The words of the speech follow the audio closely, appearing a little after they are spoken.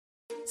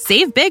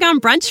Save big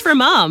on brunch for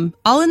mom,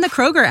 all in the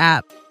Kroger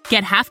app.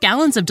 Get half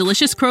gallons of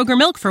delicious Kroger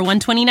milk for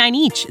 $1.29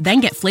 each.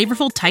 Then get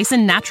flavorful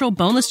Tyson natural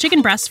boneless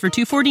chicken breasts for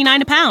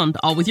 $2.49 a pound,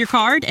 all with your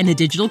card and a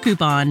digital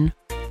coupon.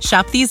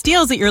 Shop these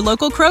deals at your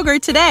local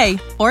Kroger today,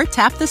 or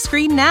tap the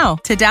screen now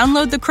to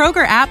download the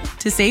Kroger app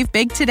to save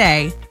big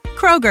today.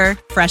 Kroger,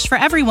 fresh for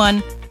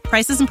everyone.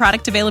 Prices and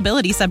product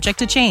availability subject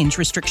to change.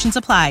 Restrictions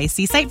apply.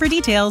 See site for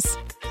details.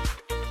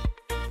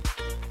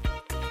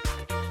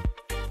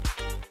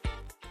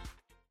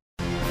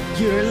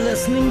 You're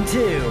listening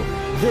to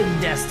the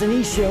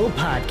Destiny Show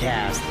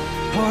podcast,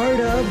 part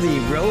of the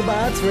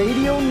Robots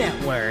Radio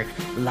Network,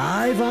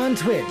 live on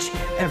Twitch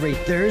every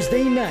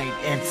Thursday night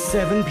at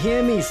 7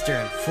 p.m.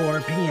 Eastern,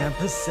 4 p.m.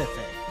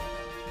 Pacific.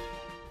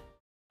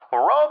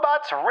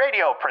 Robots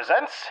Radio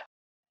presents...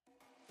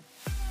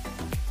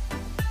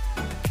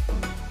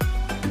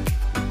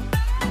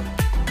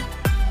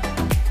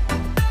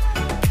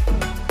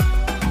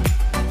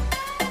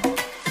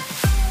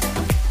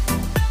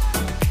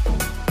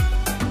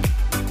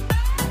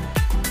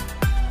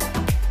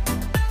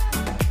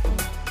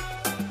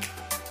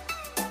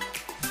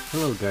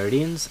 Hello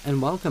Guardians, and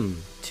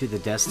welcome to the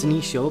Destiny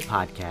Show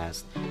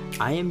podcast.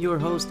 I am your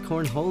host,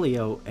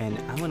 Cornholio, and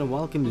I want to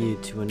welcome you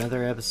to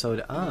another episode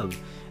of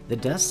the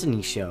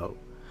Destiny Show.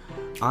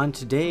 On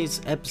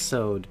today's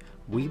episode,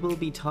 we will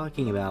be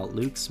talking about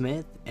Luke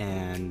Smith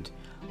and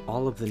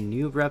all of the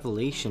new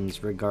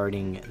revelations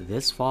regarding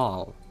this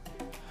fall.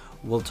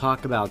 We'll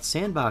talk about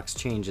Sandbox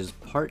Changes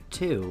Part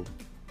 2.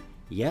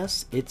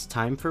 Yes, it's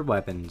time for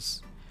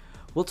weapons.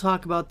 We'll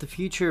talk about the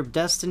future of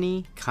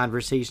Destiny,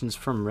 conversations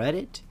from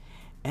Reddit,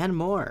 and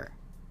more.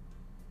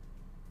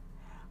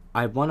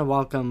 I want to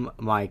welcome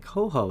my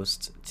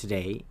co-hosts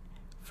today.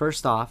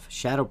 First off,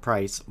 Shadow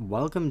Price,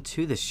 welcome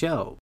to the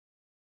show.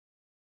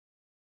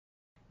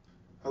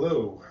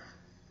 Hello.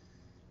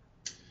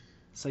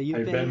 So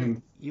you've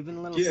been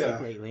a little sick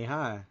lately,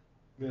 huh?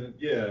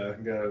 Yeah,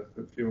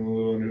 feeling a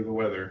little under the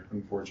weather,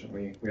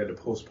 unfortunately. We had to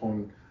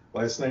postpone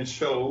last night's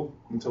show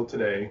until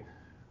today,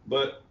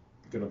 but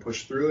gonna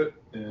push through it,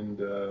 and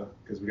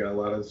because we got a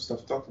lot of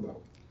stuff to talk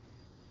about.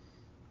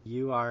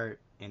 You are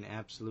an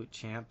absolute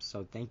champ,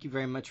 so thank you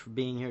very much for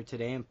being here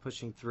today and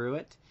pushing through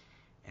it,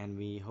 and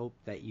we hope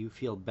that you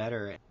feel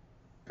better.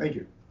 Thank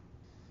you.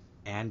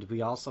 And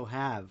we also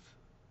have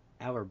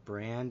our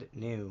brand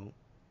new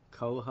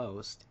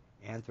co-host,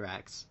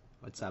 Anthrax.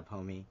 What's up,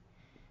 homie?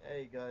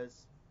 Hey,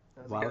 guys.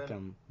 How's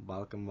welcome.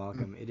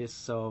 It is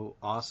so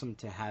awesome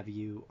to have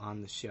you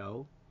on the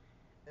show.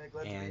 Yeah,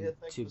 glad and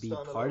to be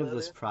part of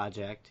this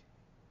project.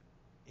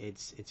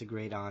 It's a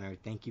great honor.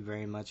 Thank you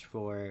very much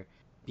for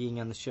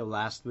being on the show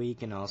last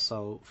week, and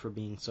also for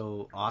being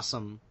so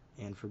awesome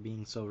and for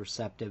being so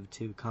receptive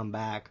to come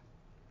back.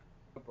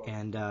 No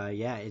and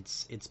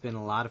it's been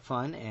a lot of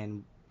fun,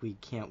 and we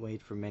can't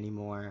wait for many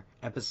more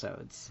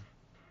episodes.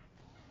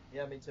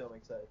 Yeah, me too. I'm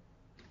excited.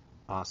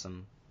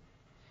 Awesome.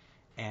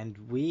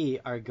 And we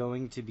are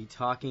going to be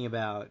talking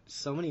about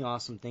so many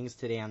awesome things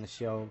today on the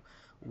show.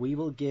 We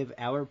will give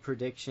our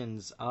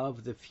predictions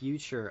of the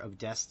future of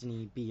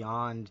Destiny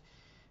beyond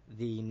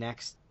the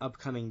next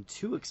upcoming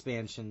 2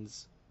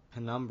 expansions,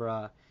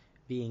 Penumbra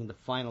being the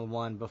final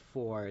one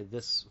before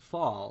this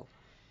fall.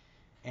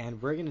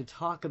 And we're going to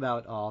talk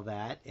about all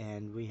that,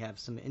 and we have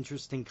some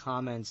interesting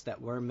comments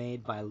that were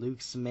made by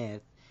Luke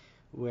Smith,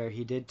 where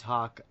he did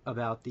talk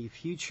about the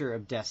future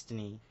of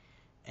Destiny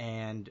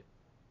and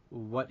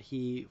what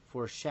he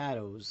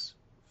foreshadows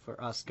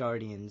for us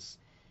Guardians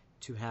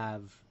to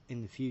have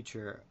in the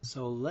future.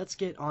 So let's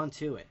get on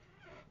to it.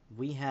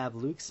 We have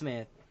Luke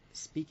Smith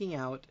speaking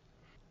out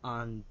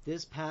on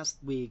this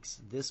Week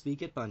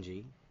at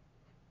Bungie,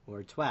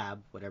 or TWAB,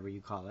 whatever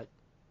you call it.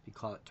 If you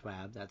call it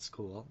TWAB, that's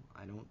cool.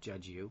 I don't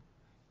judge you.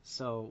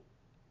 So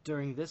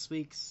during this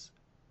week's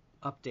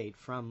update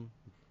from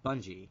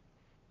Bungie,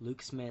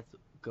 Luke Smith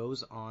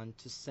goes on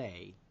to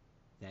say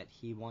that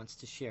he wants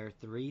to share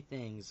 3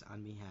 things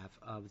on behalf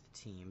of the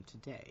team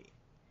today.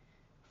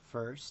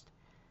 First,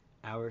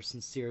 our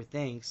sincere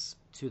thanks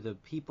to the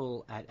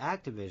people at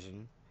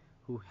Activision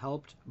who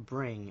helped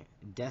bring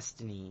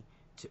Destiny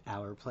to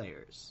our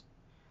players.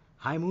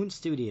 High Moon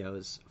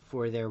Studios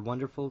for their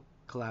wonderful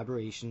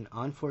collaboration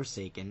on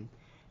Forsaken,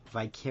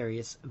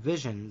 Vicarious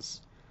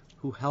Visions,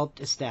 who helped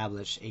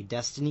establish a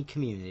Destiny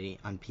community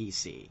on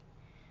PC,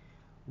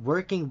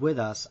 working with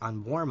us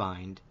on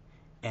Warmind,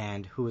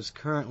 and who is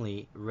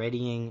currently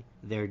readying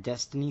their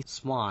Destiny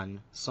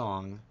Swan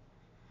song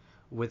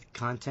with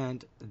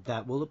content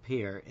that will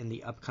appear in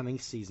the upcoming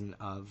season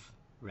of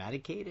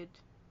Radicated.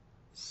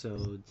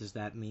 So does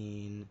that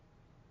mean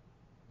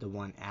the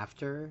one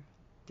after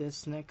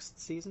this next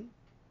season?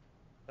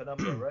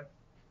 Penumbra, right?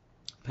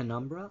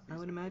 Penumbra, I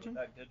would imagine?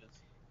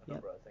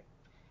 Penumbra, yep.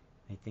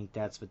 I think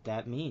that's what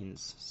that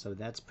means. So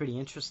that's pretty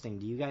interesting.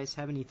 Do you guys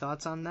have any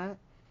thoughts on that?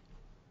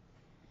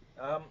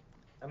 I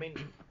mean,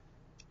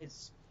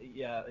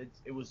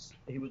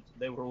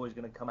 they were always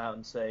going to come out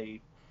and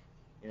say,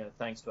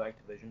 thanks to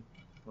Activision,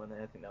 when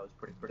I think that was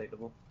pretty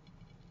predictable.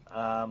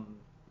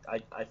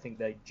 I think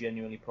they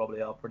genuinely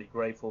probably are pretty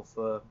grateful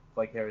for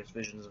Vicarious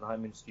Visions and High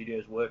Moon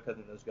Studios' work. I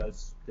think those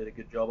guys did a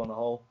good job on the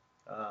whole.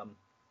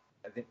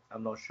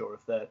 I'm not sure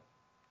if they're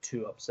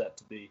too upset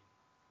to be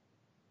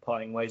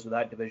parting ways with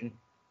Activision.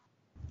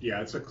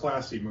 Yeah, it's a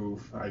classy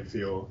move. I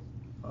feel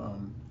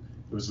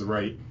it was the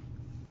right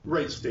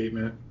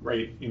statement,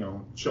 right?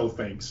 Show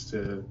thanks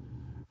to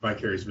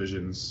Vicarious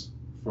Visions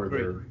for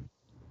their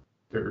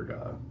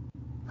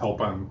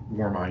help on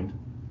Warmind.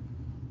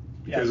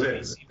 Because the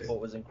PC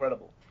port was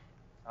incredible.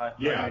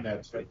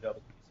 That's great job.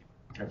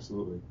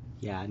 Absolutely.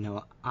 Yeah,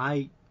 no,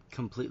 I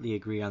completely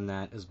agree on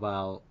that as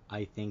well.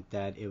 I think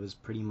that it was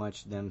pretty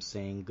much them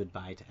saying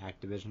goodbye to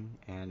Activision,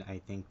 and I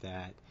think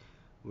that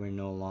we're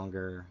no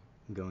longer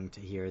going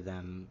to hear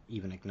them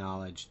even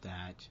acknowledge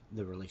that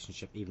the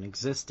relationship even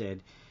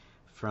existed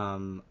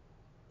from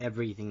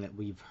everything that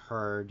we've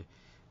heard,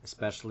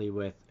 especially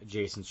with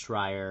Jason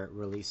Schreier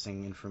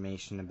releasing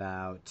information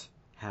about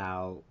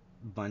how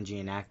Bungie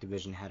and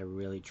Activision had a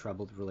really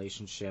troubled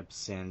relationship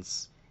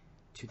since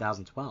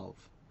 2012,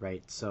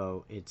 right?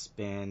 So it's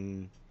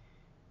been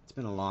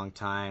a long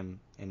time,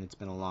 and it's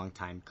been a long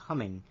time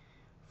coming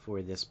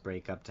for this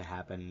breakup to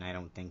happen, and I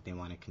don't think they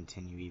want to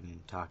continue even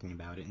talking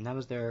about it. And that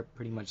was their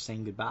pretty much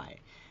saying goodbye.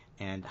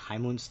 And High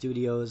Moon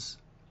Studios,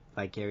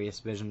 Vicarious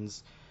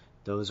Visions,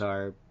 those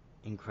are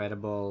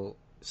incredible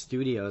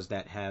studios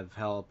that have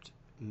helped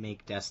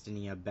make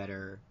Destiny a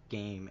better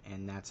game,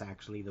 and that's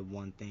actually the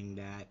one thing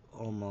that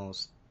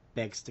almost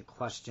begs to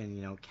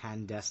question,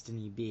 can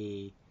Destiny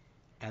be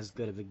as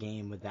good of a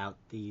game without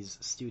these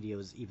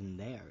studios even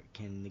there?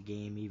 Can the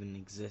game even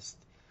exist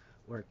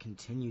or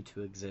continue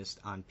to exist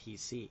on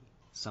PC?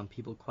 Some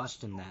people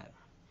question that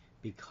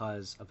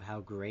because of how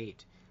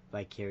great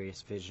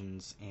Vicarious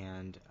Visions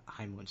and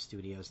High Moon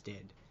Studios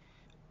did.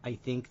 I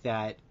think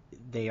that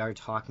they are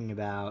talking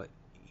about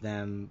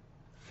them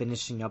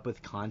finishing up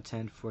with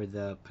content for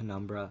the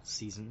Penumbra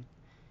season.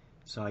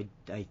 So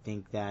I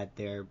think that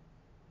they're,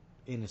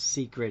 in a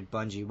secret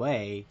Bungie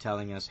way,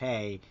 telling us,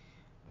 hey,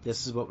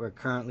 this is what we're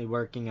currently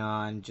working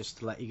on, just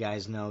to let you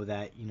guys know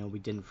that, we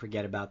didn't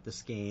forget about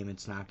this game.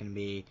 It's not going to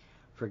be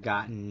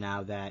forgotten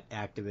now that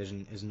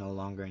Activision is no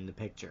longer in the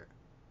picture.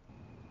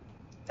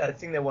 I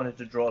think they wanted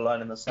to draw a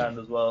line in the sand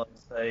as well and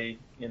say,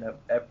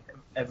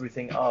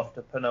 everything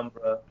after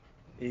Penumbra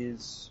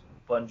is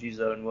Bungie's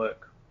own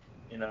work,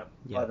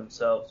 by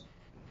themselves.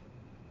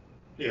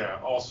 Yeah,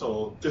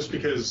 also, just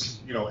because,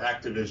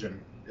 Activision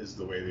is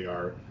the way they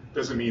are,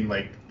 doesn't mean,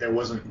 there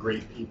wasn't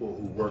great people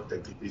who worked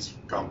at these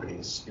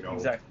companies,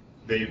 Exactly.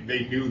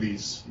 They knew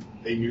these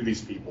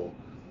people,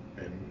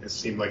 and it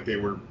seemed like they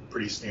were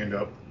pretty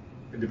stand-up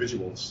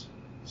individuals,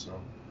 so...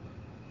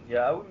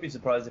 Yeah, I wouldn't be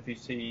surprised if you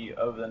see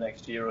over the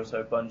next year or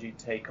so Bungie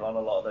take on a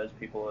lot of those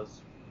people as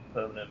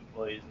permanent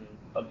employees, and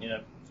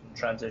some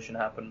transition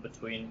happen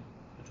between.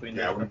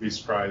 Yeah, I wouldn't be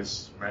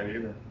surprised from that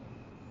either.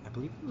 I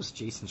believe it was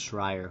Jason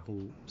Schreier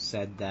who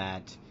said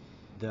that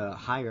the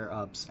higher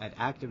ups at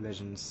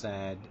Activision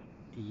said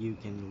you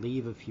can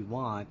leave if you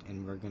want,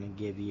 and we're going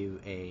to give you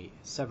a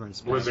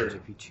severance package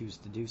if you choose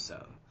to do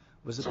so.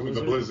 Was it some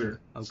Blizzard? of the Blizzard?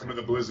 Okay. Some of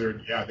the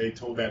Blizzard. Yeah, they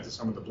told that to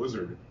some of the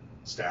Blizzard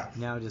staff.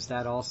 Now, does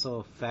that also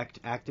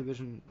affect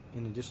Activision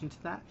in addition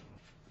to that?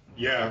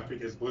 Yeah,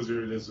 because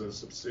Blizzard is a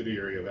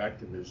subsidiary of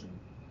Activision.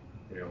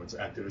 It's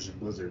Activision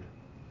Blizzard.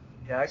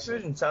 Yeah,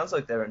 Activision sounds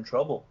like they're in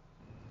trouble.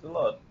 There's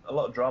a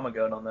lot of drama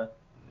going on there.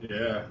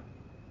 Yeah,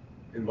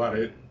 and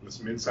with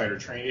some insider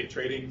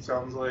trading,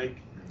 sounds like.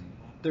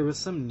 There was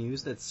some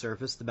news that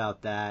surfaced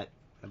about that,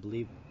 I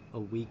believe, a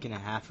week and a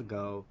half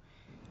ago.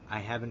 I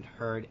haven't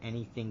heard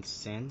anything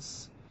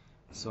since,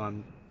 so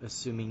I'm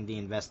assuming the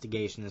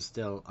investigation is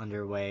still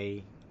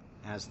underway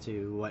as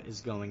to what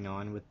is going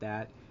on with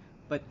that.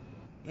 But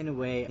in a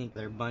way, I think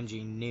their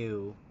Bungie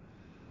knew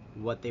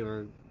what they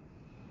were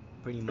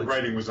pretty much... The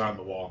writing was on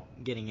the wall.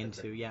 ...getting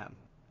into, yeah.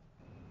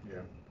 Yeah.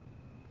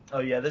 Oh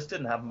yeah, this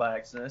didn't happen by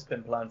accident. It's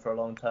been planned for a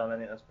long time. I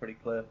think that's pretty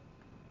clear.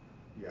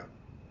 Yeah.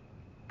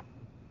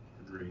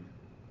 Agreed.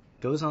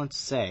 Goes on to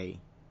say,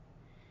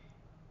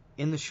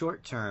 in the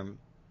short term,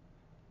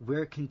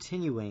 we're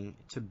continuing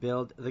to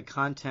build the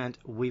content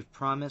we've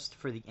promised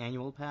for the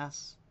annual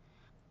pass.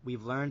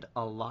 We've learned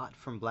a lot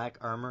from Black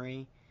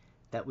Armory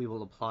that we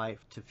will apply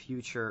to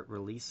future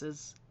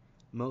releases,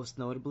 most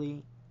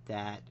notably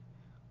that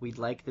we'd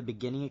like the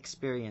beginning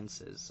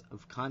experiences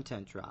of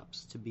content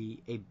drops to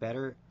be a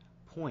better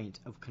point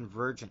of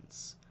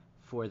convergence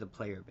for the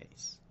player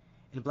base.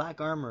 In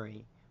Black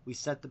Armory, we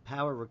set the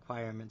power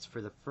requirements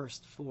for the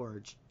first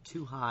forge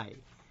too high,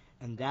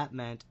 and that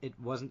meant it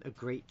wasn't a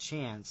great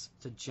chance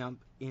to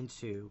jump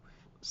into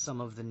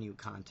some of the new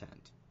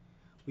content.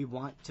 We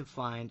want to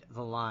find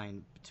the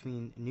line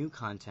between new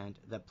content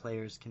that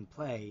players can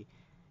play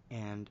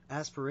and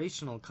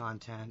aspirational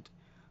content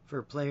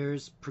for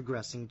players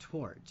progressing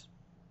towards.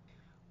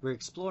 We're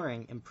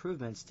exploring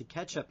improvements to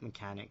catch-up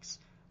mechanics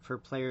for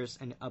players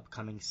in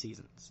upcoming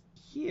seasons.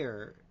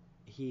 Here,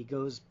 he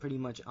goes pretty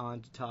much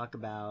on to talk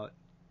about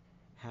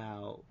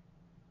how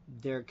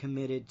they're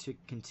committed to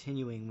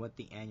continuing with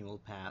the annual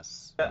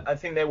pass. I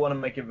think they want to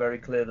make it very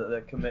clear that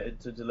they're committed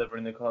to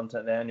delivering the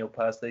content, the annual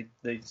pass. They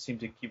seem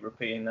to keep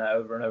repeating that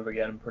over and over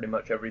again in pretty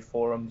much every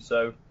forum.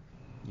 So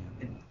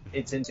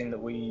it's interesting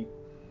that we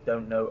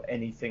don't know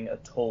anything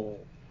at all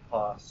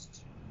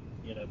past,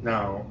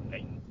 No,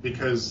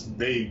 because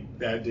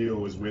that deal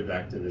was with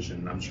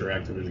Activision. I'm sure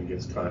Activision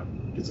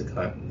gets a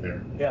cut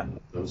there. Yeah.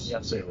 Those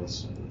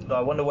sales. So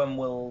I wonder when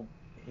we'll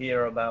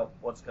hear about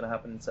what's going to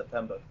happen in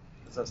September,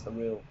 because that's the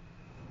real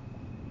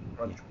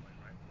crunch point,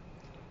 right?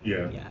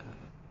 Yeah.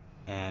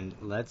 And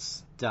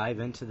let's dive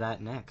into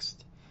that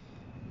next.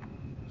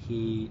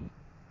 He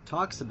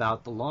talks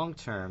about the long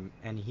term,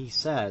 and he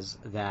says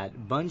that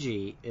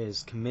Bungie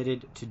is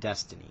committed to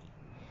Destiny.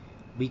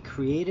 We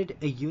created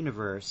a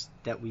universe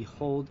that we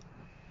hold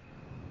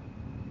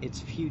its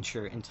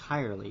future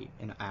entirely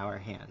in our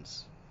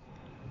hands.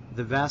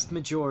 The vast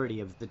majority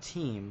of the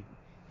team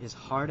is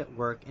hard at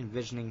work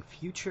envisioning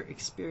future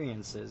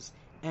experiences,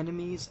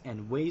 enemies,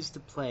 and ways to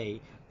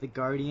play the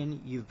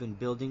Guardian you've been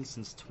building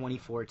since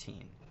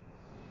 2014.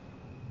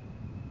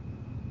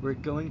 We're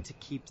going to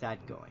keep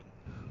that going.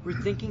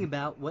 We're thinking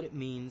about what it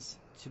means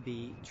to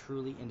be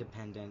truly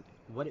independent,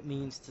 what it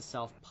means to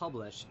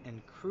self-publish,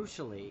 and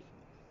crucially,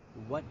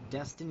 what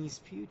Destiny's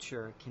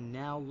future can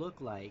now look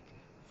like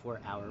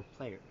for our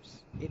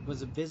players. It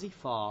was a busy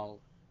fall.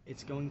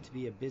 It's going to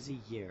be a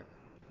busy year.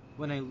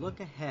 When I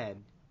look ahead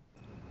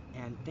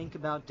and think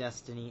about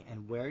Destiny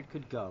and where it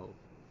could go,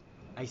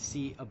 I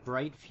see a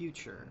bright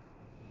future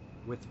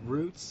with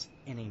roots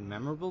in a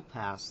memorable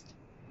past.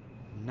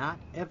 Not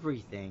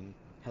everything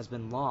has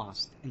been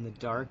lost in the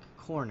dark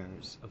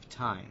corners of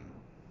time.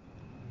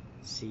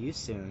 See you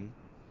soon,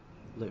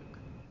 Luke.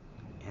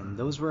 And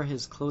those were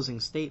his closing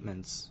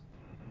statements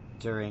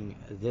during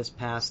this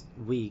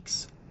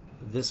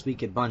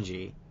week at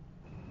Bungie.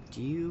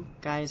 Do you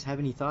guys have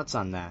any thoughts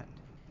on that?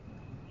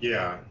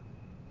 Yeah.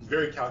 It's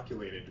very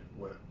calculated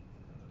what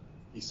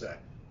he said.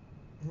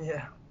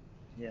 Yeah.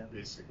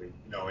 Basically.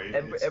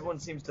 Everyone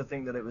seems to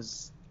think that it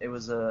was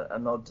a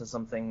nod to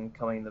something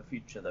coming in the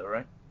future, though,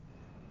 right?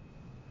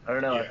 I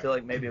don't know. Yeah. I feel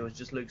like maybe it was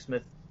just Luke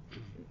Smith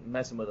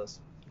messing with us,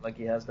 like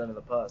he has done in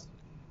the past.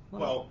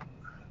 Well,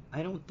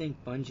 I don't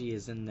think Bungie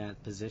is in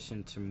that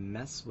position to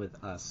mess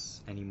with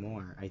us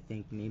anymore. I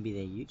think maybe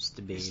they used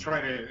to be. I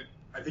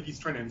think he's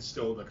trying to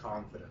instill the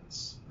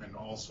confidence, and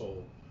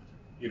also,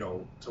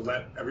 to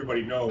let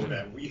everybody know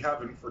that we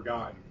haven't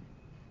forgotten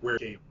where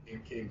it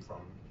came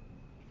from,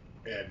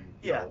 and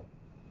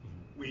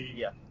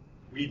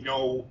we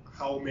know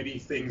how many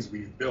things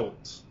we've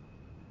built,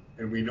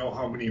 and we know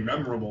how many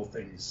memorable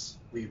things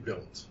we've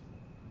built.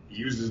 He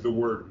uses the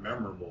word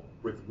memorable,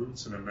 with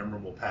roots in a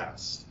memorable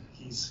past.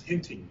 He's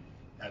hinting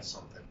at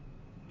something.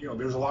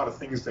 There's a lot of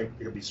things that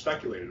could be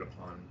speculated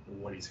upon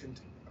what he's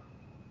hinting about.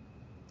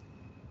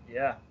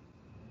 Yeah.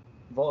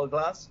 Vault of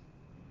Glass?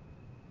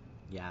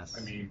 Yes.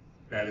 I mean,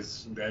 that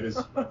is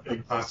a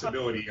big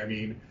possibility. I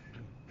mean,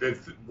 the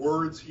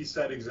words he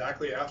said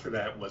exactly after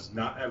that was,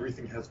 not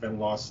everything has been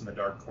lost in the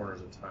dark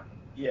corners of time.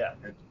 Yeah.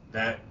 And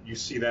that, you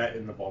see that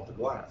in the Vault of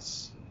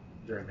Glass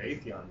during the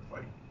Atheon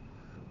fight.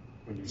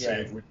 When you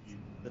say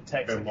the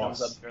text been that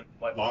comes lost, up during the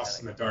fight lost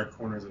in the dark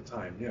corners of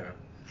time,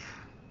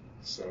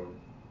 So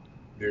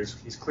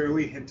he's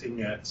clearly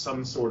hinting at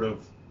some sort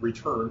of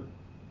return,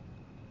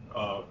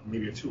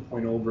 maybe a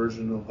 2.0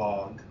 version of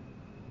VOG.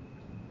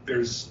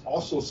 There's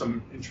also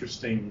some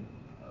interesting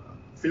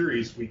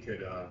theories we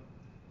could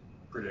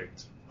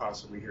predict,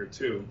 possibly here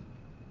too,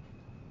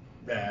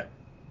 that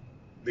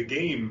the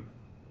game,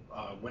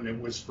 when it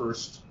was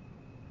first,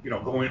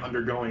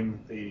 undergoing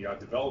the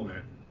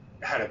development,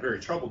 had a very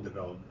troubled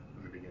development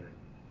in the beginning,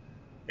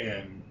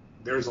 and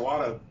there's a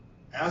lot of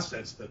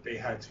assets that they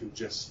had to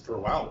just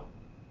throw out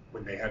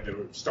when they had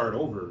to start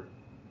over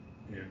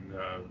and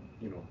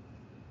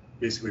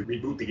basically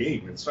reboot the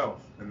game itself.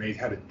 And they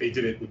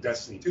did it with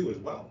Destiny 2 as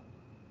well.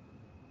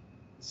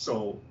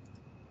 So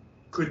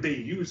could they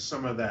use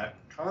some of that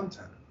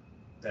content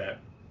that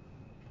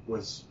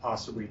was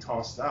possibly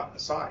tossed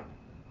aside?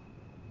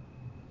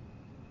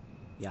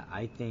 Yeah,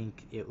 I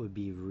think it would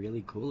be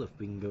really cool if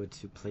we can go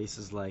to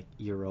places like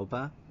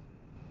Europa.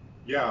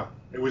 Yeah,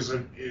 it was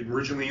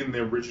originally in the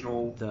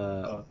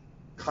original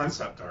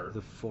concept art.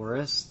 The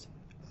forest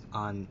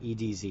on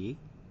EDZ.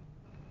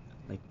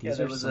 Like these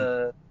there was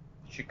a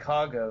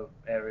Chicago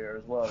area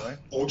as well, right?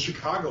 Old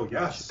Chicago,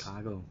 yes.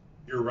 Chicago.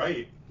 You're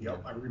right.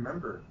 Yep, I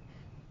remember.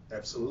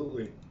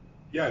 Absolutely.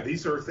 Yeah,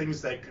 these are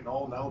things that can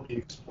all now be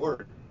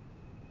explored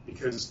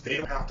because they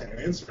don't have to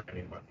answer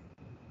anybody.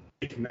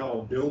 They can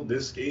now build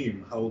this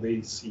game how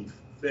they see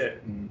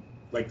fit, and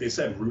like they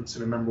said, roots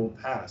in a memorable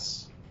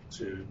past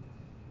to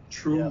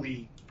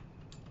truly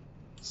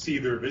see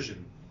their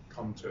vision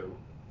come to,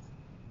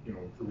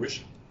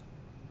 fruition.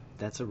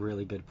 That's a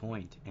really good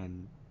point,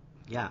 and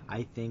yeah,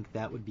 I think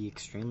that would be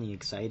extremely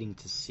exciting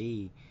to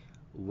see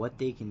what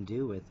they can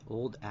do with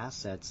old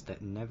assets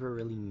that never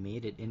really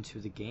made it into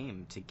the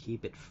game, to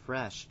keep it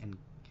fresh and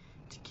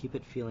to keep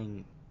it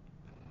feeling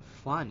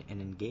fun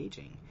and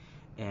engaging.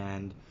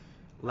 And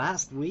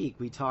last week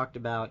we talked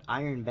about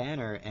Iron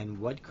Banner and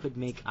what could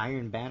make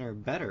Iron Banner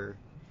better,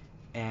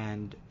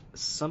 and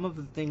some of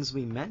the things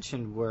we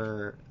mentioned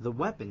were the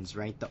weapons,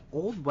 right? The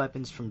old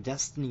weapons from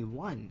Destiny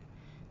 1.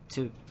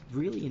 To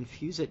really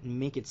infuse it and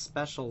make it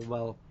special,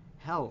 well,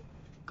 hell,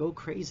 go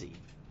crazy.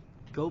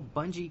 Go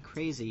Bungie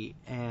crazy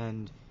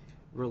and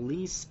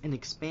release an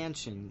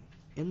expansion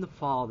in the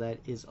fall that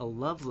is a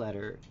love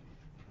letter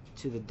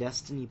to the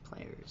Destiny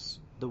players,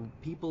 the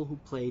people who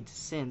played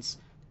since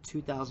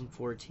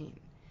 2014.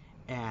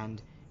 And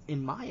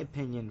in my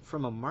opinion,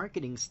 from a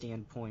marketing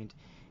standpoint,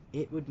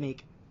 it would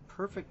make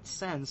perfect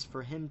sense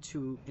for him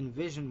to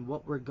envision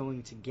what we're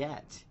going to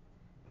get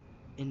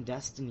in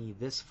Destiny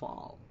this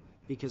fall.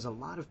 Because a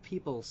lot of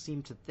people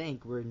seem to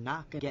think we're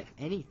not going to get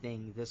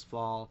anything this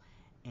fall,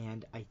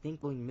 and I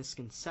think we're in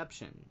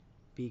misconception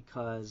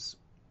because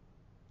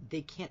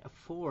they can't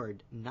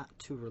afford not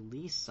to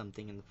release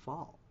something in the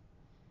fall.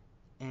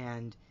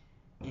 And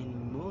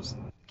in most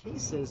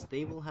cases,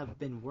 they will have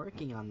been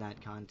working on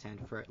that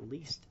content for at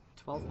least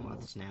 12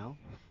 months now,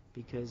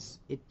 because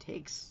it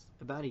takes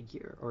about a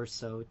year or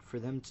so for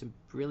them to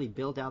really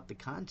build out the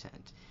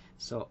content.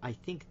 So I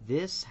think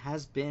this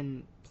has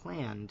been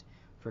planned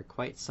for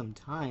quite some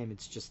time.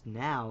 It's just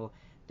now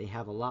they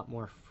have a lot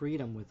more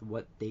freedom with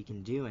what they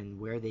can do and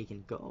where they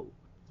can go.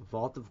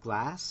 Vault of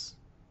Glass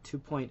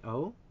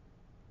 2.0?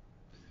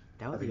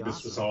 That would be awesome.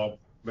 This was all,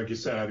 like you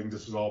said, I think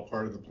this was all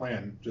part of the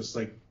plan, just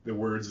like the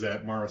words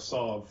that Mara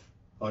Sov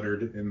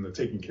uttered in The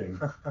Taken King.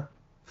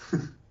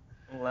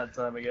 All that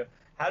time ago.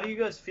 How do you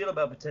guys feel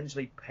about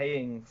potentially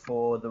paying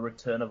for the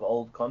return of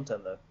old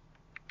content, though?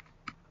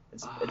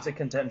 It's a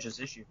contentious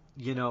issue.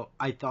 You know,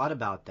 I thought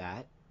about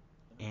that.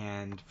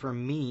 And for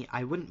me,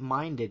 I wouldn't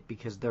mind it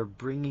because they're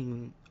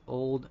bringing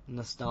old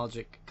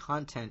nostalgic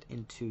content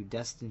into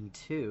Destiny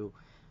 2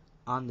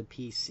 on the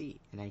PC.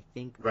 And I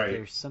think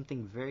there's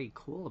something very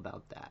cool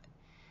about that.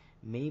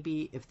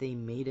 Maybe if they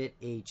made it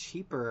a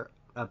cheaper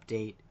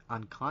update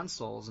on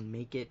consoles and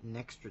make it an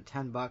extra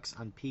 $10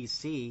 on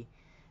PC,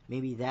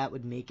 maybe that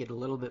would make it a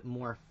little bit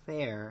more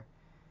fair,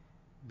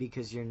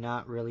 because you're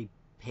not really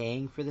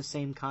paying for the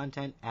same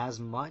content as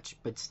much,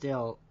 but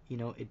still, you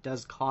know, it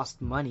does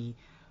cost money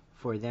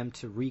for them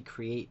to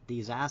recreate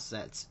these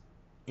assets.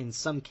 In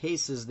some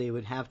cases, they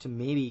would have to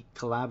maybe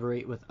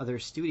collaborate with other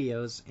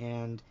studios,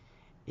 and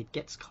it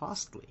gets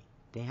costly.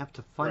 They have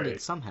to fund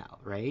it somehow,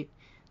 right?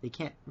 They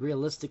can't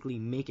realistically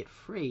make it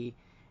free,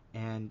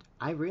 and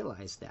I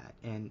realize that.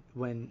 And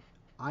when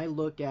I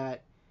look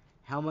at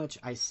how much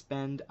I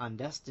spend on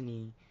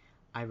Destiny,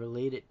 I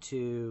relate it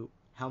to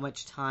how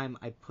much time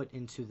I put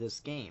into this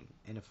game.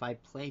 And if I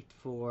played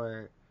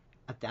for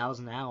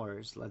 1,000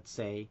 hours, let's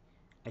say,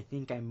 I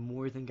think I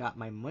more than got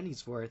my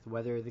money's worth,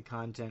 whether the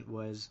content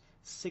was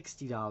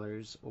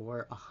 $60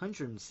 or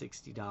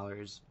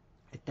 $160.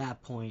 At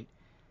that point,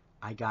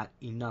 I got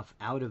enough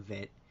out of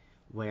it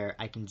where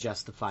I can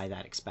justify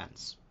that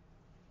expense.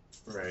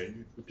 Right.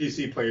 The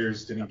PC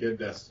players didn't get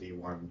Destiny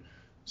 1,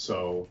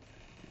 so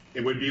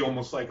it would be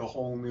almost like a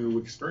whole new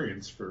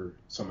experience for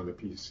some of the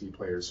PC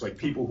players. Like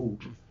people who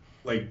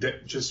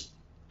just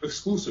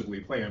exclusively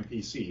play on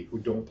PC, who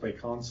don't play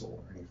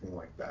console or anything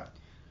like that.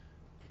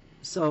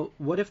 So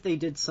what if they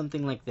did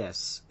something like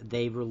this?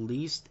 They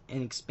released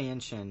an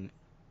expansion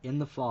in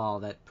the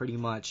fall that pretty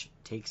much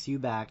takes you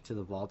back to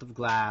the Vault of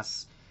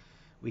Glass.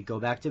 We go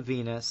back to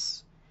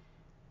Venus.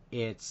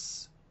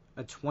 It's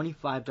a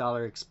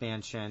 $25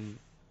 expansion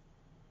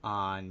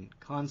on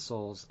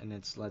consoles, and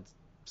it's, let's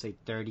say,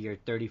 $30 or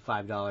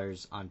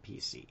 $35 on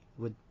PC.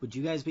 Would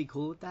you guys be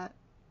cool with that?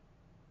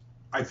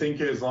 I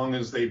think as long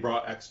as they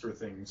brought extra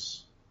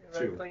things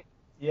too.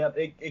 Yeah,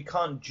 it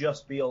can't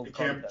just be old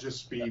content. It can't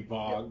just be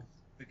VOG.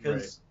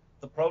 Because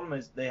the problem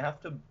is they have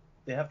to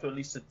at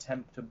least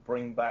attempt to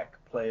bring back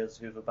players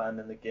who've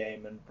abandoned the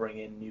game and bring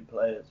in new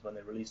players when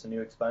they release a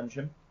new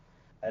expansion.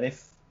 And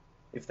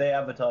if they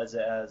advertise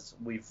it as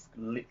we've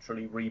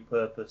literally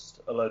repurposed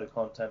a load of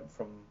content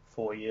from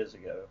 4 years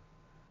ago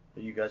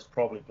that you guys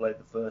probably played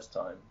the first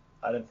time,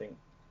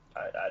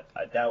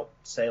 I doubt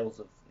sales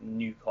of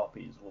new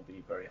copies will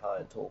be very high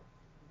at all.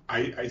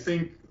 I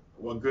think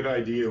a good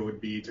idea would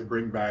be to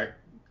bring back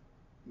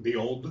the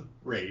old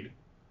raid,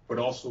 but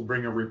also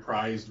bring a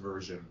reprised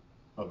version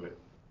of it.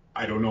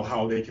 I don't know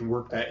how they can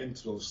work that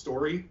into the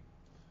story,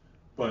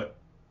 but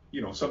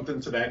something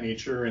to that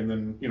nature, and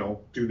then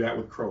do that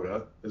with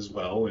Crota as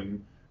well,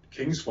 and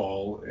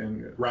Kingsfall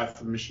and Wrath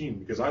of the Machine,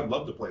 because I'd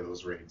love to play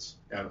those raids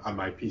on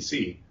my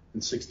PC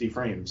in 60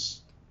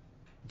 frames.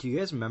 Do you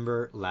guys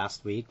remember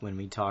last week when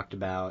we talked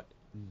about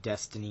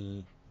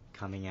Destiny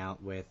coming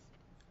out with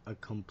a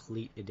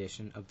complete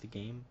edition of the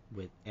game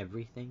with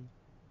everything?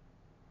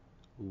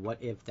 What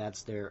if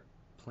that's their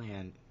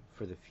plan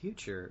for the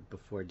future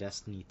before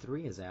Destiny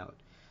 3 is out,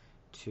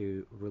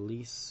 to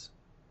release,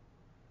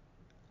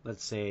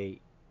 let's say,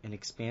 an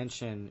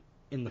expansion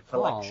in the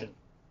fall?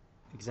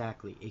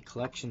 Exactly, a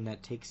collection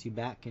that takes you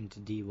back into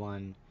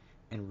D1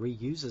 and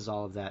reuses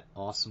all of that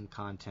awesome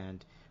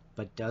content,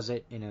 but does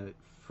it in a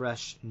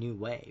fresh new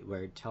way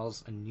where it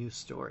tells a new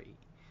story.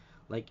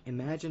 Like,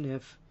 imagine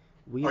if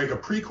Like a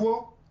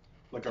prequel?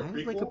 Like a kind prequel?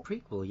 of like a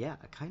prequel, yeah.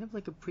 Kind of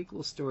like a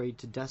prequel story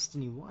to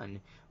Destiny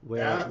 1,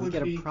 where That we would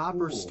get a be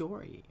proper cool.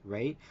 story,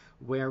 right?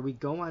 Where we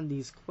go on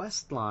these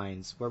quest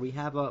lines, where we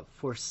have a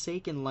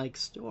Forsaken-like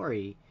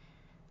story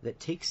that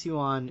takes you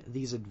on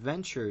these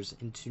adventures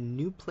into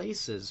new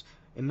places.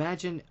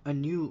 Imagine a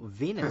new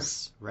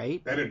Venus,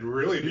 right? That'd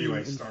really be Being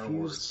like Star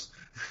infused-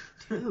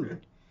 Wars.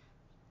 Dude.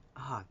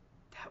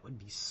 That would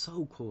be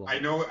so cool. I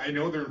know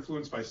they're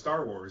influenced by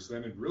Star Wars.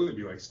 Then it'd really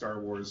be like Star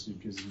Wars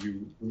because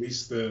you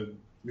release the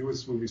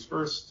newest movies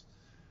first,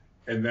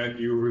 and then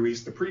you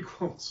release the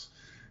prequels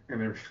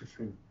and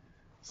everything.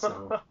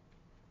 So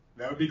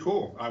that would be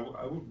cool. I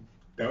would.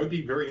 That would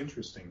be very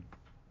interesting,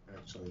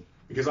 actually,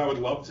 because I would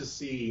love to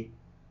see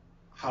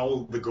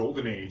how the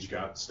Golden Age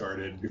got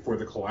started before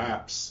the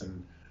collapse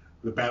and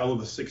the Battle of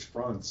the Six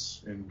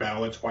Fronts and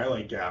Battle at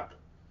Twilight Gap.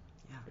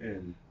 Yeah.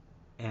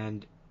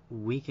 And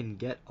we can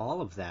get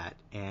all of that,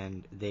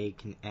 and they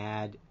can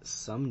add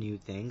some new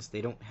things.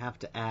 They don't have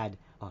to add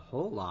a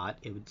whole lot.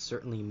 It would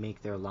certainly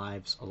make their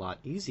lives a lot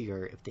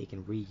easier if they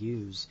can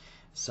reuse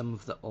some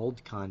of the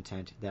old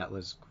content that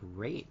was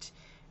great.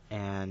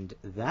 And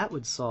that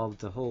would solve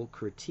the whole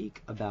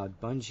critique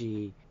about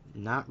Bungie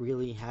not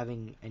really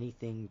having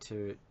anything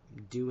to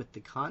do with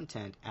the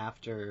content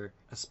after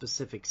a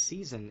specific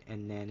season,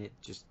 and then it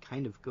just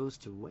kind of goes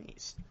to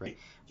waste, right?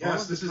 Yes,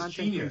 all of this the is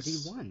content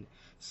genius. From D1.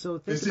 So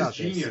think This about is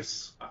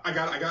genius. I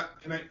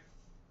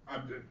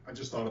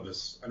just thought of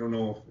this. I don't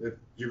know if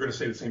you're going to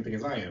say the same thing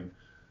as I am,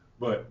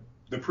 but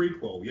the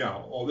prequel, yeah,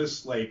 all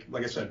this, like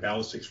I said,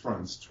 Battle of Six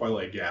Fronts,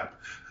 Twilight Gap,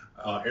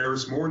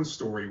 Eris Morn's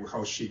story,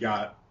 how she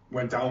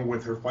went down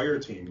with her fire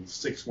team.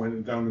 Six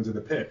went down into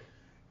the pit,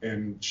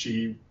 and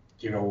she,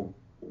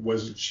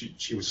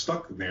 she was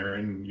stuck there,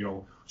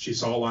 and she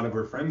saw a lot of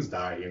her friends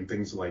die and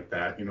things like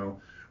that.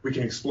 We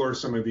can explore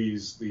some of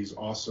these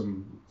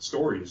awesome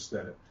stories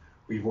that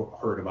we've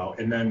heard about,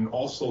 and then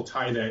also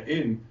tie that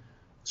in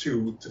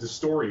to the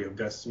story of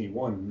Destiny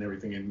 1 and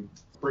everything, and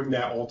bring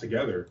that all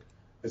together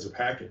as a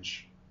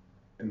package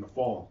in the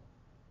fall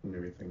and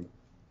everything.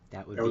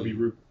 That would be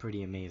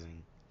pretty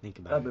amazing. Think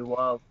about it. That'd be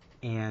wild.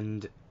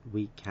 And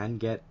we can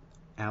get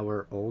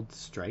our old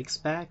strikes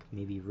back,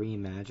 maybe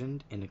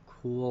reimagined in a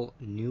cool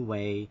new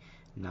way,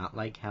 not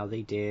like how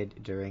they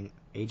did during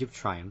Age of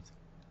Triumph.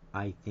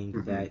 I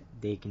think that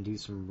they can do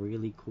some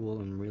really cool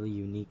and really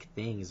unique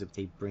things if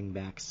they bring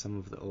back some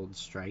of the old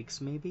strikes,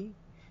 maybe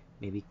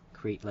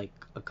create like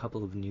a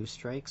couple of new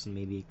strikes and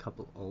maybe a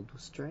couple old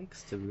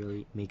strikes to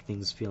really make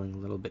things feeling a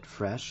little bit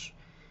fresh.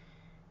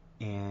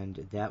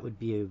 And that would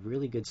be a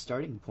really good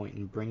starting point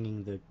in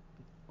bringing the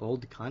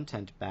old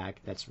content back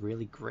that's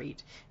really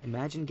great.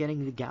 Imagine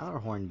getting the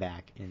Gallarhorn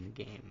back in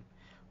the game,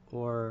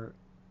 or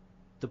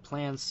the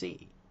Plan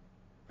C.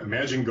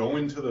 Imagine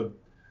going to the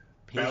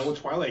Battle of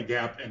Twilight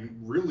Gap and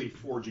really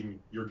forging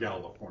your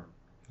Gallarhorn.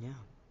 Yeah.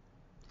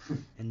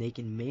 And they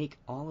can make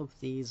all of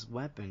these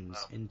weapons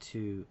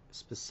into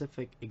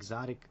specific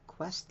exotic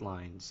quest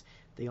lines.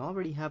 They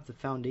already have the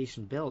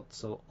foundation built,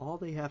 so all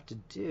they have to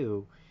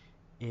do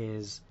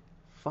is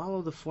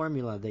follow the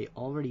formula they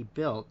already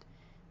built,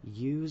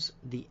 use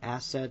the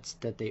assets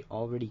that they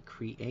already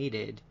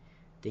created.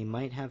 They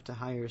might have to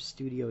hire a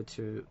studio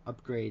to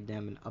upgrade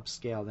them and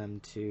upscale them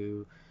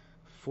to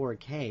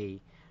 4K.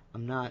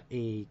 I'm not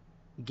a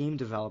game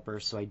developer,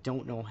 so I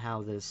don't know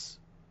how this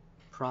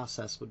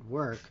process would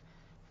work.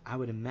 I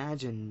would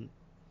imagine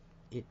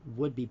it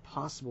would be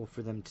possible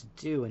for them to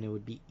do, and it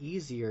would be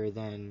easier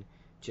than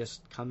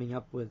just coming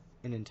up with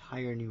an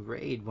entire new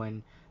raid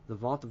when the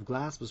Vault of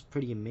Glass was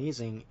pretty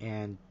amazing.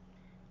 And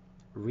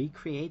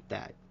recreate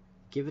that.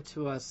 Give it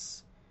to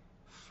us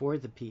for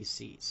the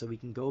PC so we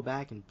can go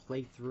back and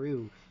play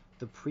through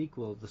the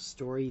prequel, the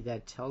story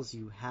that tells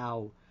you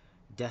how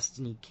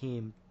Destiny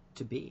came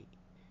to be.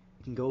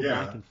 You can go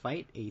back and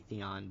fight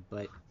Atheon,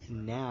 but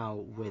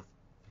now with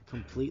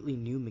completely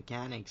new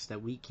mechanics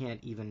that we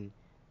can't even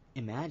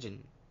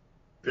imagine.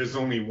 There's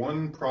only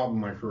one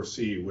problem I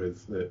foresee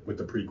with the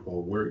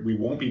prequel, where we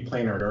won't be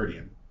playing our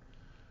Guardian.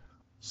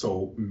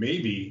 So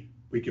maybe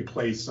we could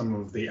play some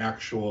of the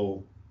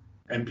actual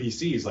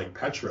NPCs like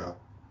Petra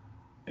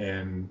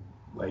and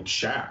like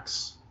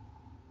Shaxx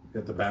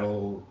at the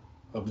Battle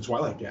of the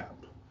Twilight Gap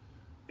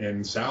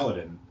and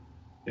Saladin.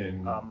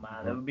 And Oh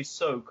man, it would be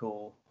so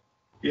cool.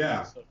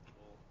 Yeah. So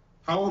cool.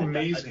 How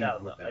amazing I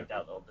would that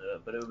doubt they'll do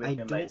it, but it would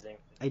be amazing.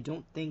 I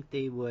don't think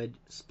they would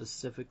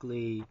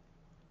specifically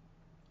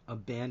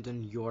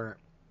abandon your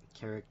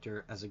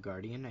character as a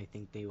Guardian. I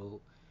think they will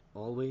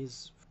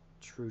always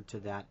true to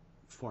that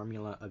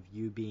formula of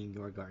you being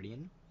your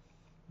Guardian.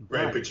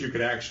 Right, but you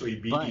could actually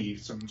be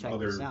some check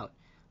other... this out.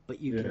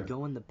 But you can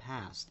go in the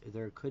past.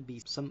 There could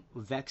be some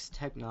Vex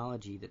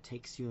technology that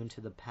takes you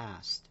into the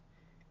past.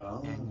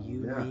 And you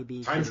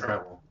maybe... Time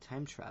travel.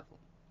 Time travel.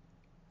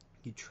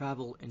 You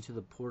travel into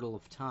the portal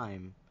of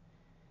time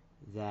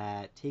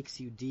that takes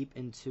you deep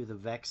into the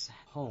Vex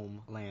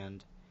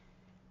homeland,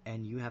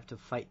 and you have to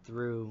fight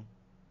through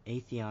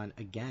Atheon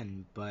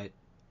again, but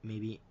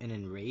maybe an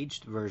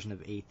enraged version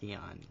of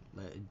Atheon,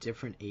 a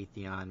different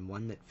Atheon,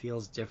 one that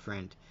feels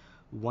different,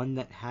 one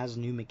that has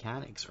new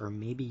mechanics, or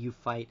maybe you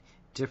fight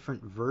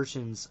different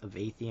versions of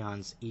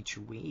Atheons each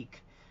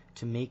week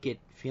to make it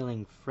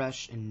feeling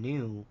fresh and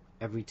new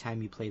every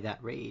time you play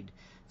that raid.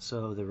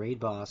 So the raid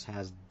boss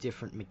has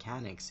different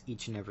mechanics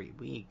each and every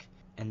week,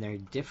 and they're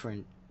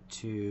different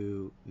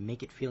to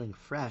make it feeling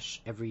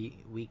fresh every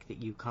week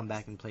that you come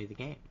back and play the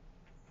game.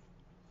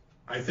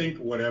 I think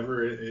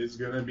whatever it is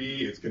going to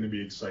be, it's going to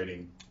be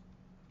exciting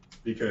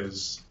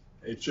because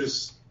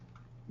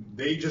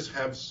they just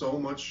have so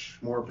much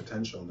more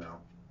potential now.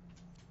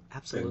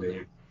 Absolutely.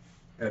 Than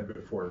they had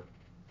before.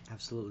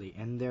 Absolutely.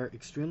 And they're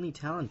extremely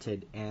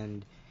talented,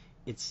 and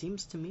it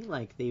seems to me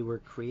like they were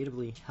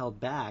creatively held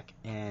back,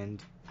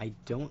 and I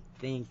don't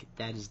think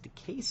that is the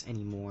case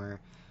anymore.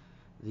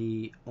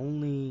 The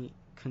only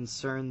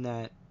concern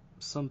that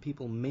some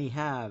people may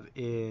have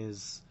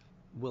is,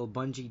 will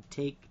Bungie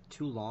take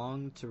too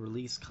long to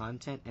release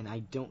content? And I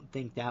don't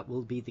think that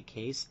will be the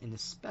case, and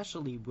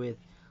especially with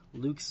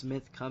Luke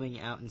Smith coming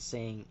out and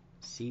saying,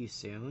 see you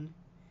soon.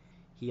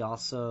 He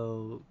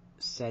also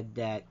said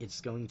that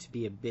it's going to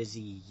be a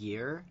busy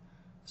year.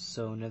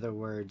 So in other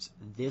words,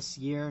 this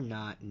year,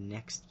 not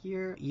next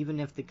year. Even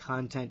if the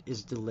content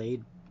is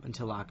delayed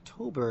until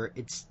October,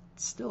 it's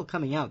still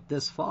coming out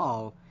this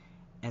fall,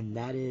 and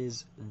that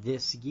is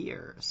this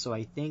year. So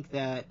I think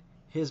that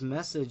his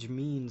message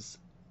means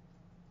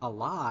a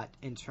lot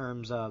in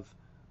terms of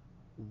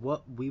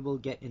what we will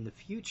get in the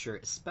future,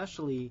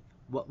 especially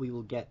what we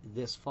will get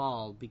this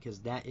fall, because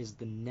that is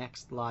the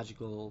next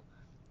logical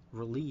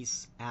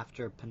release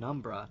after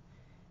Penumbra,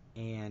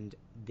 and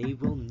they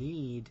will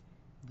need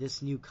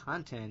this new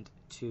content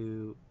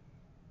to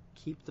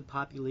keep the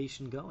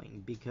population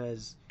going.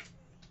 Because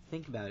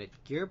think about it,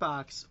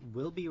 Gearbox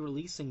will be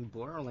releasing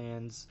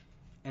Borderlands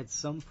at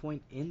some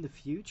point in the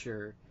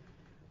future.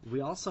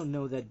 We also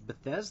know that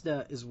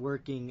Bethesda is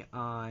working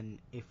on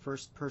a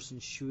first-person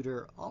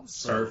shooter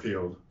also.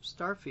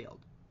 Starfield.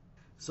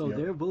 So Yep.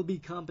 there will be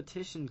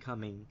competition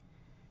coming.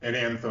 And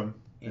Anthem.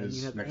 And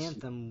you have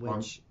Anthem, which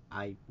month.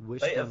 I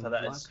wish beta them for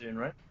that luck. is soon,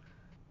 right?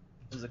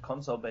 There's a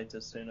console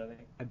beta soon, I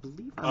think. I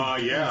believe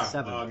on the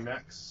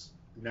 27th.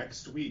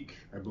 Next week,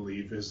 I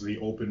believe, is the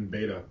open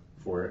beta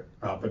for it,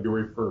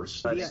 February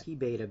 1st. The VIP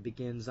beta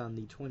begins on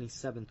the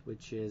 27th,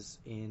 which is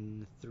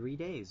in 3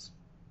 days.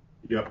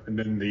 Yep, and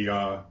then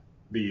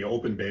the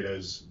open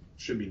betas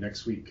should be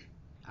next week.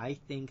 I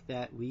think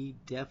that we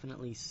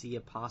definitely see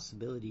a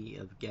possibility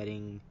of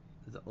getting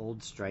the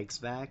old strikes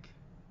back,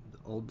 the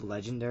old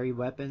legendary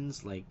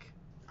weapons like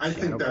I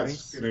think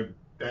Shadowbrace.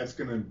 that's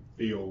gonna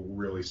feel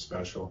really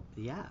special.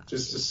 Yeah,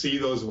 Just to see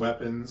those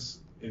weapons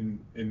in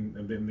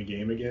the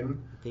game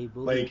again. they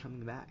will be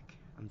coming back.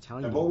 I'm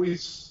telling I've you.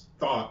 always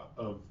thought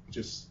of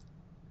just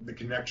the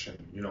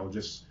connection,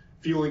 just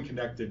feeling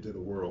connected to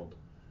the world,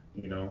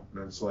 and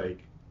it's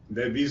like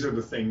these are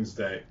the things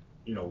that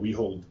we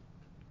hold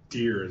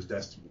dear as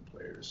Destiny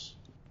players.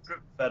 Drip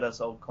fed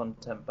us old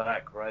content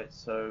back, right?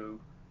 So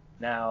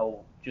now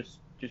just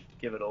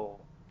give it all.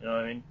 You know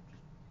what I mean?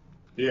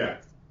 Yeah,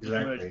 Just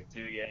merge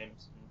exactly. the 2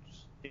 games and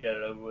just get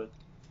it over with.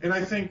 And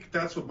I think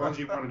that's what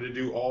Bungie wanted to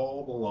do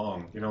all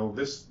along.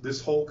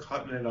 This whole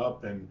cutting it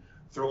up and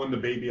throwing the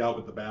baby out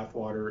with the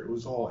bathwater, it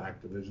was all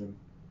Activision.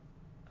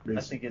 Basically.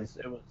 I think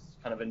it was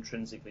kind of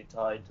intrinsically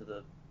tied to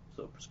the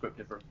sort of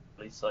prescriptive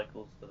release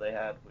cycles that they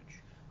had, which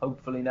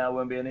hopefully now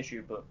won't be an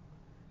issue, but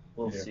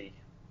we'll see.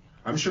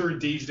 I'm sure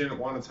Deej didn't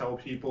want to tell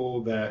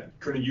people that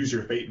couldn't use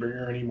your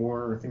Fatebringer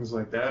anymore or things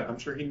like that. I'm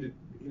sure he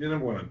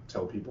didn't want to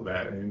tell people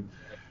that, and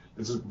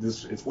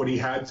it's what he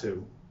had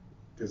to,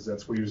 because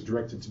that's what he was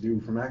directed to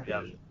do from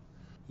Activision.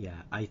 Yeah,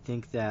 I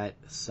think that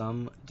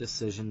some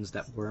decisions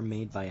that were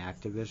made by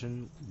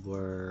Activision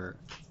were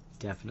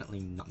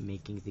definitely not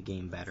making the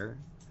game better.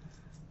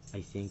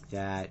 I think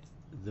that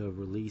the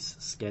release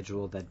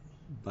schedule that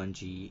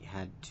Bungie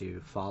had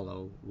to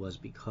follow was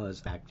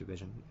because of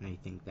Activision, and I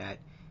think that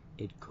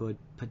it could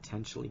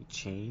potentially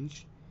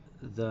change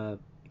the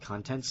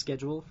content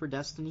schedule for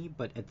Destiny,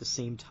 but at the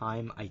same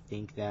time, I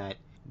think that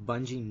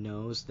Bungie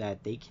knows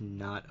that they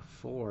cannot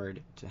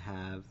afford to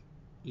have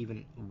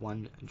even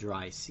one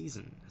dry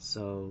season.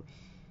 So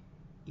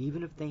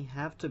even if they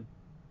have to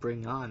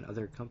bring on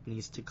other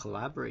companies to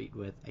collaborate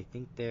with, I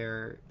think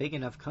they're a big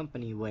enough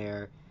company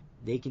where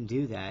they can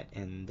do that,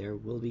 and there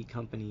will be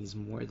companies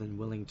more than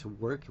willing to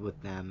work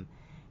with them.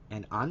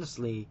 And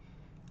honestly,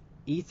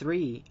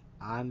 E3,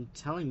 I'm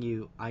telling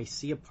you, I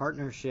see a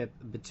partnership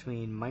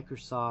between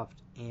Microsoft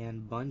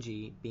and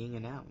Bungie being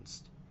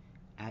announced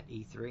at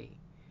E3.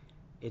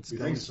 It's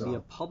going to be a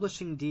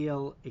publishing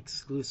deal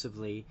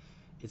exclusively.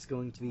 It's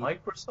going to be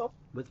Microsoft?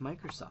 With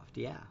Microsoft,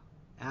 yeah.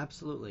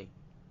 Absolutely.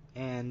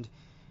 And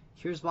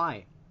here's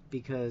why.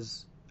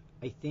 Because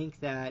I think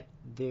that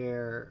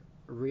they're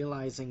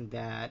realizing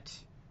that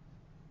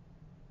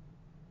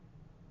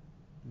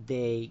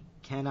they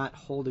cannot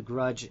hold a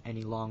grudge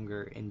any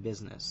longer in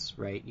business,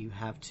 right? You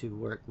have to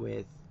work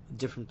with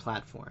different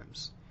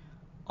platforms.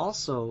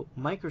 Also,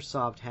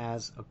 Microsoft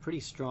has a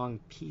pretty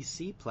strong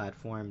PC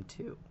platform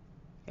too. You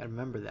gotta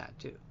remember that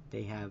too.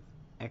 They have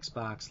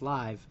Xbox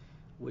Live,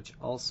 which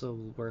also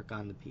will work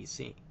on the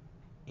PC.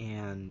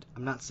 And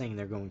I'm not saying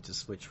they're going to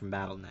switch from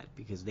Battle.net,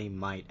 because they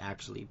might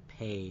actually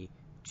pay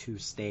to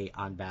stay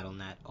on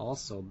Battle.net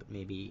also, but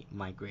maybe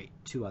migrate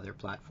to other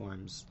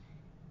platforms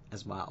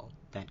as well.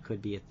 That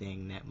could be a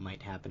thing that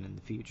might happen in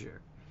the future.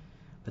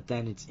 But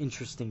then it's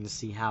interesting to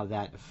see how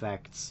that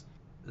affects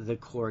the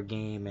core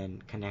game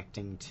and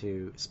connecting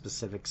to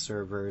specific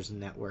servers and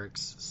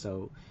networks.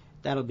 So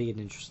that'll be an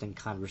interesting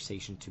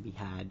conversation to be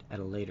had at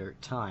a later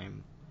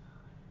time.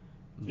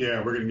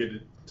 Yeah, we're going to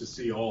get to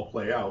see all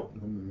play out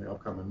in the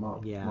upcoming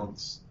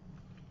months.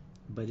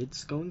 But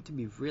it's going to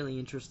be really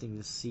interesting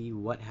to see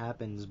what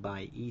happens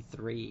by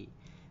E3,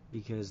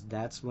 because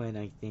that's when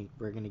I think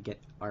we're going to get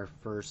our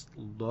first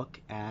look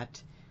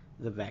at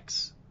the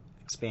Vex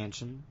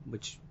expansion,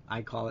 which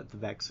I call it the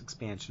Vex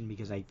expansion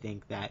because I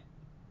think that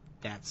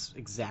that's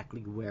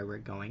exactly where we're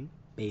going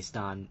based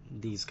on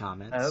these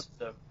comments. I hope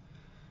so.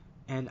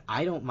 And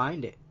I don't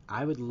mind it.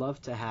 I would love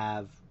to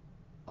have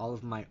all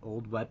of my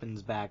old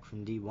weapons back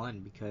from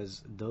D1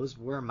 because those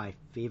were my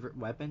favorite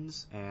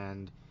weapons,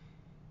 and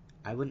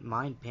I wouldn't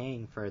mind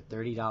paying for a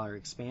 $30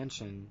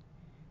 expansion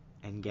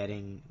and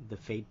getting the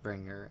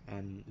Fatebringer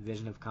and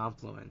Vision of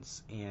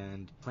Confluence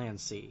and Plan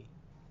C.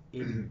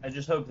 I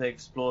just hope they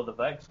explore the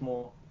Vex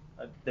more.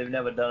 They've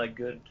never done a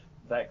good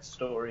Vex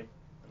story,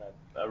 and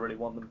I really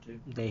want them to.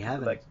 They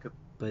haven't, Vex could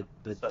but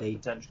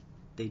potential.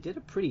 they did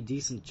a pretty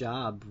decent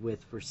job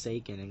with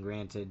Forsaken, and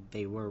granted,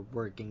 they were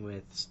working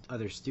with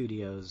other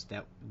studios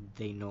that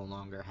they no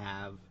longer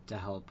have to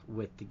help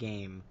with the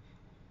game.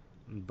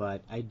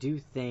 But I do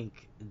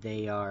think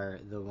they are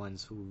the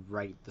ones who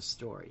write the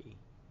story.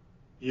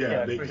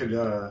 Yeah, they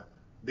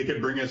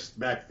could bring us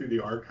back through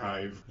the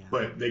archive,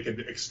 but they could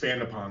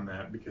expand upon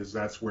that because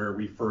that's where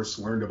we first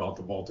learned about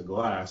the Vault of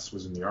Glass,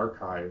 was in the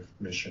archive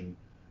mission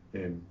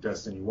in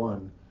Destiny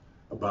 1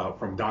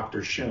 from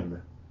Dr.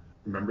 Shim.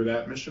 Remember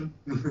that mission?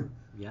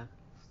 Yeah.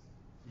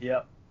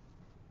 Yep.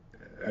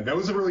 And that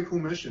was a really cool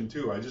mission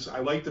too. I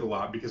liked it a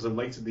lot because I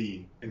liked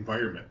the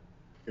environment.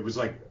 It was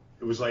like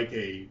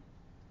a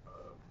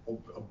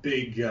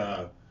big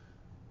I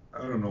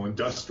don't know,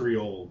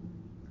 industrial,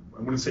 I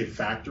wouldn't say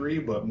factory,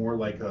 but more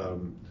like a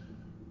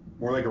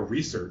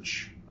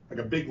research, like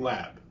a big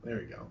lab. There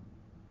you go.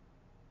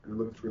 It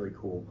looked really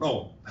cool.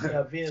 Oh,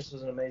 yeah, Venus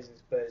was an amazing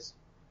space.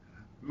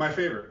 My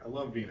favorite. I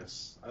love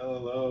Venus.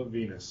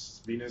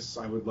 Venus.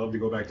 I would love to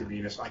go back to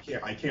Venus. I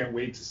can't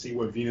wait to see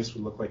what Venus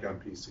would look like on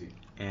PC.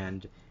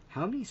 And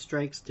how many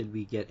strikes did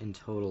we get in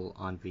total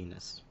on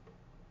Venus?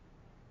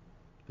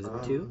 Was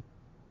it 2?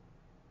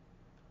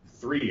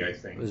 3, I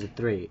think. Was it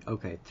 3?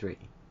 Okay, 3.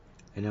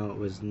 I know it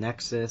was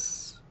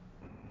Nexus,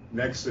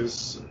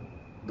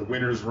 the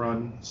Winner's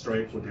Run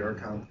strike with the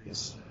Archon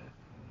piece,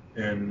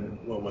 and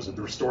what was it?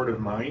 The Restorative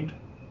Mind.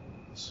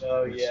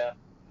 Oh yeah.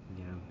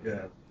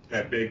 Yeah.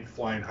 That big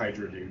flying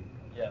Hydra dude.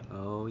 Yeah.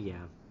 Oh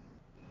yeah.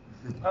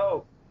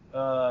 Oh,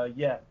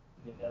 yeah.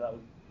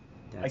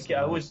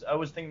 That was. I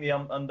was thinking the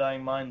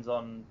Undying Minds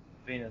on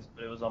Venus,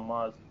 but it was on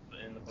Mars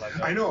in the Black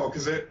Ops. I know,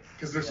 because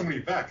there's so many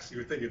Vex, you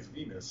would think it's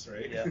Venus,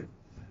 right? Yeah.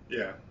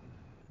 Yeah.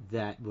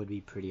 That would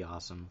be pretty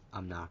awesome.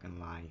 I'm not gonna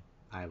lie.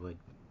 I would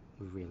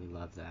really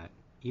love that.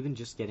 Even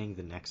just getting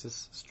the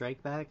Nexus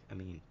strike back, I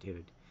mean,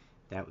 dude,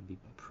 that would be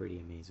pretty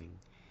amazing.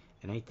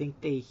 And I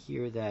think they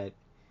hear that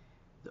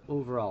the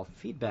overall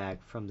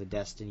feedback from the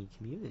Destiny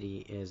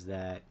community is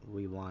that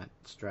we want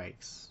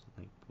strikes.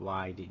 Like,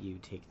 why did you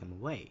take them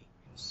away?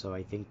 So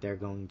I think they're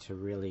going to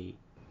really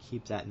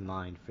keep that in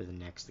mind for the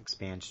next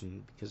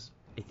expansion, because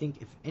I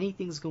think if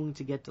anything's going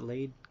to get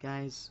delayed,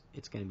 guys,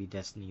 it's going to be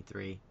Destiny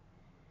 3.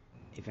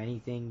 If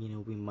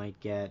anything, we might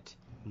get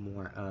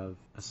more of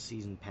a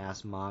season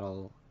pass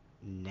model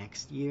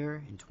next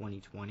year in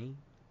 2020,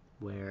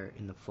 where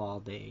in the fall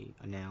they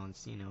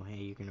announce, hey,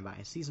 you're going to buy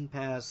a season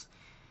pass,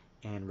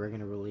 and we're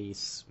going to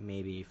release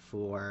maybe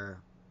 4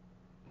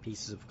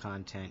 pieces of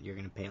content. You're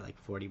going to pay like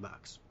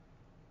 $40.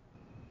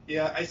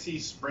 Yeah, I see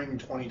spring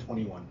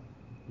 2021.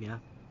 Yeah.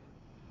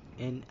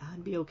 And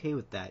I'd be okay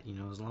with that,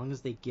 as long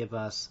as they give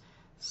us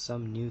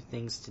some new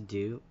things to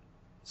do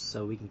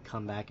so we can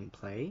come back and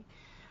play.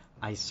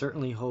 I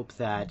certainly hope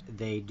that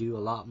they do a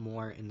lot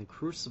more in the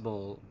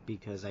Crucible,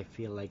 because I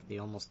feel like they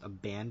almost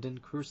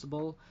abandoned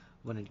Crucible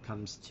when it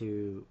comes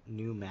to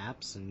new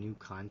maps and new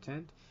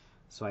content.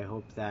 So I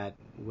hope that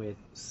with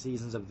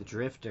Seasons of the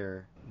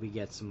Drifter, we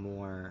get some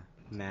more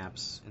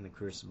maps in the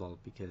Crucible,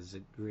 because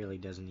it really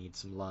does need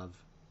some love.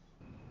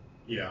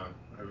 Yeah,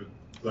 I would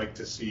like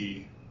to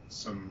see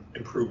some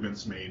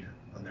improvements made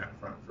on that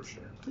front for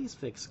sure. Please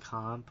fix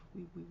comp.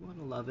 We want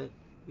to love it.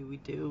 We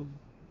do.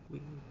 We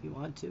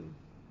want to.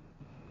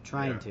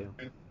 Trying to.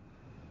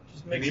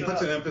 Just make and he sure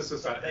puts an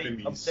emphasis on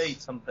enemies. Update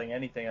something,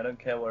 anything. I don't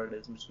care what it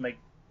is. Just make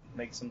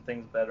some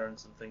things better and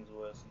some things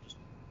worse. And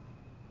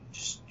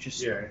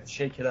just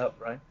shake it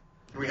up, right?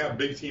 We have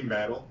big team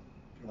battle,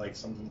 like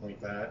something like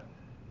that.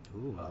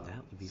 Ooh, that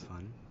would be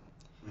fun.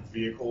 With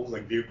vehicles,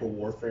 like vehicle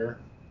warfare.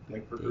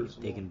 like for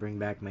personal. They can bring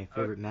back my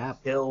favorite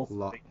map, Kill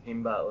big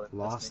team battle.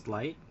 Lost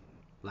Light,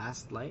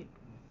 Last Light,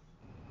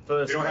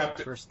 First. They don't have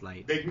to. First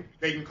Light.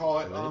 They can call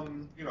it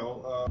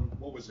Right.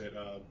 what was it?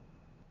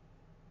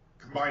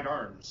 Combined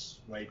Arms,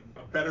 like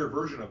a better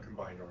version of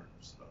Combined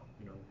Arms,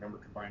 though. Remember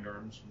Combined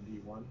Arms from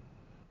D1?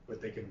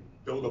 But they can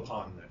build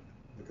upon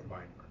the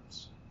Combined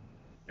Arms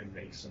and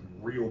make some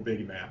real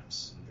big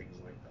maps and things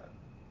like that.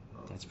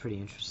 That's pretty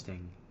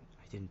interesting.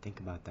 I didn't think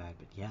about that,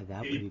 but yeah,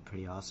 that would be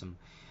pretty awesome.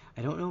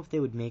 I don't know if they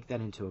would make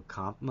that into a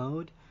comp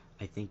mode.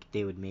 I think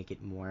they would make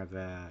it more of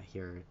a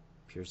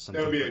here's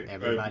something for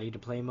everybody to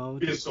play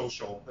mode. It'd be a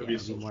social.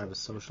 It'd be more of a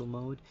social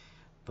mode.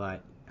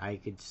 But I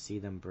could see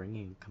them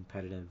bringing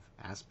competitive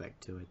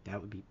aspect to it.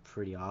 That would be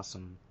pretty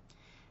awesome.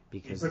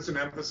 Because it puts an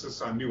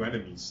emphasis on new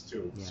enemies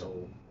too. Yeah.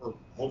 So, or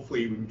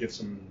hopefully we can get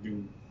some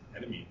new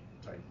enemy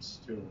types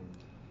too.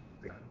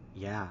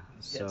 Yeah.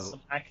 So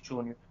some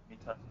actual new enemy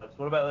types.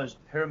 What about those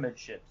pyramid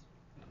ships?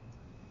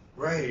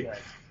 Right. Yeah.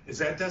 Is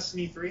that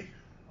Destiny 3?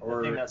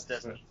 I think that's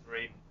Destiny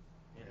 3.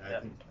 Yeah, I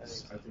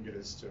think it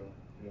is too.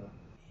 Yeah.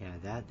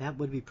 Yeah, that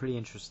would be pretty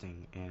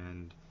interesting.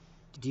 And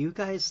do you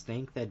guys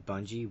think that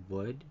Bungie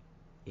would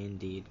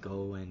indeed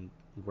go and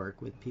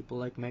work with people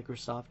like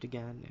Microsoft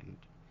again? And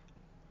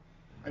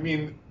I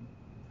mean,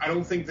 I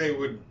don't think they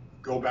would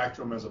go back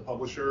to them as a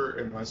publisher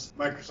unless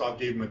Microsoft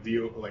gave them a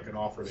deal, like an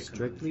offer they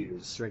couldn't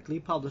refuse. Strictly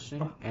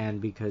publishing,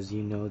 and because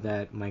you know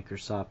that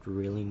Microsoft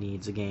really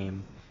needs a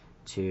game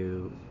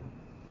to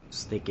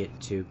stick it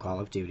to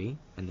Call of Duty,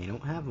 and they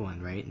don't have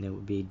one, right? And it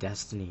would be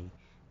Destiny.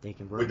 They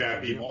can work. Would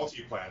that be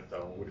multi-plat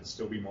though? Would it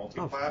still be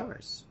multi-plat? Of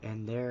course,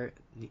 and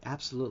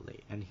absolutely.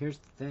 And here's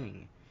the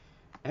thing: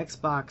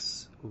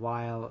 Xbox,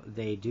 while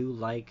they do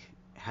like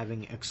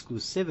having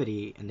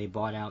exclusivity, and they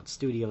bought out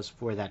studios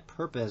for that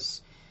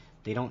purpose,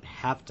 they don't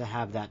have to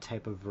have that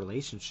type of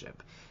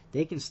relationship.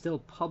 They can still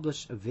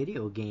publish a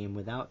video game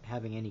without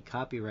having any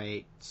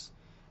copyrights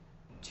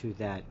to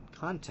that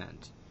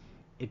content.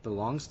 It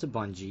belongs to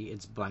Bungie.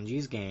 It's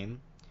Bungie's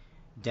game.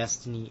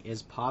 Destiny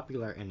is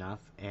popular enough,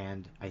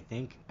 and I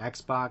think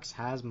Xbox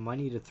has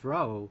money to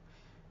throw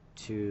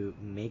to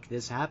make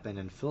this happen.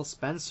 And Phil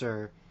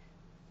Spencer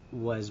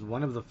was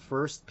one of the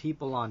first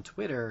people on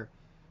Twitter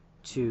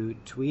to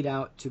tweet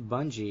out to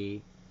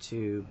Bungie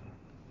to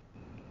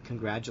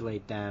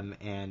congratulate them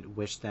and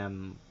wish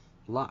them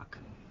luck.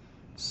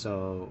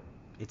 So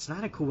it's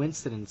not a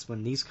coincidence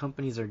when these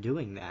companies are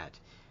doing that.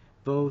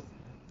 Both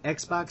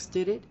Xbox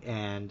did it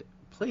and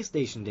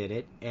PlayStation did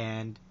it,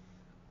 and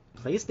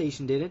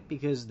PlayStation did it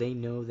because they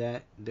know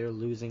that they're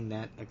losing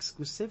that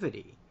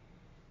exclusivity.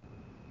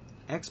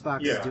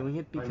 Xbox is doing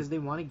it because they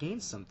want to gain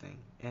something,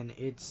 and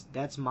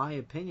that's my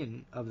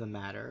opinion of the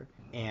matter.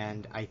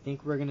 And I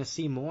think we're going to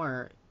see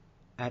more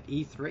at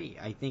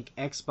E3. I think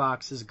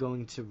Xbox is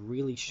going to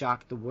really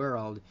shock the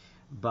world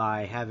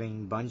by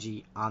having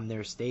Bungie on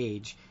their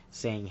stage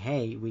saying,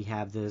 hey, we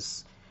have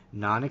this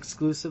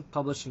non-exclusive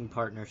publishing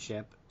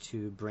partnership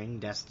to bring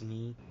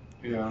Destiny,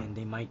 and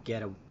they might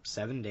get a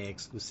 7-day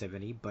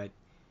exclusivity, but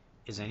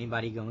is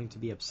anybody going to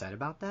be upset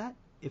about that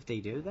if they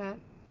do that?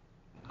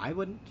 I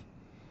wouldn't.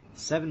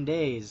 7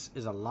 days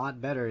is a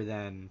lot better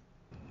than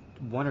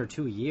 1 or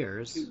 2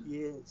 years. 2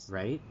 years,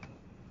 right?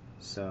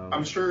 So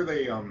I'm sure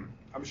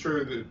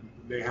that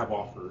they have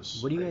offers.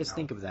 What do you guys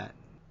think of that?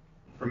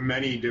 From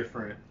many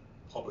different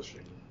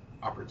publishing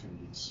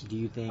opportunities. Do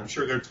you think? I'm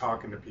sure they're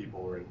talking to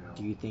people right now.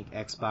 Do you think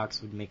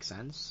Xbox would make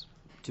sense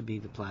to be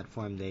the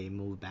platform they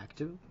move back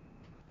to?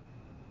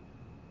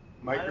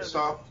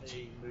 Microsoft,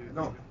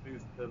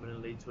 move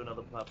permanently to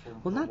another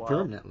platform. Well, not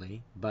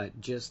permanently, but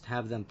just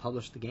have them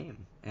publish the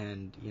game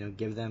and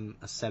give them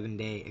a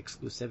 7-day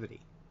exclusivity.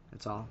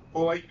 That's all.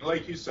 Well,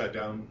 like you said,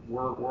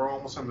 we're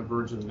almost on the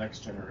verge of the next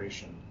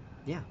generation.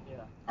 Yeah.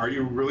 Are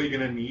you really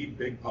going to need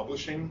big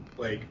publishing?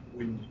 Like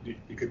when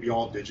it could be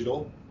all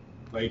digital,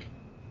 like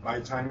by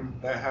the time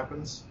that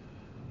happens,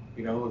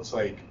 it's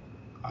like.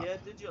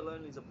 Digital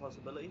only is a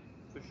possibility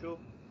for sure.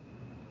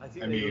 I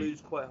think they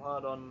lose quite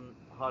hard on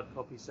hard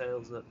copy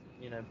sales at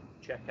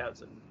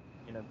checkouts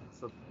and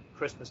for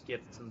Christmas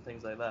gifts and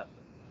things like that.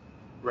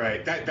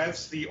 Right.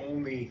 That's the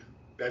only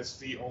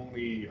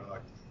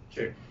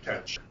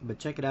catch. But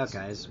check it out,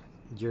 guys.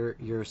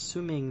 You're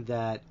assuming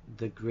that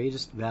the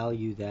greatest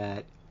value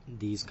that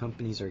these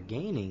companies are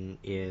gaining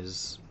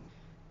is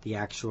the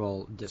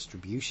actual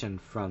distribution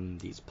from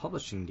these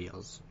publishing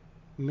deals.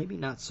 Maybe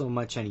not so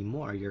much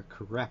anymore. You're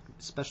correct,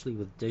 especially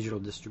with digital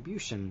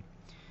distribution.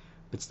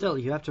 But still,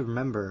 you have to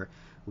remember,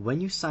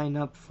 when you sign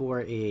up for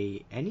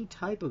any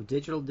type of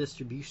digital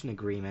distribution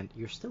agreement,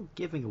 you're still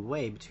giving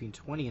away between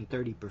 20 and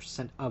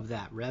 30% of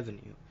that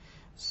revenue.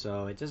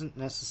 So it doesn't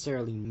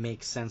necessarily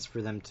make sense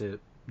for them to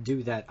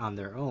do that on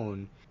their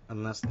own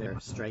unless they're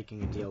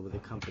striking a deal with a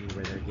company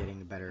where they're getting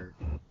a better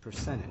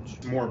percentage.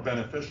 It's more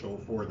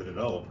beneficial for the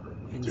developer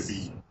to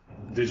be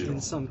digital.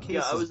 In some cases,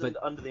 Yeah, I was but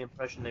under the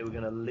impression they were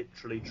going to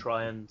literally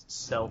try and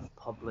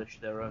self-publish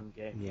their own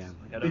games. Yeah.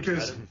 Like, I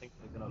Because- don't think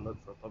they're going to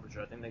look for a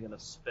publisher. I think they're going to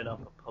spin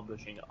up a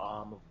publishing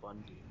arm of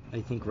Bungie.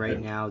 I think right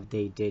now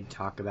they did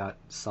talk about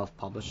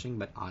self-publishing,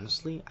 but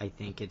honestly, I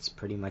think it's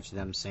pretty much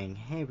them saying,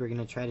 hey, we're going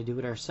to try to do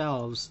it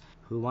ourselves.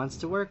 Who wants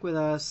to work with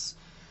us?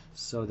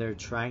 So they're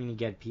trying to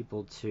get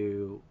people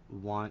to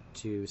want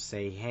to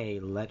say, hey,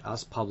 let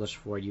us publish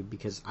for you,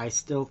 because I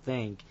still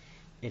think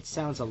it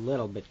sounds a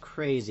little bit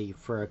crazy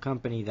for a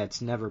company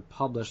that's never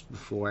published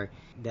before,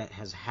 that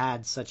has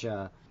had such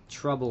a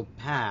troubled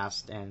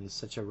past and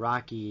such a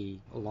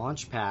rocky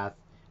launch path,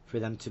 for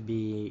them to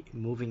be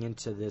moving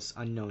into this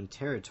unknown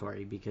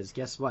territory. Because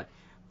guess what?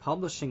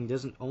 Publishing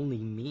doesn't only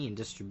mean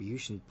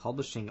distribution.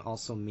 Publishing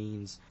also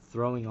means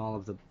throwing all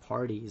of the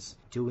parties,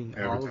 doing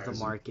all of the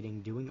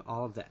marketing, doing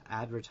all of the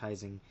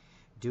advertising,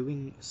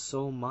 doing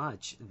so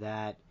much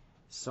that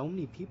so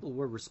many people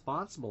were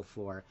responsible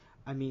for.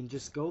 I mean,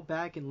 just go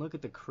back and look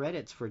at the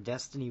credits for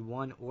Destiny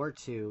 1 or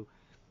 2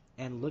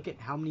 and look at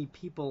how many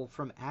people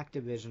from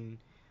Activision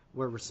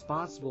were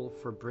responsible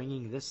for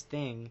bringing this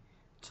thing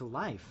to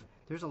life.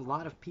 There's a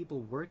lot of people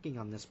working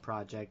on this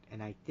project,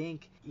 and I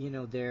think,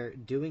 they're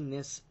doing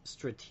this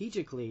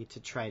strategically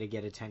to try to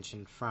get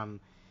attention from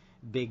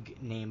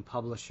big name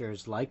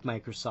publishers like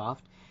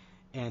Microsoft,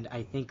 and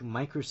I think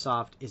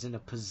Microsoft is in a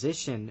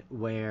position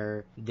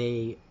where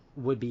they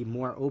would be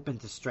more open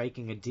to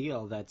striking a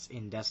deal that's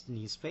in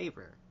Destiny's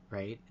favor,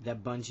 right?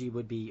 That Bungie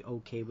would be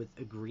okay with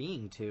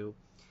agreeing to.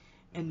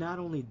 And not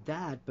only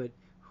that, but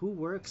who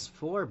works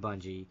for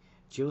Bungie?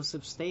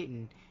 Joseph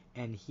Staten,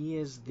 and he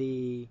is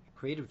the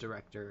creative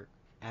director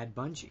at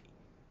Bungie.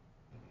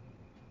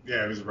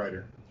 Yeah, he was a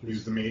writer. He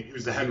was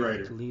the head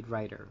writer. The lead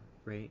writer,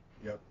 right?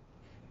 Yep.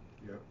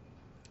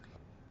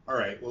 All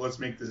right, well, let's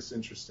make this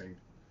interesting.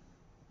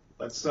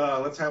 Let's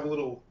have a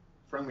little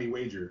friendly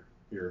wager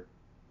here.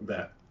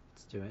 Bet.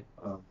 Let's do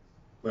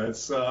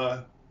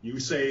it. You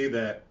say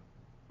that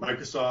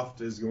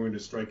Microsoft is going to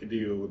strike a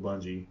deal with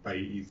Bungie by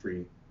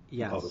E3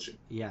 Yes. publishing.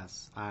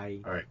 Yes, I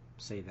All right.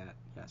 say that.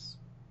 Yes.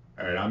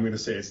 All right, I'm going to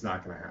say it's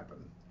not going to happen.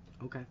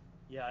 Okay.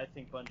 Yeah, I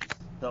think Bungie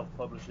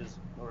self-publishes,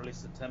 or at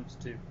least attempts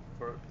to,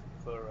 for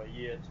a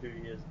year, 2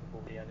 years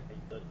before the end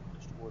of the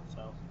distributed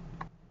sales.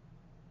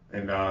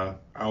 And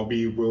I'll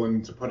be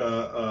willing to put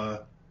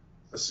a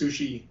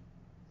sushi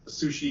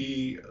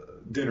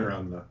dinner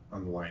on the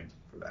line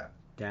for that.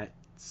 That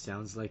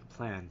sounds like a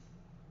plan.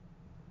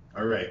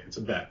 All right, it's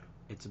a bet.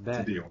 It's a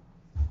bet. It's a deal.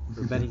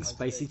 We're betting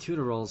spicy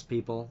tuna rolls,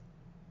 people.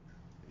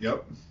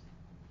 Yep.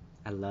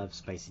 I love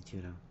spicy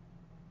tuna.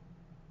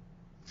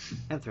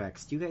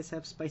 Anthrax, do you guys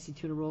have spicy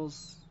tuna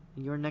rolls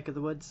in your neck of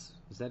the woods?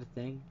 Is that a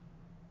thing?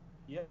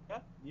 Yeah,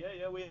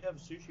 we have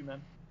sushi,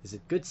 man. Is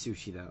it good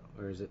sushi, though?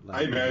 Or is it like...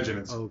 I imagine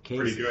it's okay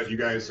pretty sushi? good. You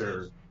guys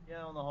are...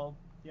 Yeah, on the whole,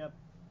 yeah.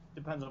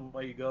 Depends on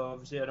where you go,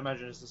 obviously. I'd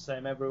imagine it's the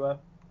same everywhere.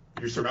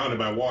 You're surrounded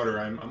by water.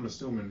 I'm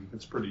assuming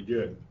it's pretty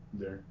good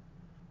there.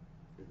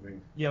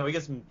 Yeah, we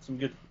get some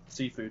good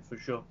seafood, for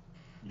sure.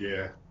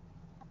 Yeah.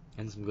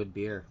 And some good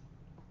beer.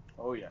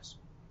 Oh, yes.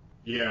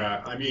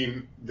 Yeah, I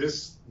mean,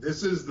 this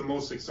is the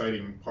most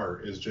exciting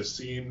part, is just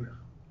seeing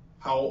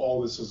how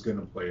all this is going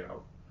to play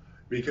out.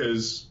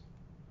 Because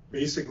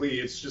basically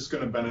it's just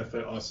going to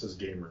benefit us as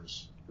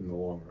gamers in the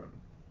long run.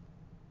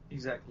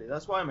 Exactly.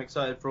 That's why I'm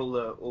excited for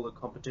all the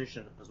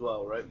competition as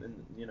well, right?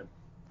 And,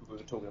 we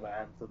were talking about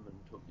Anthem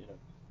and,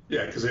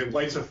 Yeah, because it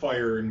lights a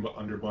fire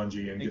under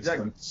Bungie and gets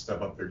Exactly. them to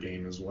step up their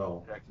game as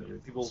well. Exactly.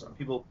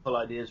 People pull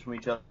ideas from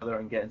each other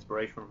and get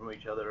inspiration from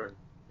each other, and,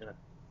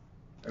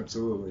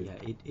 Absolutely.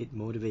 Yeah, it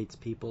motivates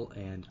people,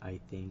 and I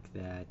think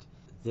that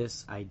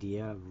this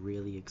idea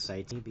really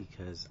excites me,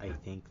 because I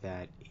think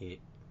that it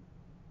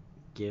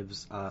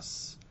gives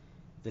us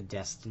the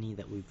Destiny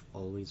that we've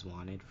always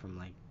wanted from,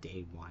 like,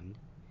 day one.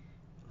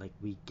 Like,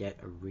 we get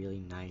a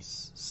really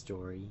nice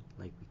story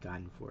like we got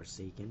in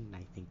Forsaken, and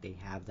I think they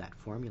have that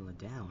formula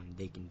down.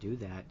 They can do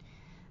that.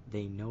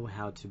 They know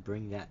how to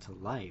bring that to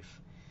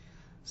life.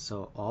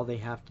 So all they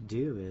have to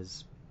do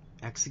is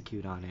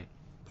execute on it.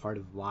 Part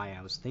of why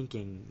I was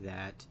thinking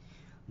that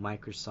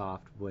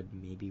Microsoft would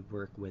maybe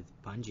work with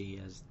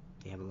Bungie, as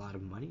they have a lot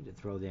of money to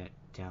throw that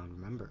down,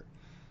 remember.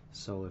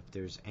 So if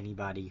there's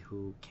anybody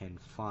who can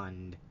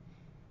fund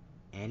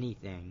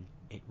anything,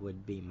 it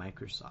would be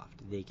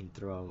Microsoft. They can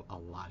throw a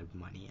lot of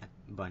money at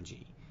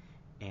Bungie,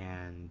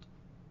 and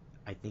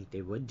I think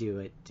they would do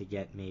it to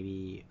get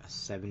maybe a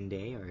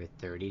 7-day or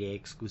a 30-day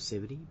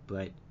exclusivity,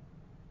 but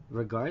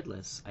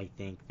regardless, I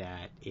think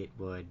that it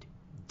would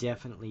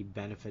definitely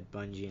benefit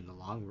Bungie in the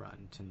long run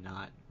to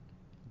not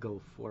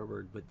go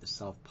forward with the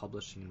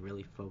self-publishing and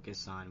really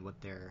focus on what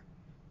they're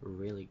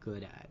really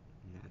good at,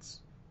 and that's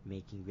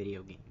making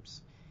video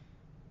games,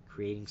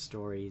 creating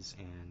stories,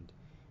 and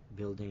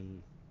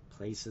building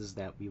places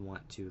that we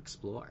want to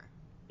explore.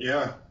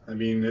 Yeah, I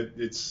mean,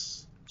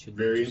 it's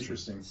very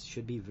interesting. It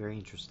should be very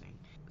interesting.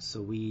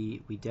 So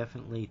we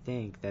definitely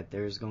think that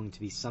there's going to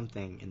be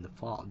something in the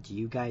fall. Do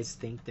you guys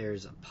think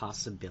there's a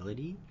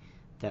possibility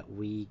that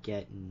we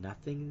get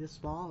nothing this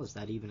fall? Is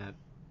that even a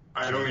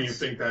I don't even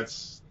think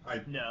that's.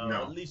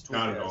 No, at least we'll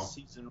not get at a all.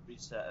 season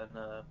reset,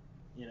 and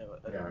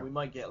Yeah. we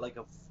might get like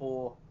a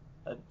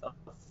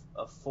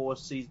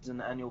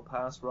 4-season annual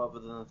pass rather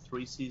than a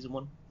 3-season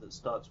one that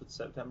starts with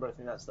September. I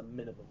think that's the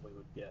minimum we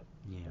would get.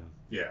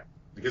 Yeah,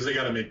 because they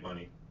got to make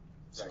money.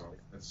 Exactly.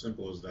 So as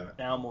simple as that.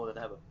 Now more than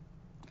ever.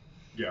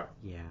 Yeah.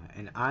 Yeah,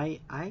 and I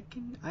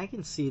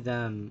can see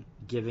them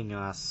giving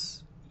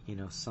us,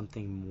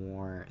 something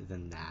more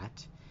than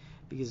that,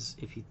 because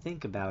if you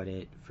think about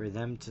it, for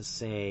them to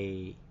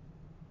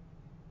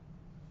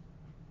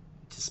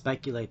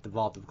speculate the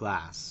Vault of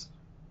Glass,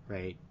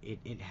 right?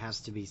 It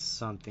has to be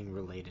something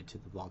related to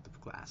the Vault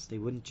of Glass. They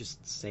wouldn't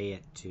just say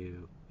it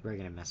to, we're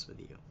gonna mess with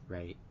you,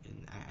 right?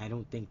 And I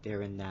don't think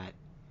they're in that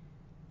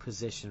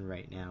position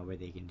right now where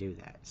they can do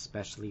that,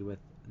 especially with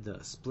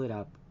the split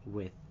up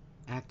with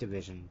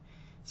Activision.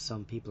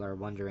 Some people are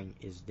wondering,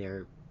 is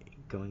there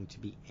going to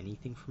be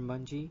anything from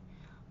Bungie?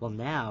 Well,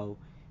 now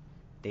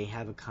they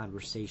have a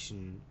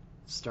conversation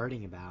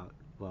starting about,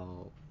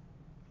 well,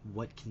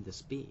 what can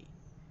this be?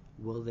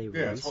 Will they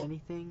release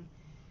anything?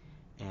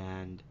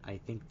 And I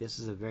think this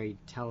is a very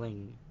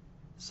telling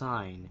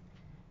sign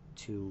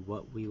to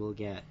what we will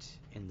get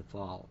in the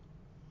fall.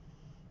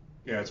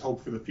 Yeah, it's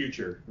hope for the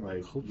future.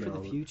 Hope for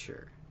the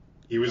future.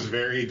 He was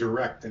very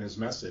direct in his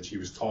message. He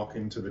was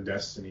talking to the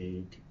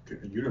Destiny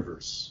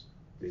universe,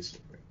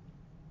 basically.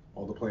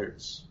 All the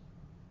players.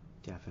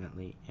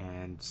 Definitely.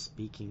 And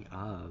speaking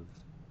of,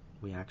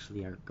 we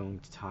actually are going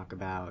to talk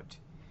about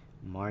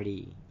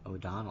Marty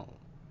O'Donnell,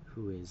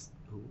 who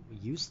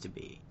used to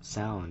be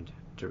sound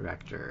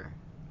director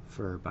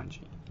for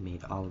Bungie. He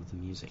made all of the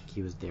music.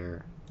 He was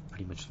their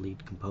pretty much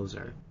lead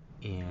composer.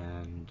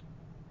 And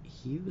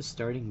he was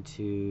starting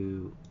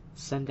to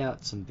send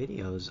out some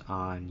videos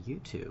on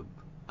YouTube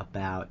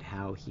about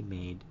how he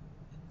made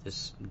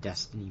this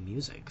Destiny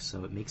music.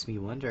 So it makes me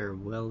wonder,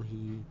 will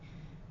he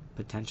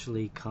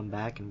potentially come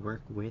back and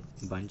work with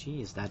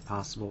Bungie? Is that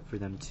possible for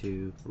them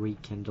to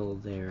rekindle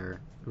their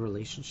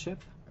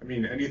relationship? I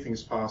mean,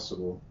 anything's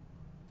possible.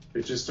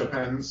 It just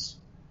depends.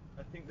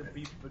 I think the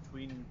beef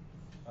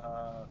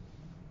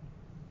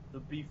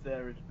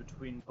there is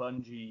between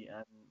Bungie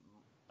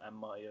and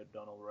Marty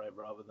O'Donnell, right?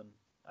 Rather than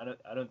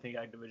I don't think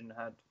Activision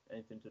had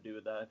anything to do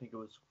with that. I think it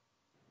was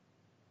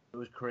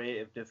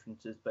creative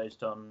differences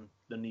based on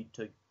the need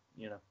to,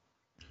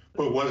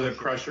 But was it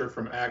pressure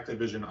from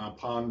Activision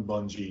upon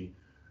Bungie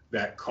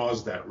that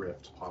caused that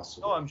rift,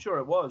 possibly? Oh, I'm sure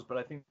it was, but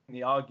I think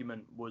the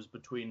argument was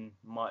between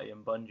Marty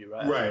and Bungie,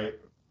 right?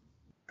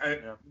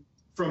 Right.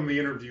 From the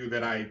interview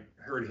that I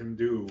heard him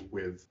do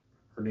with,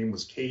 her name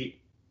was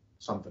Kate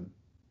something.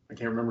 I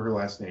can't remember her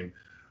last name,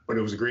 but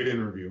it was a great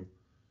interview,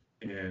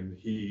 and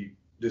he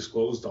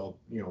disclosed all,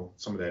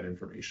 some of that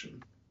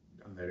information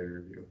on that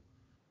interview.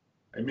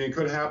 I mean, it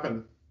could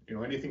happen.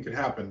 Anything could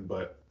happen,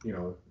 but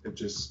it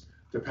just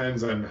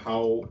depends on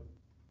how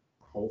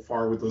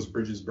far with those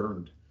bridges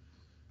burned.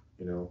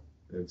 We'll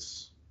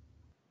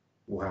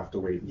have to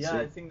wait and see. Yeah,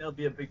 I think there'll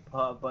be a big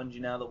part of Bungie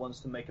now that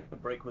wants to make a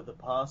break with the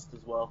past as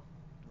well.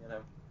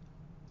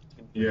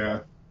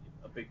 Yeah.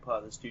 A big part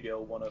of the studio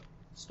will want to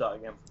start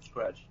again from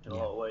scratch in a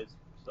lot of ways.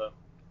 So.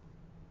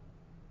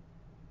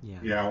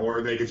 Yeah,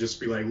 or they could just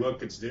be like,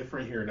 look, it's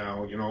different here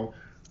now.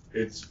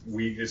 It's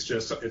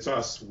us.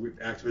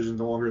 Activision's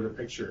no longer the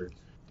picture.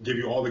 Give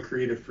you all the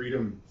creative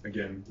freedom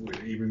again.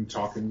 Even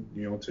talking,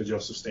 to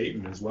Joseph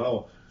Staten as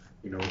well,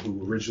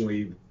 who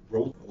originally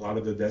wrote a lot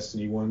of the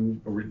Destiny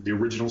 1, the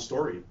original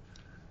story.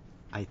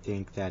 I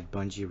think that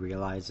Bungie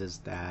realizes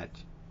that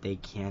they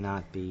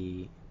cannot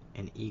be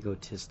an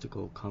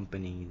egotistical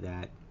company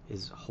that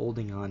is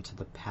holding on to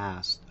the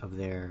past of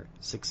their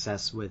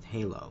success with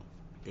Halo.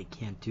 They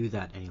can't do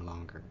that any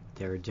longer.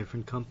 They're a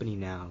different company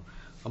now,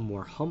 a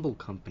more humble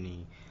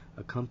company,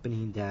 a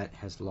company that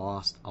has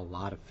lost a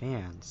lot of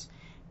fans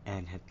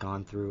and had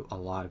gone through a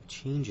lot of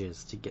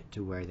changes to get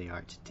to where they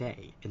are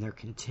today. And they're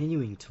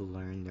continuing to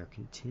learn, they're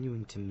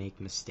continuing to make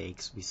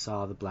mistakes. We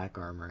saw the Black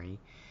Armory.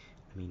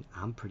 I mean,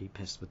 I'm pretty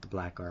pissed with the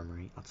Black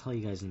Armory. I'll tell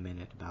you guys in a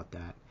minute about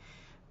that.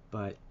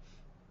 But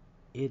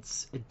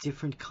it's a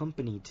different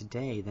company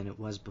today than it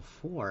was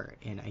before,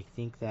 and I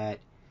think that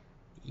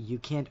you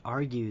can't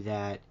argue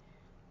that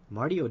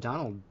Marty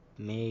O'Donnell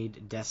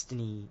made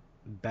Destiny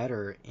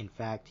better. In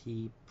fact,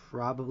 he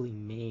probably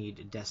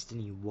made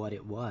Destiny what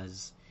it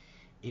was.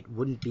 It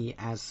wouldn't be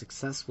as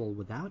successful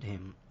without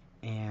him,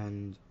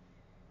 and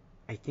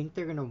I think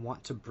they're going to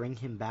want to bring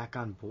him back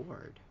on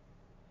board.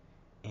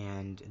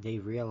 And they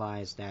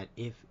realize that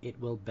if it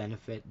will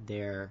benefit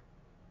their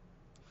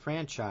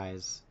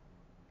franchise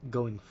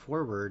going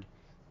forward,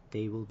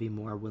 they will be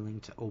more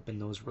willing to open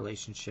those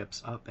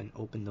relationships up and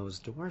open those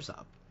doors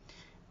up.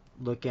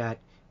 Look at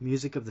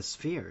Music of the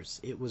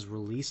Spheres. It was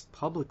released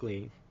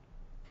publicly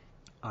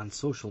on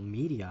social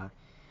media,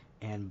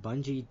 and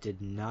Bungie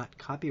did not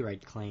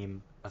copyright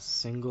claim a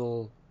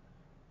single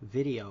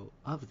video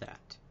of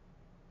that.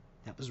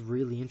 That was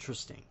really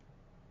interesting.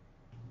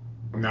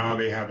 Now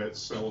they have it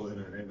sold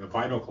in a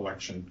vinyl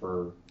collection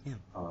for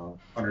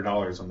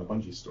 $100 on the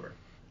Bungie store.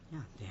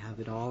 Yeah, they have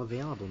it all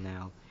available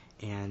now.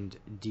 And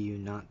do you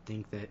not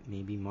think that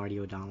maybe Marty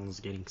O'Donnell is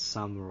getting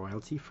some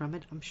royalty from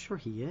it? I'm sure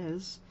he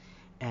is.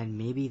 And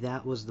maybe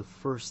that was the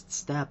first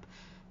step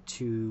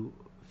to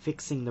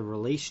fixing the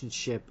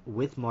relationship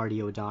with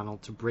Marty O'Donnell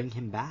to bring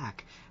him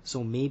back.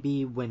 So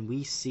maybe when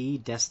we see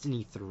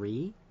Destiny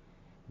 3,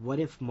 what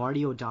if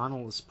Marty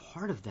O'Donnell is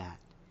part of that?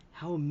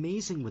 How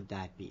amazing would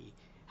that be?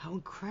 How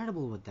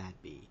incredible would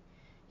that be?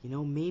 You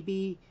know,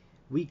 maybe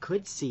we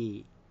could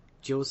see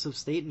Joseph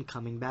Staten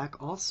coming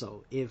back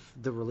also if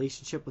the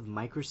relationship with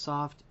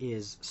Microsoft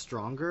is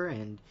stronger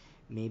and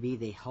maybe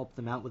they help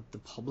them out with the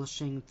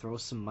publishing, throw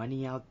some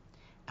money out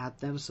at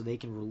them so they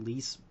can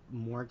release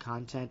more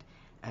content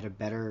at a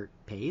better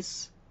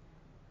pace.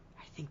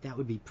 I think that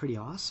would be pretty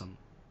awesome.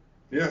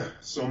 Yeah,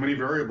 so many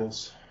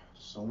variables.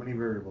 So many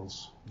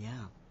variables.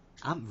 Yeah.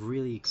 I'm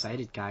really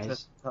excited,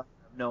 guys. I have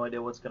no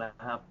idea what's going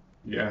to happen.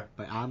 Yeah.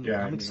 But I'm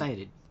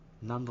excited.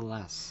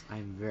 Nonetheless,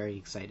 I'm very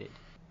excited.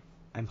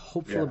 I'm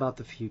hopeful about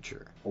the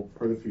future. Hope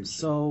for the future.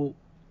 So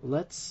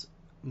let's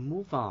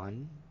move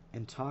on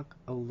and talk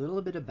a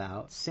little bit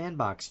about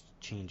sandbox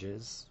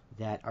changes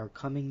that are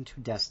coming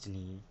to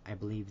Destiny, I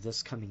believe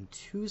this coming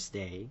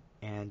Tuesday,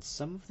 and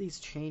some of these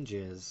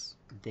changes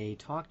they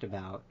talked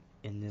about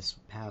in this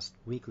past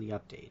weekly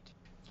update.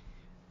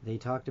 They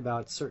talked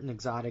about certain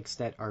exotics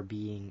that are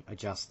being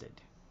adjusted.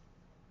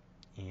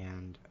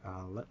 And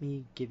let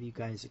me give you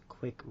guys a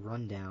quick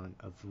rundown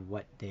of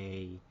what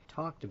they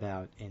talked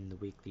about in the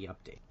weekly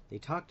update. They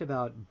talked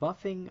about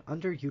buffing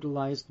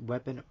underutilized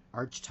weapon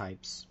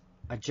archetypes,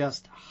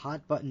 adjust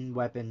hot button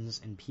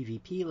weapons in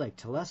PvP like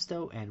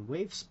Telesto and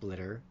Wave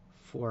Splitter.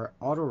 For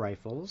auto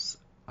rifles,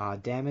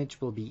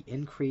 damage will be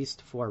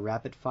increased for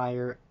rapid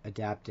fire,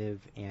 adaptive,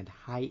 and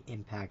high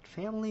impact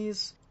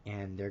families,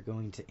 and they're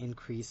going to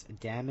increase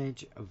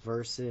damage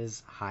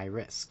versus high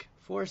risk.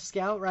 For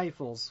scout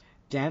rifles,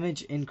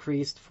 damage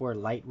increased for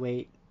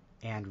lightweight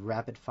and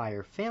rapid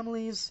fire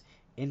families.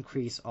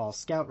 Increase all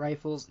scout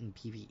rifles in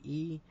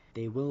PvE.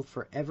 They will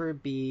forever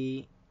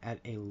be at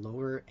a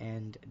lower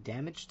end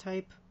damage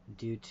type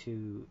due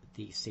to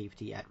the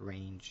safety at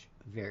range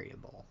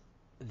variable.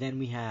 Then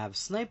we have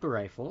sniper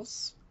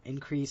rifles.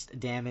 Increased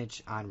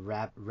damage on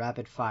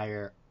rapid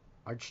fire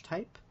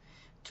archetype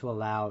to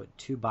allow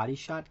 2 body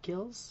shot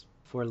kills.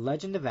 For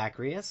Legend of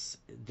Acreus,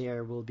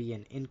 there will be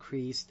an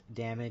increased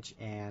damage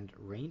and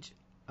range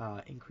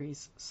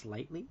increase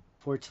slightly.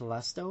 For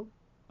Telesto,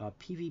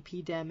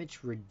 PvP damage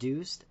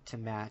reduced to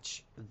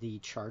match the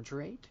charge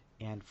rate.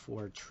 And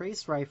for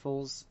Trace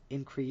Rifles,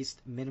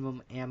 increased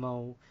minimum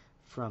ammo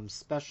from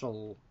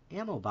special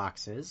ammo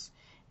boxes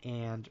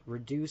and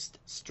reduced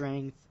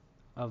strength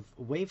of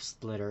Wave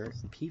Splitter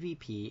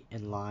PvP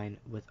in line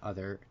with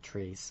other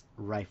Trace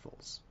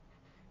Rifles.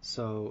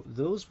 So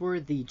those were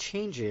the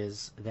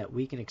changes that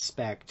we can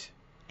expect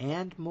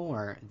and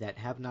more that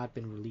have not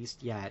been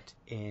released yet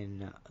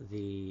in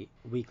the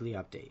weekly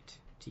update.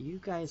 Do you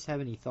guys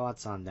have any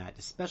thoughts on that,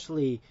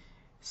 especially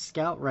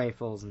scout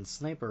rifles and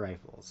sniper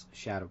rifles,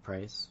 Shadow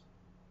Price?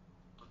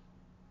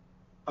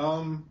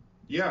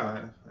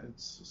 Yeah,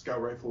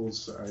 scout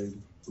rifles, I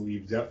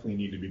believe, definitely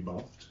need to be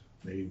buffed.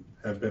 They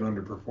have been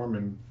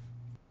underperforming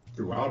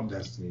throughout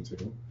Destiny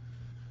 2.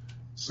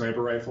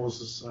 Sniper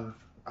rifles,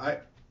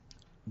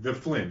 the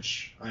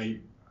flinch.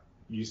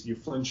 You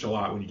flinch a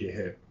lot when you get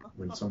hit,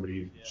 when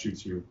somebody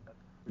shoots you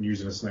when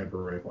using a sniper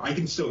rifle. I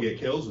can still get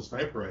kills with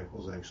sniper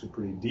rifles, actually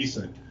pretty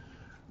decent,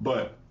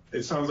 but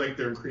it sounds like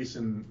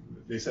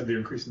they said they're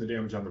increasing the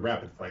damage on the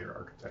rapid fire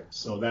archetype.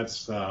 So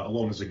that's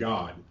Alone as a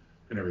God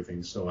and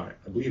everything. So I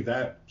believe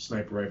that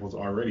sniper rifle is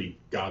already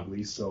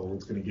godly, so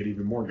it's going to get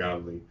even more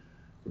godly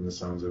from the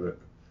sounds of it.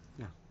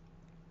 Yeah.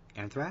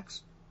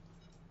 Anthrax?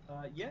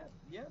 Yeah,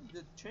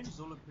 the changes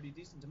all look pretty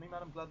decent to me,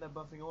 man. I'm glad they're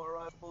buffing auto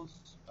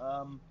rifles.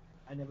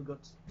 I never got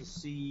to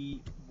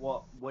see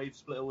what Wave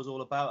Splitter was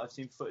all about. I've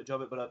seen footage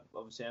of it, but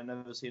obviously I've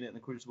never seen it in the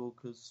Crucible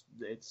because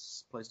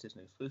it's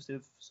PlayStation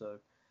exclusive, so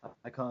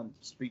I can't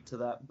speak to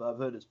that, but I've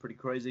heard it's pretty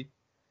crazy.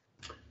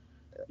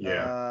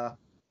 Yeah.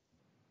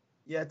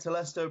 Yeah,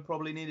 Telesto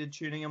probably needed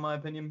tuning, in my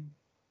opinion.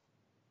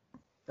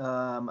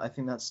 I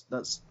think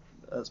that's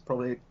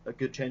probably a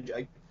good change.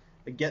 I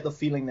get the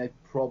feeling they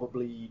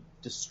probably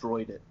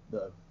destroyed it,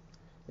 though.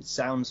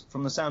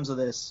 From the sounds of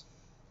this,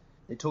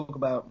 they talk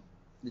about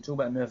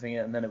nerfing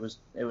it, and then it was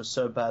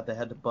so bad they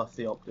had to buff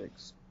the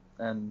optics,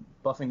 and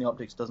buffing the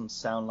optics doesn't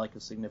sound like a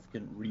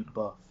significant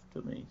rebuff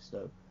to me.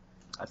 So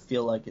I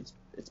feel like it's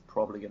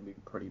probably going to be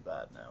pretty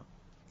bad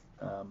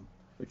now,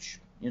 which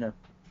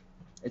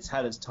it's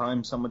had its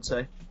time, some would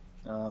say.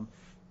 I'm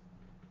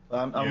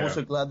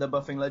also glad they're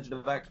buffing Legend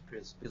of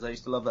Acreus because I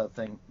used to love that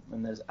thing,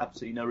 and there's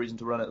absolutely no reason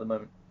to run it at the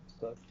moment.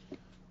 So.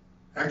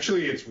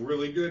 Actually, it's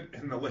really good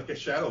in the Lake of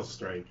Shadow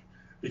Strike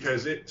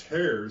because it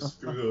tears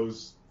through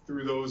those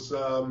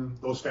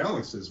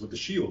phalanxes with the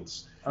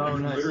shields. Oh, you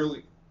can nice.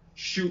 literally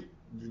shoot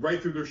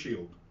right through their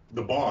shield.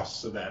 The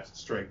boss of that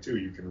strike too,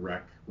 you can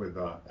wreck with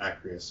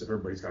Acreus. If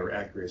everybody's got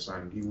Acreus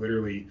on, he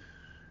literally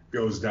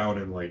goes down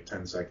in like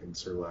 10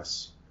 seconds or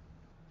less.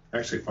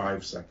 Actually,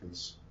 5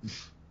 seconds.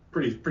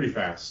 Pretty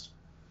fast.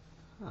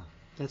 Huh.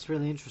 That's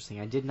really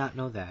interesting. I did not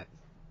know that.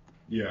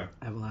 Yeah.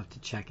 I will have to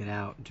check it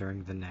out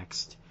during the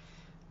next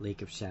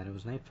Lake of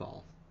Shadows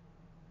Nightfall.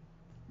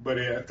 But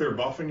if they're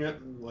buffing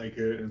it, like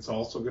it's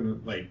also gonna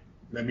like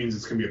that means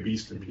it's gonna be a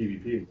beast in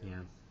PvP.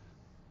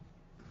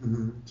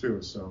 Yeah.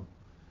 Too. So.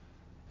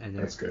 And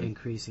they're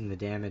increasing the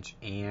damage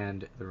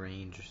and the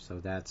range, so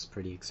that's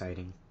pretty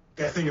exciting.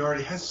 That thing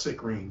already has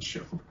sick range.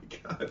 Oh my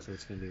god. So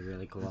it's gonna be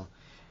really cool.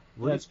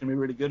 It's gonna be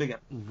really good again.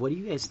 What do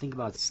you guys think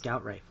about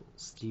scout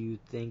rifles? Do you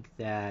think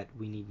that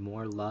we need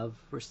more love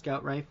for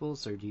scout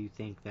rifles, or do you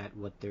think that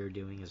what they're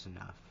doing is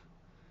enough?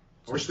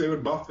 I wish they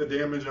would buff the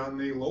damage on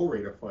the low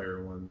rate of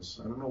fire ones.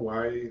 I don't know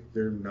why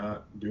they're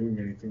not doing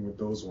anything with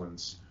those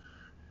ones.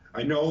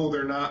 I know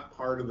they're not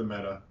part of the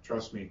meta.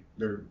 Trust me.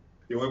 They're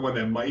the only one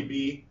that might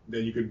be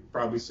that you could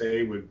probably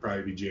say would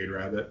probably be Jade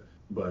Rabbit,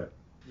 but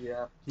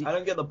yeah, I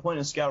don't get the point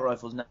of scout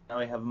rifles now.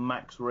 We have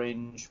max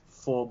range,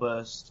 4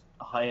 burst,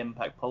 high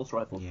impact pulse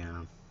rifle.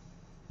 Yeah,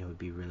 it would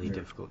be really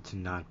difficult to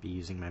not be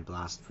using my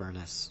blast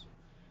furnace.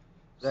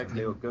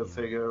 Exactly, or go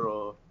figure,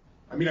 or.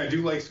 I mean, I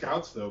do like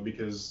scouts though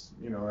because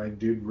I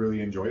did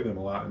really enjoy them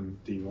a lot in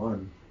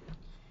D1.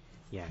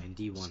 Yeah, in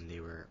D1 they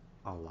were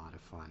a lot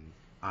of fun.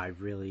 I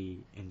really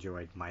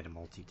enjoyed Might of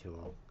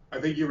Multi-Tool. I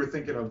think you were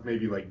thinking of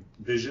maybe like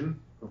Vision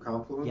of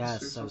Confluence.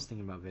 Yes, I was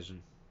thinking about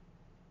Vision.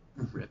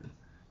 Rip.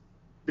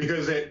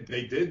 Because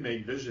they did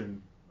make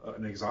Vision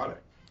an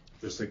exotic,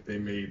 just like they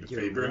made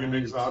Favoring an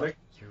exotic.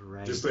 You're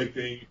right. Just like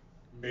they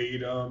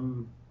made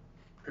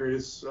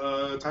Paris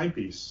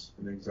Timepiece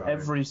an exotic.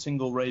 Every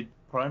single raid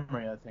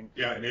primary, I think.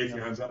 Yeah, and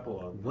Atheon's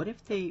Epilogue. What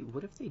if they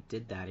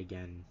did that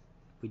again?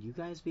 Would you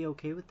guys be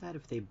okay with that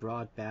if they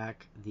brought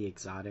back the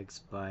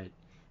exotics, but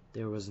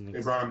there was an...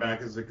 They brought them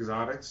back as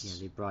exotics?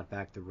 Yeah, they brought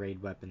back the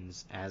raid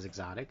weapons as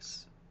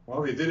exotics.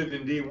 Well, they did it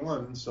in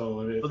D1,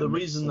 so... But the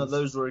reason that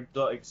those were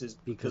exotics is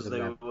because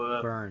they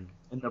were burn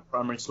in the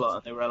primary slot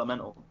and they were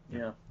elemental.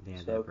 Yeah,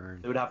 so that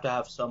burn. They would have to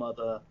have some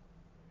other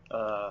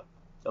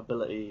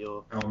ability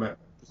or... Element.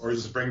 Or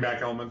just bring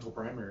back elemental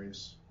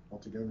primaries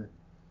altogether.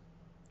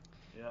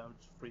 Yeah,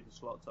 just free the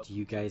slots up. Do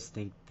you guys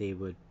think they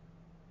would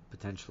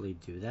potentially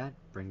do that?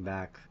 Bring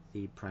back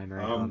the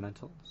primary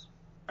elementals?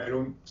 I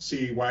don't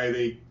see why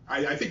they...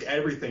 I think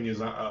everything is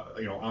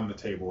on the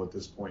table at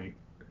this point.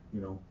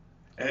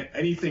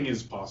 Anything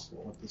is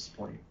possible at this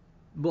point.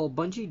 Well,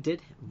 Bungie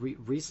did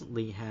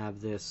recently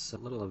have this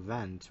little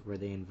event where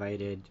they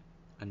invited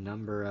a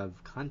number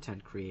of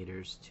content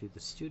creators to the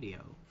studio,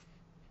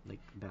 like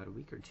about a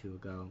week or two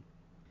ago.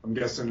 I'm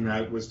guessing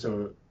that was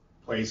to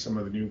play some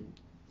of the new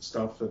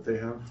stuff that they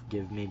have.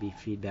 Give maybe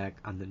feedback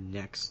on the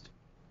next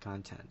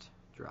content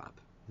drop.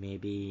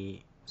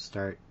 Maybe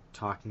start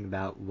talking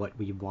about what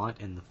we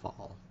want in the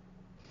fall.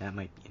 That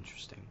might be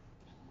interesting.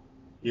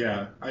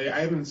 Yeah, I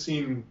haven't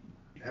seen...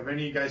 Have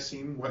any of you guys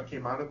seen what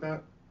came out of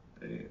that?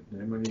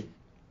 Anybody?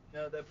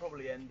 No, they're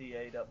probably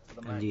NDA'd up to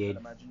the max, NDA'd. I'd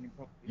imagine. You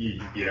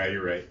probably... Yeah,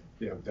 you're right.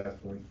 Yeah,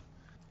 definitely.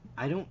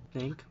 I don't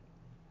think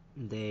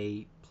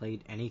they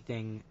played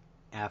anything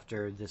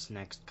after this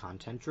next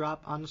content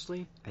drop,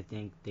 honestly. I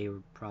think they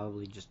were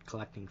probably just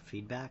collecting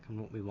feedback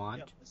on what we want.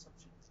 Yeah,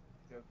 assumptions.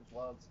 Joker's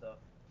Wild stuff.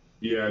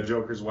 Yeah,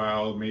 Joker's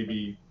Wild,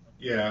 maybe.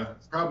 Yeah,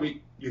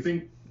 probably. Do you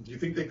think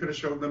they could have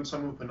showed them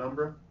some of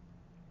Penumbra?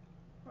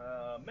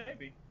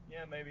 Maybe.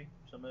 Yeah, maybe.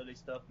 Some early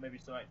stuff, maybe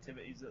some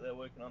activities that they're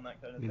working on,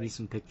 that kind of thing. Maybe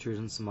some pictures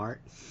and some art.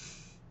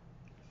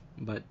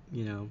 But,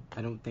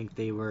 I don't think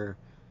they were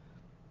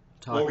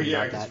talking about that.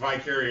 Yeah, because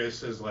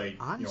Vicarious is,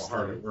 Honestly,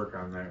 hard at work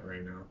on that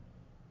right now.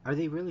 Are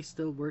they really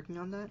still working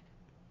on that?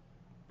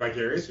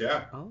 Vicarious,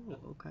 yeah. Oh,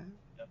 okay.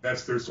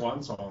 That's their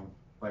swan song.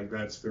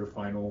 That's their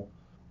final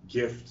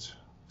gift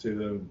to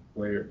the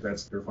player.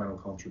 That's their final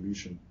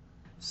contribution.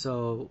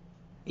 So,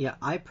 yeah,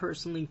 I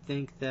personally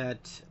think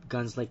that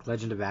guns like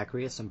Legend of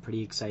Acreus, I'm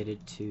pretty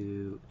excited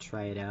to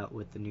try it out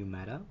with the new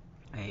meta.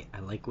 I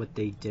like what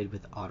they did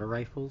with auto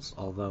rifles,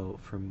 although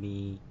for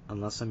me,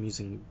 unless I'm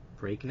using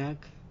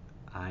Breakneck,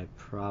 I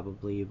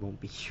probably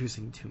won't be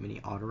using too many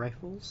auto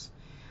rifles.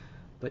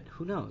 But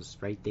who knows,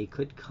 right? They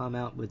could come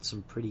out with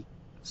some pretty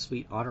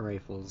sweet auto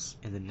rifles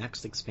in the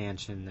next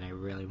expansion that I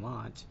really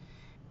want.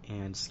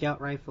 And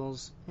scout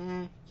rifles,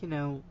 I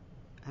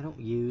don't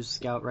use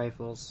scout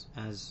rifles.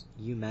 As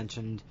you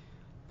mentioned,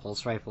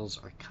 pulse rifles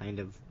are kind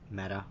of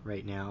meta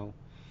right now.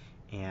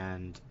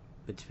 And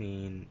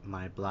between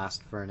my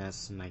blast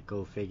furnace and my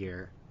go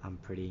figure, I'm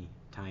pretty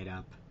tied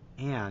up.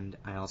 And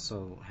I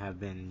also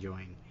have been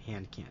enjoying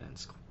hand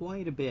cannons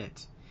quite a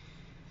bit.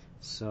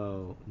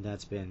 So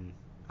that's been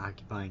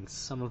occupying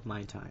some of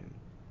my time.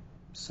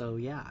 So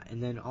yeah,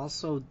 and then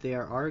also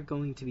there are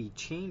going to be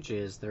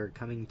changes that are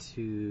coming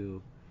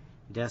to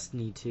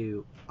Destiny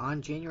 2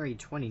 on January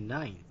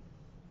 29th.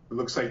 It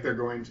looks like they're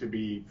going to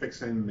be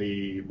fixing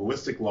the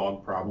ballistic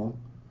log problem,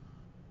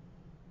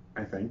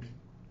 I think.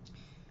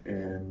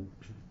 And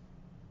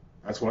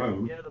that's one of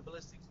them. Yeah, the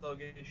ballistics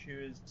log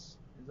issue is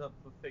up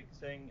for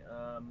fixing.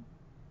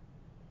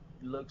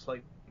 It looks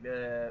like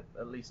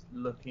at least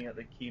looking at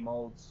the key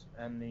molds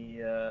and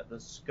the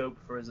scope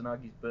for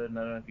Izanagi's burden.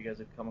 I don't know if you guys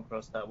have come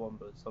across that one,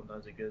 but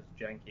sometimes it goes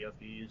janky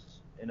after you use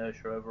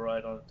inertia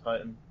override on a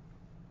Titan.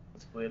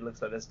 It's weird. It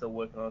looks like they're still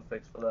working on a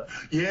fix for that.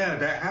 Yeah,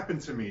 that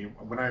happened to me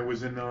when I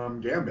was in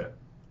Gambit.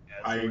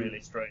 Yeah, it's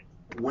really strange.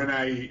 When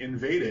I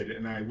invaded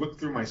and I looked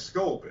through my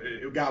scope,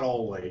 it got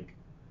all like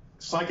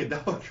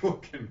psychedelic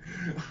looking.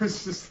 I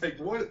was just like,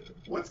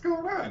 what's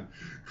going on?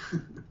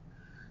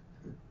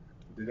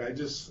 Did I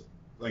just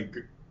like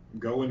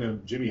go in a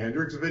Jimi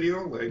Hendrix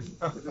video? Like,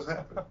 what just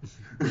happened?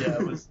 Yeah,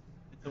 it's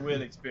a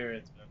weird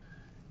experience, man.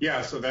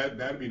 Yeah, so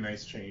that'd be a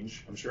nice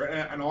change, I'm sure.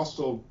 And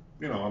also,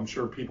 you know, I'm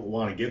sure people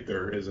want to get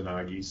their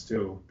Izanagis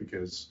too,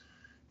 because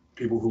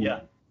people who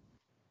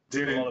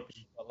didn't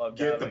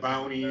get the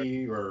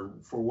bounty or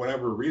for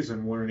whatever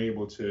reason weren't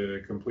able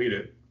to complete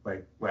it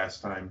like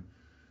last time,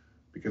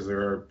 because there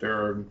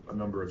are a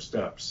number of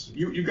steps.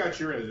 You got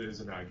your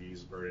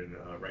Izanagis burden,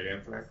 right,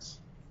 Anthrax?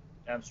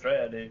 Damn straight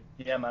I do.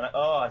 Yeah, man.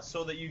 Oh, I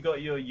saw that you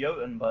got your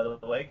Jotun, by the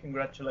way.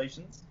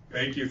 Congratulations.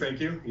 Thank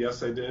you.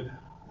 Yes, I did.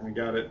 I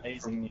got it.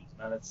 Amazing news,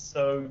 man. It's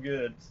so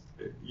good.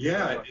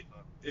 Yeah,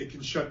 it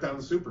can shut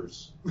down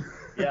supers.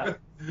 Yeah.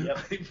 Yep.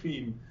 I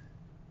mean,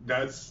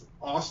 that's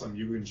awesome.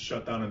 You can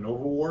shut down a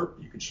Nova Warp.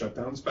 You can shut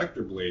down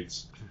Spectre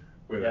Blades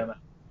with it. Man.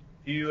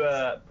 If you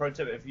pro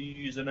tip, if you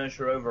use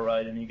inertia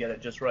override and you get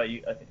it just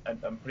right,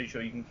 I'm pretty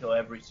sure you can kill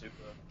every super.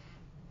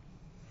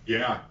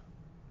 Yeah,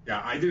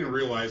 I didn't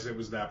realize it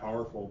was that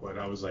powerful, but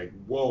I was like,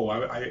 whoa!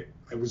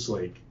 I was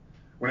like,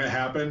 when it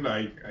happened,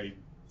 I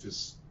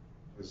just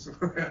was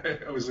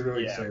I was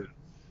really excited.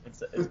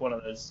 It's one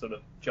of those sort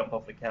of jump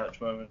off the couch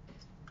moments.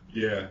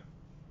 Yeah,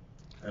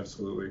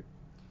 absolutely.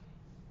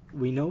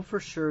 We know for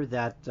sure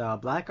that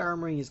Black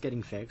Armory is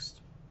getting fixed,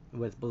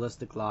 with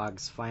ballistic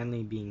logs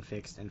finally being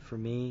fixed. And for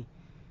me,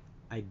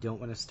 I don't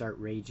want to start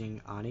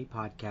raging on a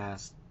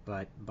podcast,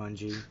 but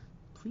Bungie,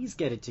 please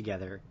get it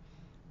together.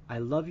 I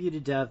love you to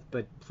death,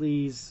 but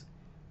please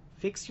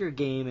fix your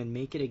game and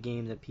make it a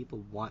game that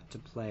people want to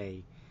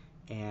play.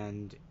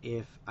 And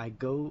if I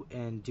go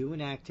and do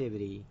an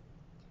activity,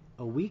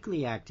 a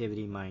weekly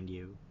activity, mind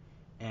you,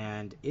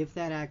 and if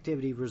that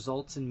activity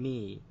results in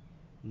me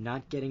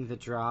not getting the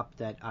drop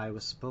that I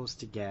was supposed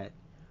to get,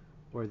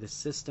 or the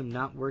system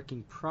not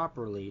working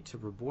properly to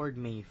reward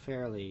me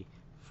fairly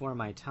for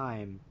my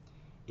time,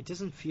 it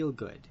doesn't feel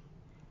good,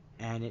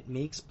 and it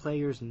makes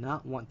players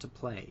not want to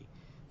play.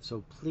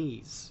 So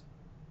please,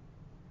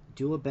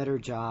 do a better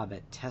job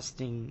at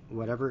testing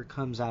whatever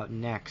comes out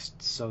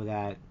next so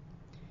that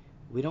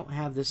we don't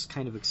have this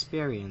kind of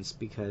experience,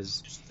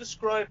 because... Just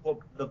describe what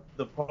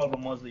the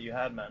problem was that you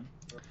had, man.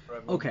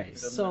 Okay,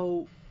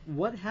 so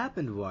what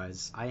happened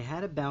was I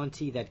had a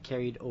bounty that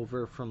carried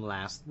over from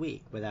last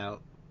week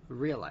without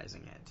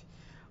realizing it.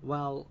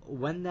 Well,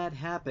 when that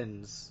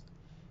happens,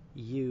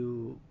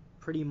 you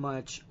pretty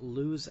much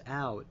lose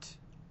out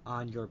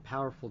on your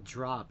powerful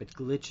drop. It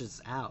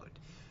glitches out.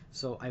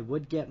 So I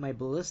would get my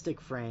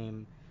ballistic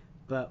frame,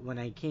 but when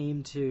I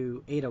came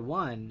to Ada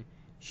 1,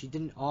 she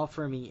didn't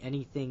offer me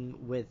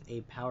anything with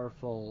a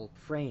powerful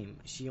frame.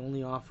 She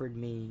only offered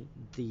me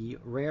the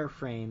rare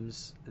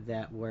frames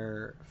that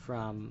were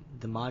from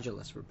the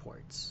Modulus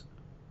reports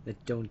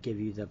that don't give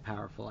you the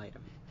powerful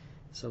item.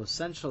 So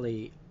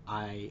essentially,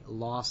 I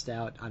lost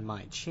out on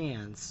my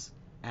chance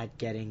at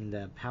getting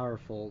the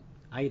powerful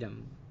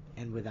item,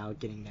 and without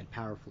getting that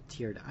powerful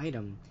tiered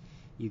item,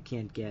 you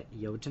can't get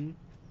Jotun,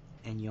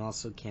 and you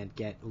also can't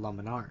get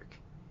Luminarch.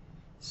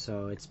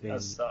 So it's been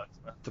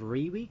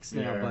 3 weeks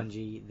now,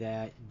 Bungie,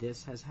 that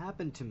this has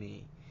happened to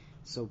me.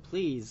 So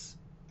please...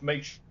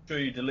 make sure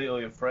you delete all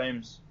your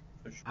frames.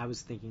 I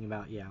was thinking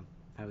about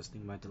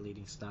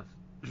deleting stuff.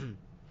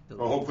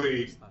 Well,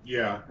 hopefully,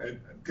 yeah.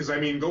 Because, I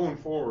mean, going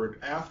forward,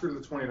 after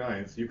the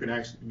 29th,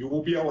 you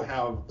will be able to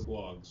have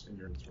logs in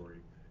your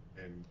inventory,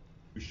 and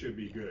you should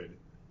be good.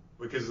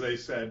 Because they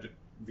said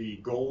the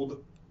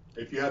gold,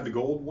 if you had the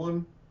gold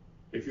one,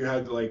 if you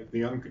had, like,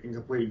 the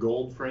incomplete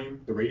gold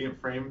frame, the radiant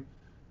frame,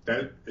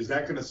 is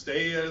that going to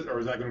stay as, or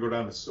is that going to go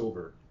down to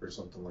silver or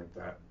something like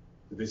that?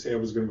 Did they say it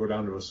was going to go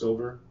down to a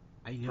silver?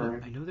 I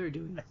know they're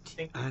doing. I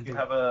think if you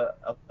have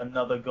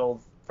another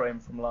gold frame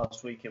from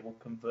last week, it will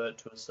convert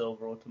to a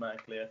silver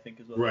automatically. I think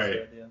is what they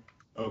said.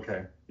 Yeah.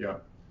 Okay. Yeah.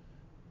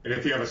 And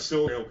if you have a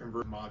silver, it'll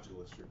convert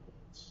Modulus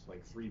reports,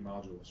 like 3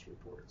 Modulus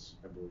reports,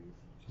 I believe.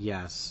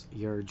 Yes,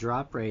 your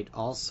drop rate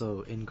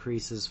also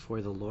increases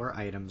for the lore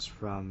items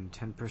from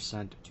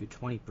 10% to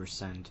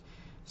 20%.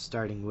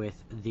 Starting with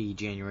the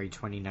January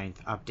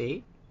 29th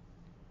update.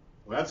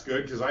 Well, that's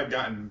good, because I've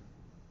gotten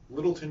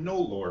little to no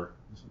lore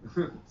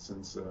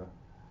since...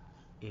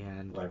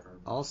 and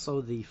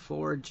also the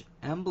Forge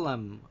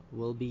emblem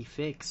will be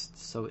fixed,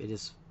 so it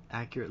is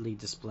accurately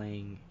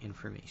displaying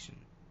information.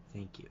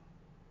 Thank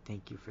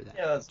you for that.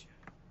 Yeah, that's...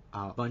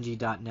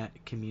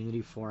 Bungie.net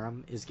community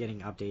forum is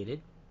getting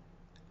updated.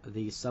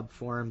 The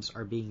subforums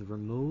are being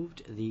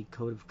removed. The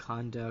code of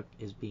conduct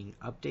is being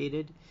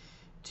updated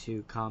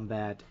to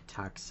combat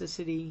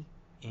toxicity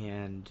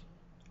and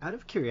Out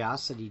of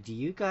curiosity, do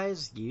you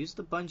guys use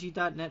the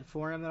Bungie.net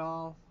forum at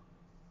all?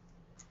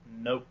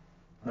 Nope.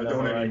 I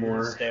don't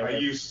anymore. stay away I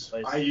from used the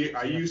I, place. u-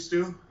 I used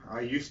to. I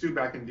used to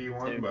back in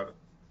D1, Too. but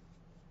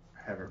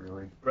I haven't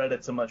really.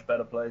 Reddit's a much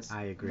better place.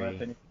 I In my agree.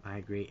 opinion. I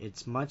agree.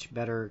 It's much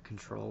better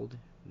controlled,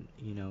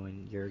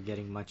 and you're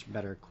getting much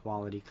better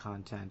quality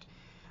content.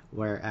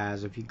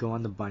 Whereas if you go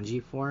on the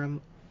Bungie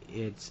forum,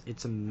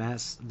 it's a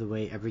mess the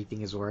way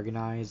everything is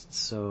organized.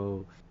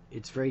 So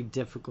it's very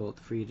difficult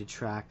for you to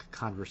track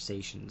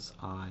conversations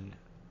on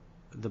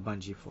the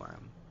Bungie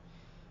forum.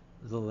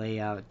 The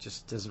layout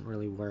just doesn't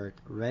really work.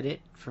 Reddit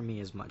for me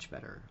is much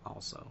better.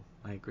 Also,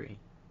 I agree.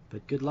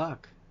 But good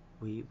luck.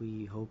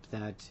 We hope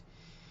that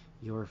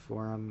your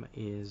forum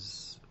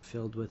is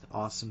filled with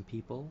awesome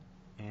people,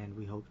 and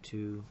we hope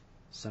to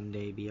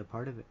someday be a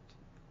part of it.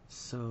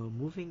 So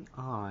moving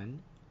on,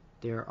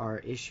 there are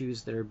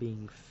issues that are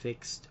being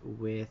fixed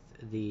with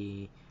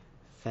the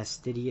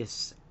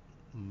Fastidious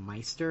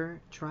Meister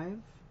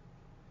triumph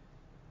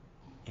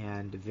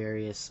and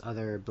various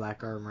other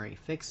Black Armory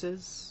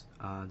fixes.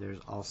 There's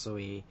also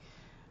a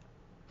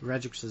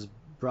Regix's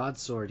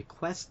Broadsword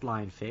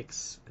questline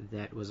fix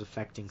that was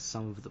affecting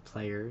some of the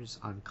players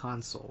on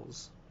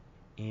consoles.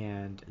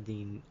 And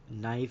the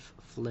knife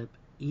flip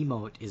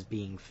emote is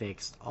being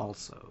fixed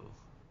also.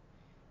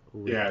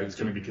 Yeah, it's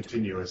going to be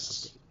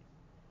continuous,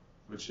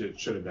 which it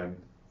should have been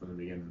from the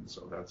beginning,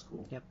 so that's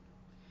cool. Yep.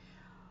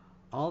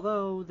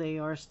 Although they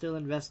are still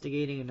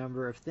investigating a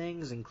number of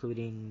things,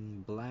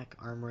 including Black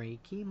Armory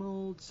key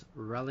molds,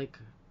 Relic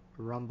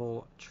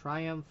Rumble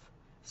Triumph,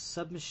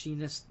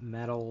 Submachinist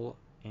Metal,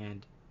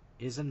 and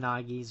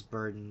Izanagi's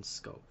Burden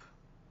Scope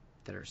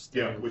that are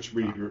still which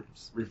we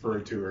problems.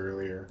 referred to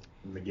earlier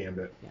in the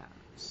Gambit. Yeah,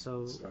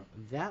 so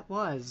that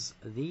was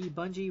the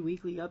Bungie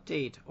Weekly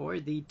Update, or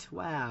the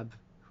TWAB.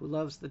 Who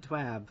loves the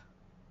TWAB?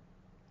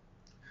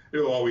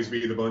 It'll always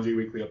be the Bungie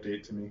Weekly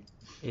Update to me.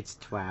 It's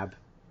TWAB.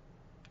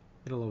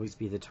 It'll always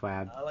be the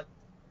TWAB.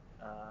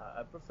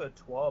 I prefer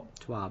TWAB.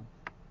 TWAB.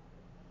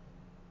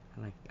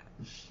 I like that.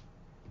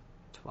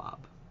 TWAB.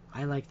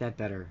 I like that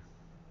better.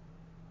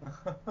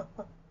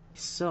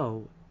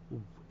 So,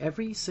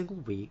 every single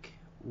week,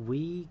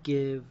 we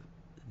give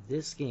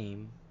this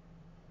game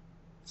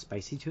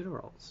spicy tuna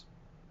rolls.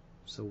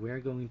 So we're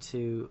going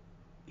to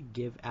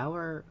give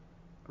our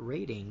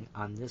rating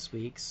on this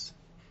week's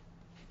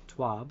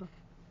TWAB,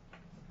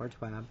 or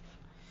TWAB.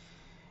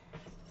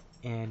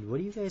 And what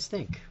do you guys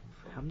think?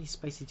 How many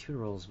spicy tuna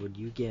rolls would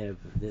you give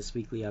this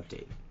weekly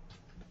update?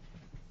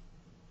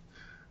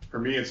 For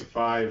me, it's a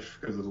 5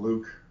 because of the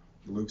Luke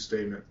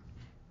statement.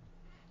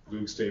 The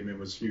Luke statement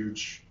was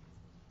huge.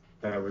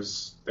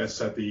 That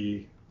set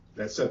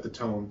the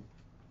tone.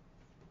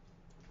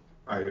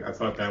 I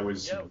thought that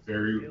was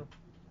very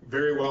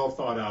well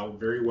thought out,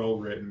 very well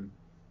written,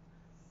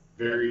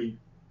 very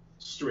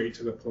straight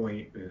to the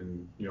point,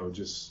 and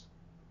just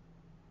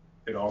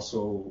it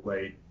also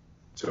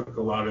took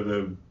a lot of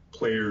the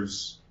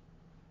players,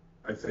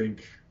 I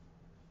think,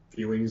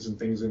 feelings and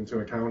things into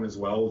account as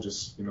well.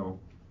 Just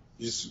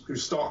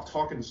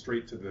talking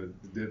straight to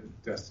the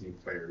Destiny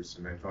players,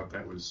 and I thought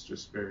that was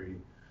just very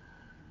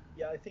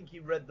I think he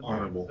read the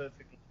honorable. point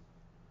perfectly.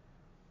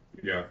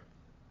 Yeah.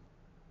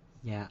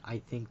 Yeah, I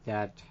think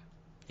that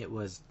it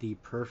was the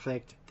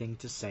perfect thing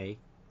to say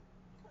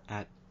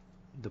at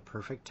the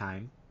perfect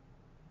time.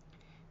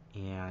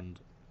 And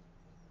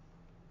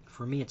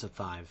for me, it's a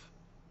 5.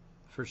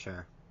 For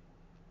sure.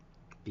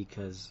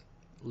 Because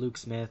Luke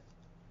Smith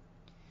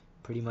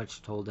pretty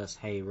much told us,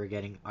 hey, we're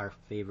getting our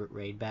favorite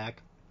raid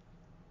back.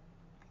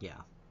 Yeah.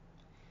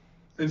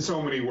 In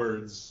so many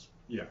words,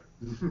 yeah.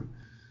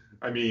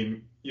 I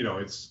mean,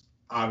 it's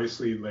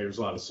obviously there's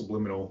a lot of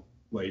subliminal,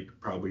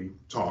 probably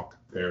talk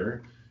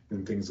there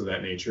and things of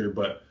that nature,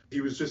 but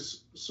he was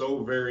just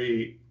so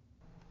very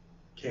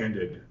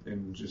candid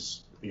and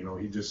just, it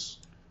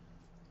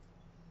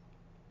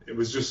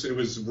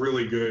was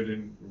really good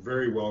and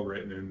very well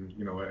written, and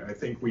I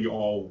think we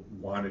all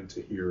wanted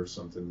to hear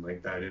something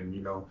like that.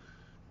 And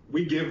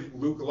we give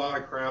Luke a lot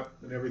of crap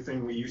and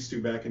everything we used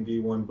to back in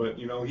D1, but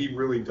he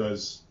really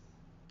does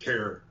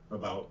care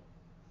about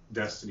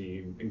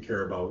Destiny and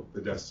care about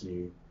the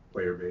Destiny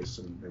player base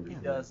and everything.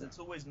 He does. It's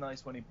always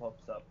nice when he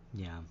pops up.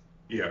 Yeah.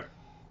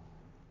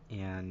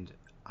 And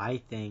I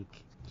think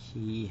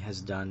he has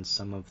done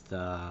some of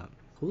the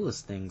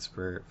coolest things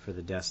for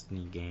the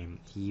Destiny game.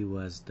 He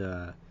was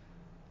the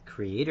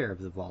creator of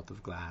the Vault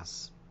of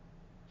Glass.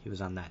 He was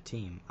on that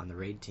team, on the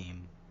raid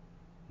team,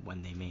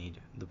 when they made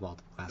the Vault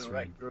of Glass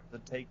raid. Director of the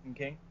Taken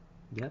King.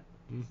 Yep.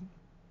 Mm-hmm.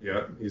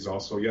 Yeah, he's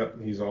also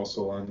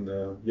on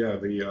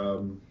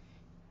the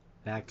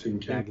Back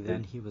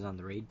then, he was on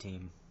the raid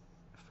team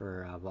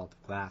for Vault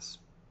of Glass.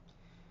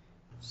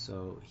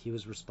 So he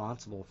was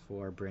responsible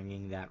for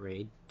bringing that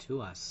raid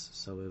to us.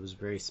 So it was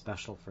very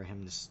special for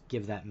him to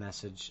give that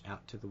message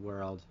out to the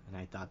world, and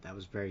I thought that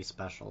was very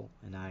special.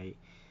 And I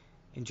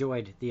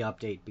enjoyed the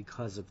update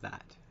because of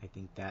that. I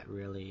think that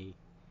really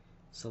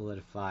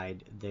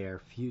solidified their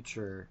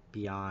future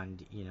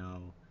beyond,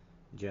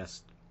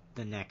 just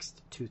the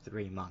next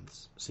 2-3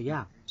 months. So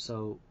yeah,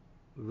 so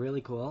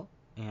really cool,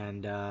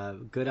 and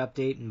good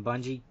update. And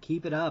Bungie,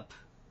 keep it up.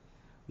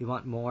 We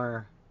want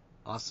more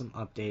awesome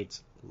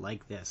updates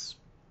like this.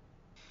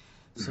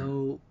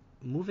 So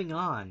moving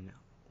on,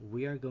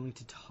 we are going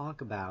to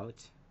talk about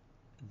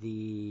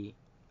the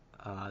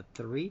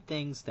 3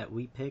 things that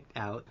we picked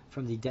out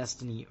from the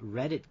Destiny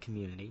Reddit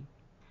community.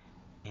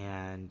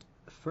 And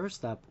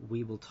first up,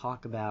 we will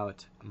talk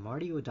about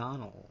Marty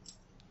O'Donnell.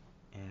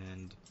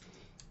 And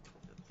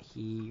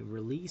he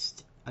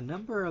released a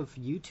number of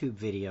YouTube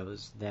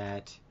videos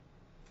that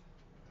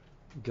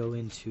go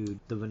into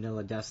the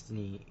vanilla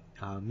Destiny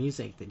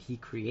music that he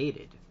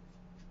created.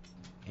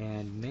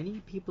 And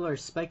many people are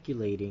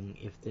speculating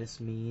if this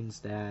means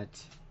that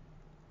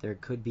there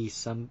could be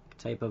some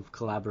type of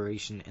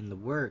collaboration in the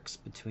works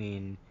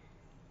between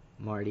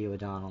Marty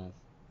O'Donnell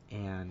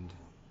and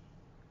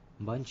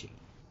Bungie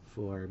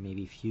for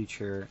maybe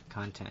future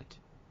content.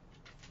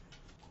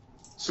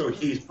 So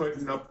he's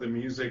putting up the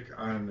music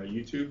on a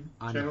YouTube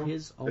channel? On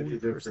his own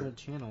personal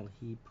channel,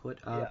 he put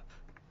up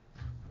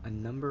a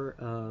number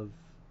of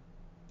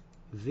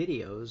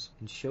videos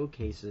and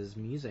showcases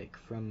music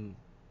from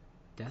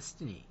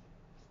Destiny.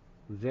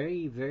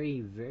 Very,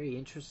 very, very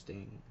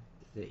interesting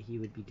that he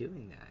would be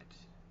doing that.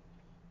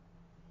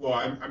 Well,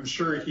 I'm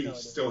sure he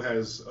still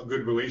has a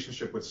good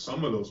relationship with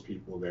some of those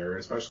people there,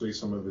 especially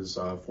some of his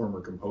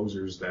former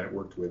composers that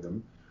worked with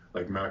him,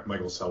 like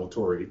Michael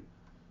Salvatore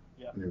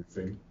and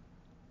everything.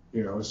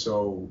 You know,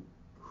 so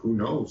who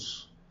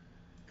knows?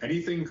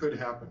 Anything could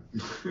happen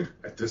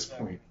at this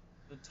point.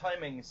 The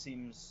timing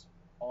seems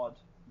odd.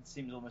 It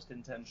seems almost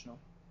intentional.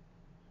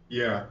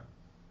 Yeah.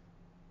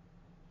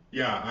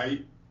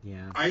 I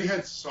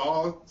had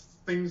saw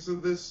things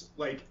of this,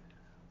 like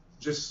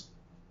just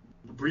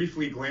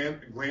briefly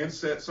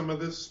glanced at some of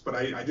this, but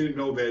I didn't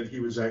know that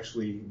he was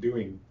actually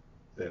doing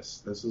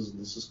this. This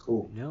is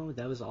cool. No,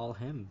 that was all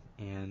him,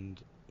 and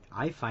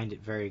I find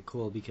it very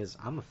cool because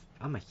I'm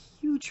a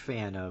huge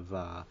fan of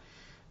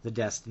the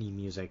Destiny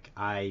music.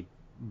 I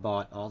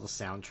bought all the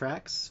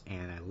soundtracks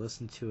and I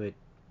listened to it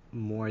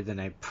more than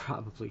I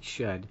probably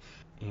should,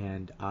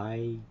 and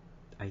I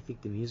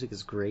think the music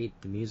is great.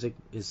 The music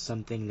is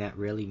something that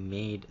really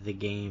made the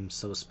game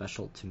so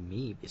special to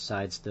me,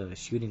 besides the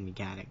shooting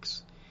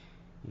mechanics.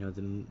 You know,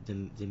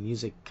 the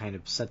music kind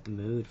of set the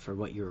mood for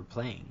what you were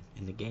playing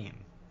in the game,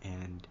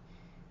 and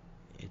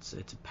it's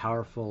a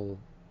powerful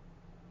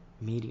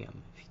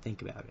medium if you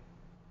think about it.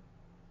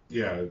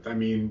 Yeah, I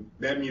mean,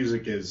 that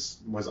music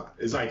is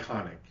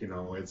iconic, you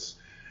know.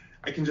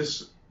 I can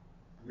just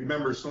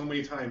remember so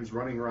many times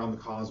running around the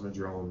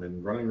Cosmodrome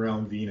and running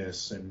around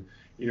Venus, and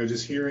you know,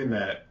 just hearing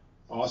that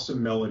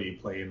awesome melody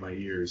play in my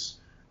ears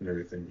and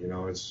everything. You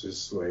know, it's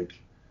just like,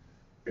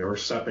 or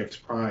Sepix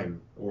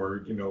Prime,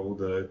 or you know,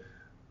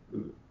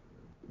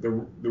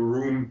 the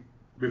room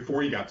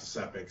before you got to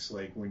Sepix,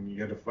 like when you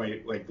had to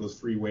fight like those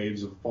 3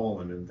 waves of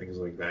Fallen and things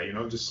like that. You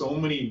know, just so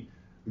many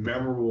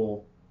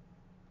memorable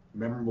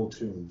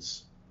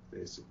tunes,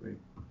 basically.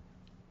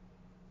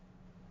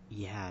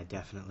 Yeah,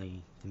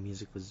 definitely. The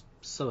music was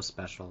so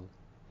special.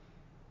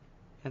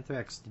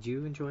 Anthrax, did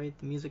you enjoy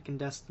the music in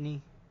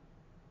Destiny?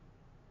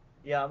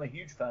 Yeah, I'm a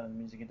huge fan of the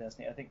music in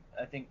Destiny.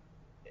 I think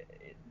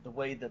the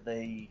way that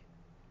they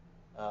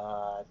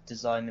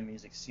design the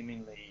music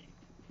seemingly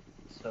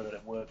so that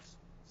it works,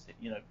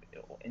 you know,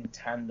 in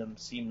tandem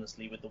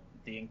seamlessly with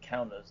the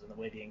encounters and the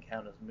way the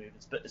encounters move,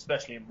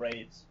 especially in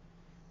raids.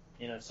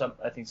 You know,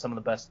 I think some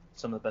of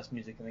the best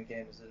music in the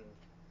game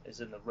is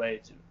in the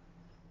raids.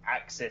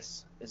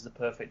 Axis is the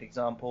perfect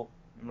example.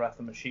 In Wrath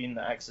of Machine,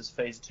 the Axis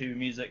Phase 2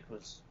 music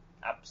was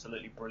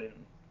absolutely brilliant.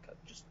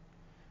 Just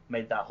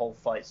made that whole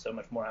fight so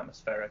much more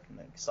atmospheric and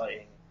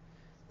exciting.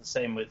 The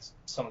same with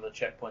some of the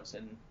checkpoints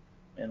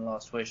in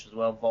Last Wish as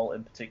well. Vault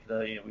in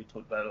particular, you know, we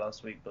talked about it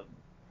last week, but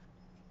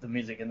the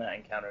music in that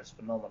encounter is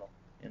phenomenal.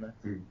 You know,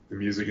 the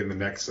music in the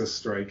Nexus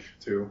strike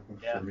too,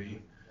 for me.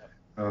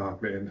 Oh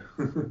man,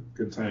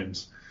 good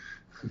times.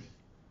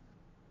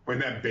 When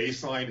that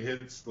bass line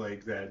hits,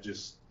 like that,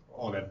 just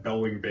that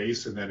bellowing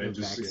bass, and then it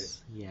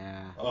just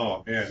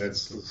oh man,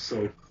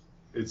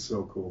 it's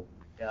so cool.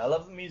 Yeah, I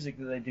love the music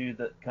that they do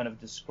that kind of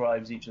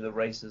describes each of the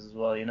races as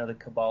well. You know, the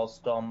Cabal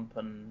Stomp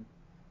and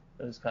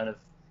those kind of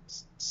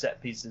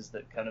set pieces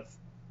that kind of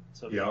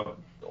sort of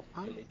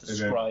really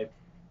describe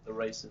the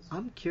races.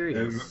 I'm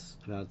curious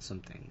about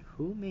something.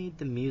 Who made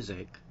the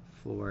music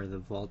for the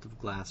Vault of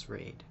Glass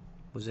raid?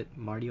 Was it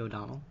Marty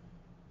O'Donnell?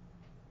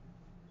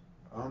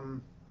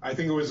 I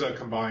think it was a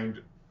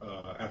combined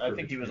effort. I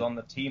think he was on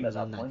the team at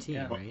that point.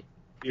 Right?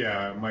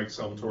 Yeah, Mike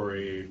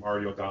Salvatore,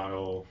 Marty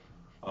O'Donnell,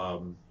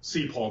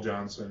 C. Paul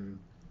Johnson,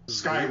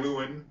 Sky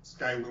Lewin.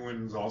 Sky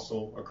Lewin is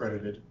also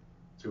accredited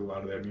to a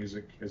lot of that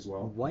music as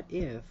well. What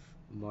if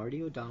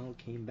Marty O'Donnell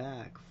came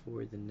back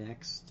for the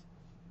next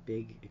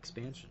big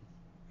expansion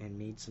and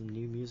made some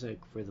new music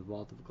for the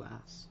Vault of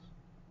Glass?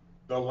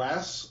 The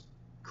last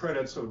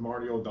credits of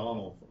Marty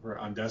O'Donnell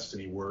on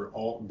Destiny were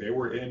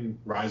in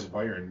Rise of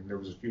Iron. There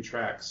was a few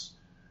tracks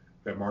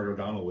that Marty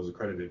O'Donnell was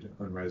accredited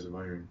on Rise of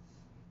Iron.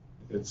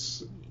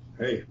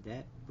 Hey,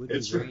 That would be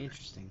it's very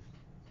interesting.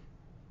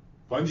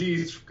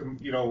 Bungie's,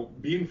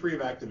 being free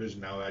of Activision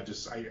now.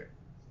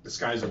 The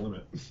sky's the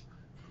limit.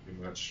 Pretty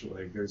much,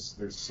 like there's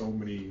so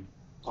many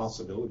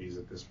possibilities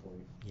at this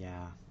point. Yeah,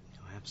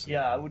 no, absolutely.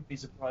 Yeah, I would be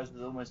surprised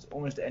with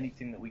almost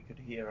anything that we could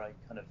hear.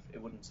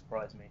 It wouldn't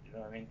surprise me. Do you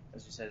know what I mean?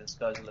 As you say, the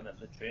sky's the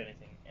limit. Literally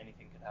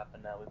anything could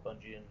happen now with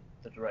Bungie and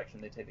the direction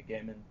they take the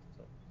game in.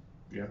 So.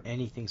 Yeah.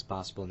 Anything's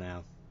possible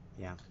now.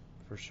 Yeah,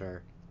 for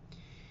sure.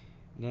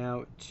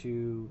 Now,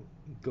 to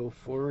go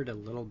forward a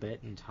little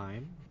bit in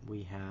time,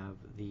 we have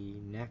the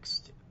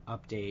next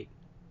update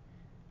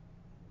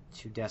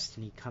to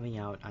Destiny coming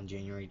out on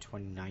January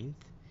 29th.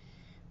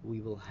 We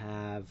will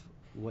have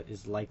what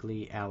is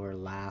likely our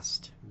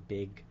last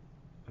big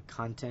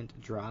content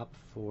drop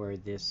for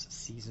this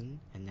season,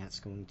 and that's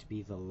going to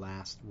be the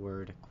Last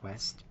Word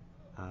quest.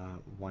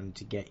 Wanted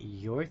to get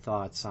your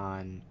thoughts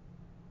on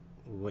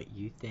what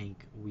you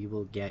think we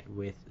will get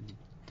with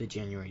the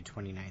January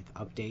 29th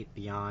update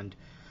beyond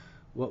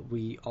what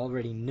we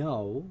already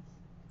know.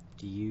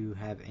 Do you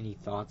have any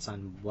thoughts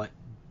on what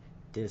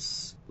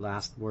this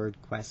Last Word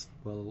quest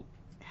will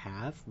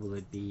have? Will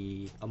it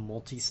be a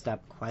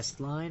multi-step quest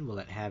line? Will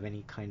it have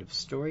any kind of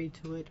story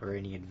to it or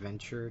any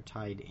adventure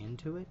tied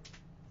into it?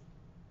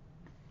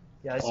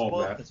 Yeah, I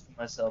spoiled this for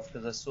myself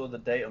because I saw the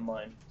data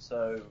mine,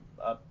 so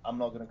I'm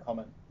not going to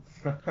comment.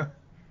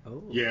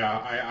 Oh. Yeah,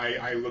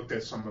 I looked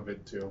at some of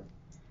it too.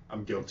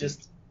 I'm guilty.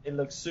 It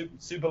looks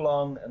super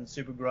long and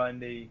super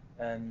grindy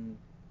and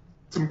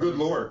some good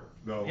lore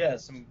though. Yeah,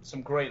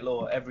 some great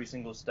lore. Every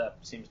single step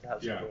seems to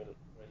have some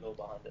great lore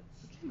behind it.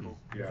 Which is cool.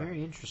 Yeah.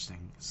 Very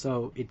interesting.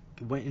 So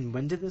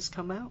when did this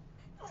come out?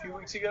 A few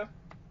weeks ago.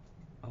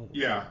 Oh.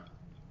 Yeah.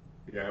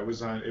 Yeah, it was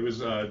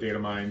data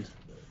mined.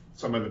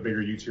 Some of the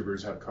bigger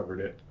YouTubers have covered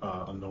it.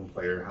 Unknown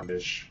Player,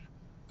 Houndish,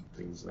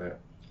 things of that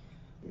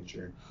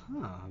nature.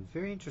 Huh,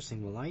 very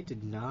interesting. Well, I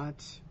did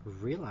not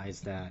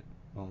realize that.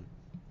 Well,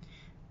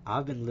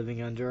 I've been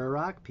living under a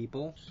rock,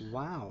 people.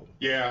 Wow.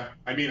 Yeah,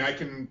 I mean, I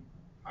can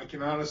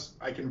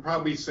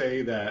probably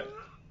say that,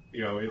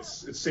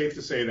 it's safe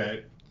to say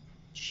that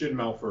Shin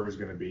Malphur is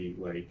going to be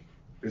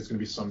there's going to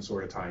be some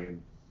sort of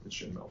tie-in with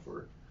Shin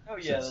Malphur. Oh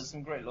yeah, there's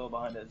some great lore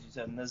behind it, as you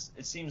said, and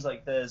it seems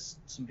like there's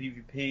some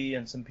PvP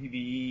and some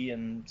PvE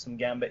and some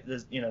Gambit.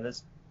 There's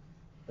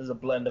a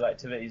blend of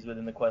activities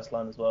within the quest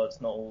line as well.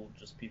 It's not all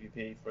just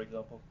PvP, for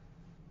example.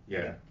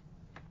 Yeah,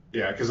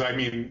 because I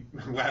mean,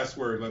 Last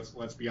Word.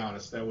 Let's be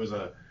honest. That was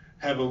a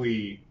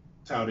heavily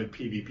touted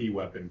PvP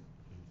weapon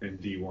in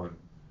D1.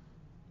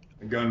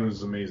 The gun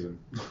was amazing.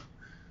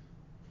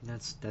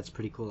 That's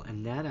pretty cool,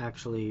 and that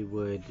actually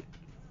would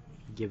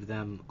give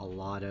them a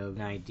lot of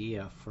an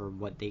idea for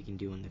what they can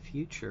do in the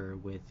future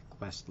with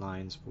quest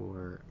lines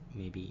for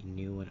maybe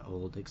new and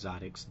old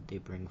exotics that they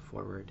bring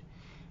forward.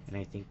 And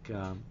I think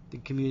the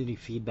community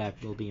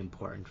feedback will be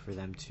important for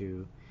them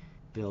to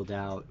build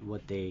out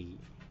what they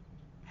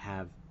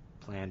have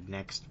planned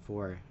next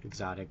for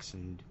exotics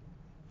and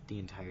the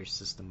entire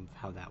system of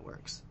how that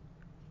works.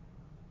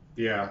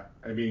 Yeah,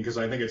 I mean, because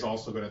I think it's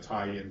also going to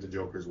tie into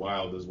Joker's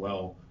Wild as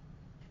well,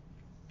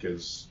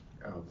 because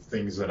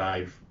things that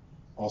I've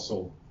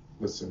also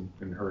listened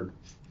and heard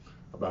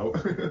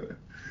about.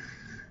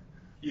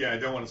 Yeah, I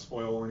don't want to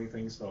spoil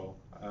anything, so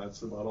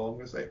that's about all I'm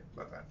going to say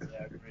about that.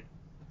 Yeah, agreed.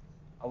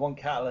 I want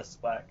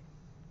catalysts back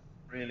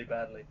really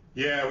badly.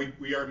 Yeah,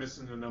 we are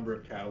missing a number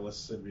of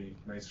catalysts. It'd be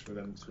nice for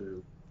them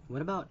to...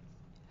 What about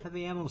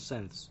heavy ammo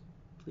synths?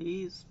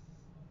 Please?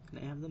 Can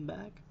I have them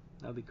back?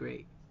 That would be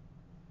great.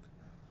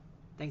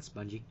 Thanks,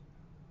 Bungie.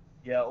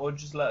 Yeah, or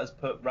just let us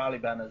put rally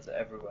banners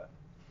everywhere.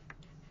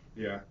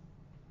 Yeah.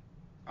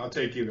 I'll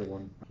take either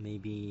one.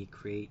 Maybe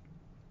create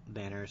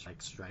banners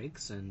like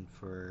strikes and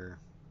for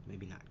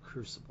maybe not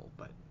Crucible,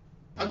 but...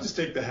 I'll just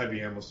take the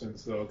heavy ammo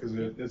synths, though, because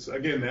it's,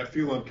 again, that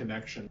feel and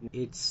connection.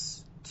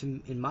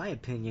 In my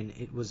opinion,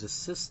 it was a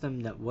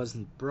system that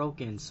wasn't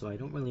broken, so I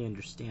don't really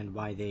understand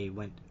why they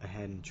went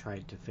ahead and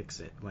tried to fix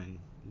it when,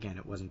 again,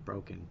 it wasn't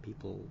broken.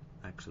 People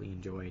actually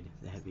enjoyed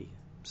the heavy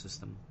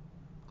system,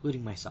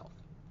 including myself.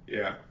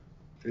 Yeah.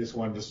 I just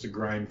wanted us to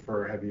grind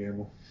for heavy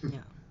ammo. Yeah.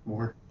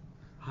 More.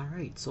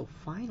 Alright, so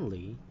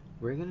finally,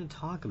 we're going to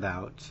talk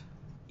about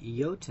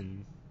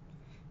Jotun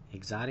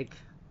exotic,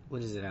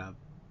 what is it, a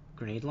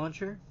grenade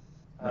launcher?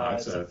 No,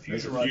 it's a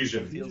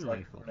fusion. Feels like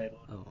rifle. Grenade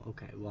Oh,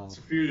 okay, well... It's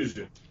a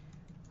fusion.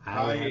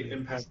 High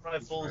impact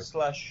rifle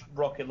 /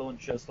 rocket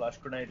launcher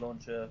 / grenade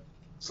launcher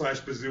 /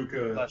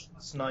 bazooka /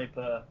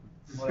 sniper,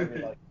 whatever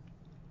you like.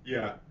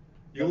 Yeah,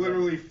 you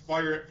literally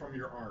fire it from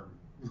your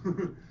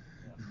arm.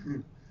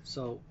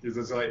 So it's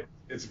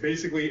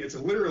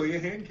literally a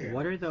hand cannon.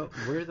 What are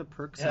the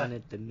perks on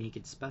it that make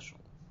it special?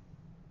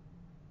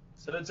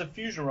 So it's a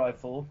fusion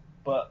rifle,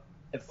 but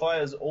it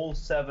fires all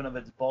 7 of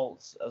its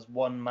bolts as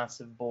one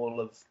massive ball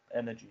of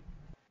energy.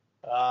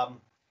 And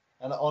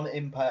on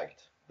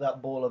impact,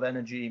 that ball of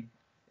energy,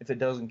 if it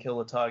doesn't kill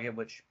the target,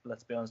 which,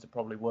 let's be honest, it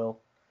probably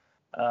will,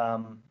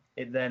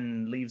 it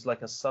then leaves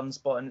like a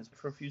sunspot in it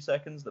for a few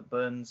seconds that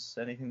burns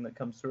anything that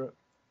comes through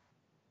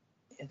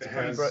it.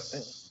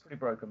 It's pretty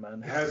broken,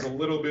 man. It has a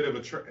little bit of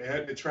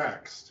it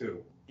tracks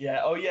too.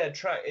 Yeah. Oh yeah.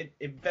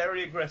 It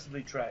very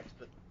aggressively tracks,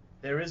 but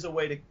there is a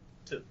way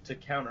to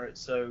counter it.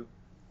 So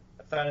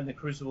I found in the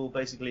Crucible,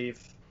 basically,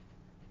 if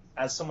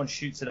as someone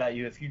shoots it at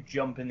you, if you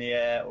jump in the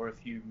air or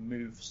if you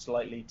move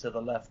slightly to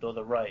the left or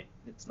the right,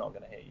 it's not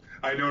going to hit you.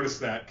 I noticed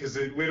that because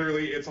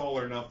it's all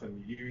or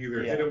nothing. You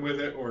either hit them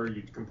with it or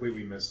you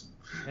completely miss them.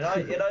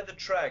 It either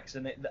tracks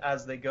and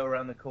as they go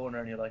around the corner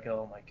and you're like,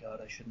 oh my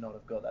god, I should not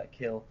have got that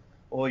kill,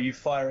 or you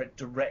fire it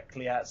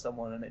directly at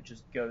someone and it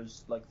just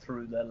goes like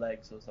through their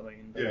legs or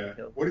something. And yeah.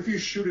 What if you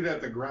shoot it at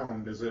the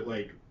ground? Does it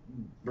like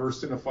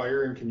burst into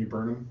fire and can you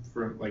burn them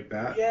from like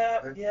that?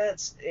 Yeah.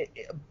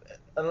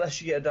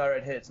 Unless you get a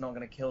direct hit, it's not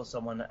going to kill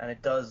someone, and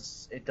it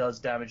does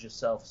damage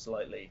yourself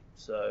slightly,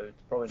 so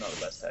it's probably not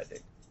the best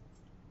tactic.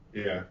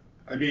 Yeah,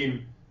 I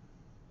mean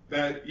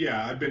that.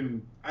 Yeah, I've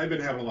been having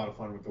a lot of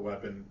fun with the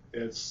weapon.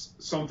 It's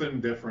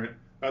something different.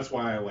 That's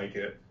why I like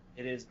it.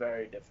 It is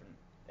very different.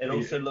 It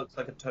also looks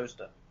like a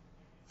toaster.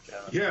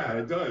 Yeah,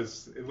 it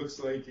does. It looks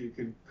like you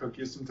can cook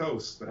you some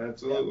toast.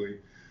 Absolutely. Yeah.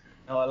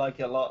 No, I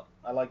like it a lot.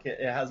 I like it.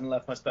 It hasn't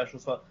left my special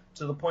spot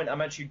to the point I'm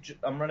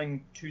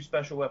running 2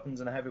 special weapons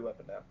and a heavy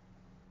weapon now.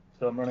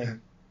 So I'm running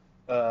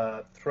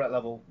threat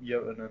level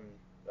Jotun and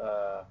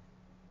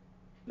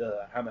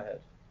the Hammerhead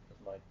as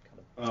my kind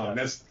of. And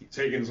that's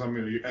taking some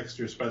of your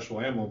extra special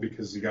ammo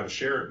because you got to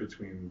share it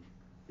between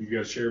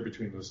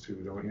those two,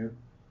 don't you?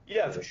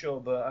 Yeah, for sure.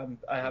 But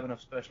I have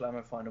enough special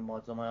ammo finder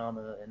mods on my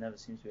armor that it never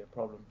seems to be a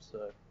problem.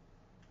 So.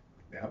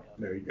 Yeah,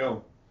 there you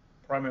go.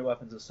 Primary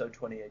weapons are so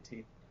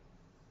 2018.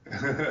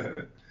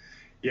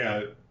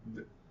 Yeah,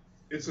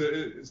 it's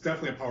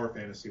definitely a power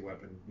fantasy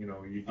weapon. You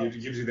know,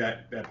 it gives you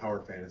that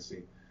power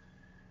fantasy.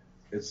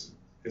 It's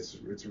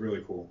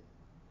really cool.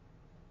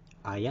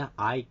 Yeah,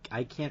 I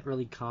can't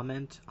really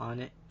comment on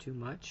it too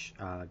much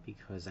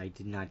because I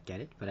did not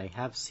get it, but I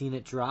have seen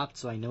it dropped,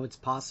 so I know it's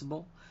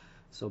possible.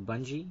 So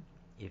Bungie,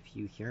 if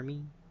you hear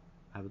me,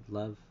 I would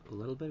love a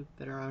little bit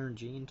better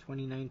RNG in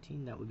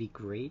 2019. That would be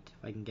great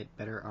if I can get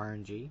better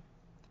RNG.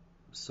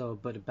 So,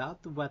 but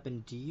about the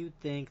weapon, do you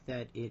think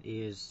that it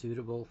is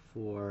suitable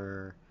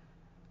for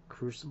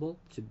Crucible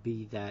to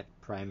be that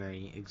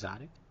primary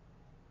exotic?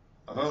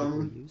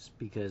 Use?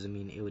 Because, I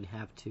mean, it would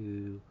have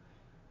to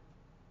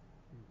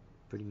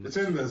pretty much... It's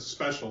in the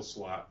special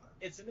slot.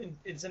 It's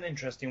an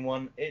interesting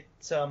one.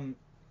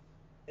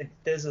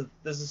 There's a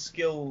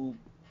skill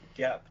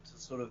gap to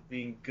sort of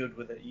being good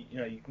with it. You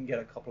know, you can get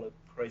a couple of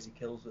crazy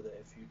kills with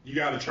it if you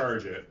got to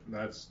charge it.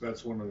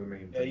 That's one of the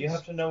main things. Yeah, you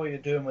have to know what you're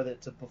doing with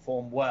it to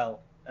perform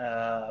well.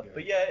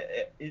 But yeah,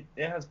 it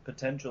has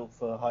potential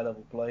for high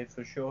level play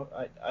for sure.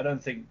 I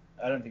don't think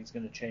it's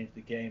going to change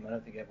the game. I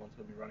don't think everyone's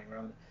going to be running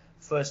around it.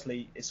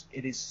 Firstly,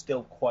 it is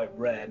still quite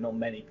rare. Not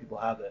many people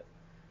have it,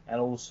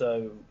 and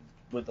also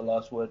with the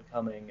last word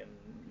coming and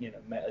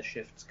meta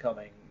shifts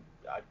coming,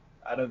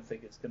 I don't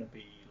think it's going to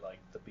be like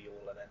the be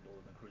all and end all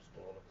in the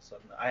Crucible all of a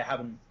sudden. I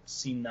haven't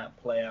seen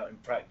that play out in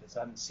practice.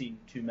 I haven't seen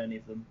too many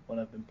of them when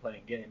I've been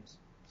playing games.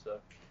 So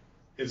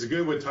it's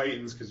good with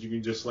Titans because you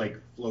can just like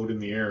float in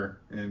the air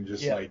and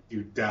just like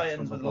do death.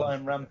 Titans with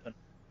line rampant.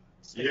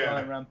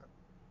 Line rampant.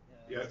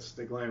 Yeah,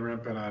 stick line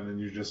rampant on, and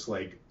you're just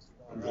like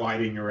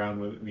gliding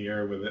around in the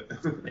air with it.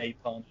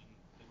 Napalm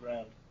the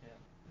ground.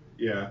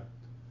 Yeah.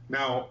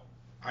 Now,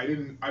 I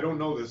don't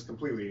know this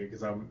completely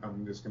because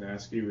I'm just going to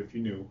ask you if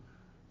you knew.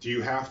 Do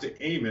you have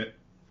to aim it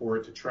for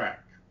it to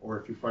track, or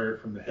if you fire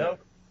it from the hip?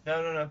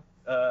 No.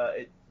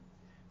 I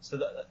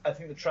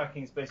think the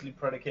tracking is basically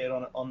predicated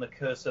on the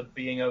cursor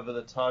being over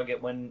the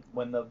target when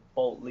the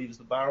bolt leaves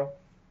the barrel.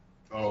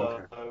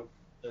 Oh, okay.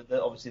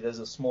 Obviously, there's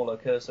a smaller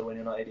cursor when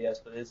you're not ADS,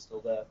 but it's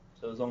still there.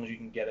 So as long as you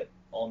can get it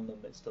on them,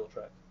 it still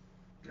tracks.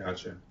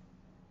 Gotcha.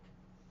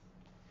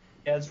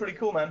 Yeah, it's pretty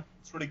cool, man.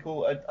 It's really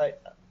cool.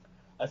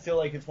 I feel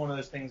like it's one of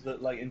those things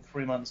that, like, in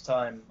 3 months'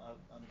 time,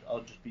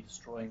 I'll just be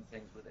destroying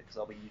things with it because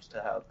I'll be used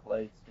to how it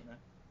plays,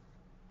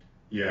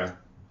 Yeah.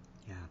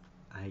 Yeah,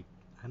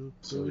 I'm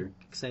really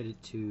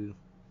excited to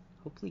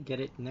hopefully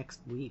get it next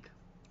week,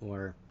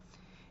 or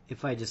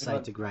if I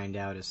decide to grind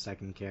out a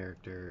second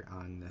character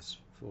on this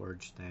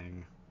Forge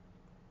thing,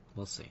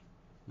 we'll see,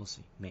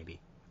 maybe.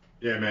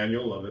 Yeah, man,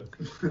 you'll love it.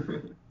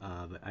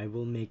 But I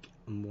will make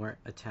more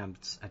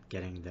attempts at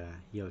getting the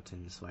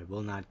Jotun, so I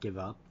will not give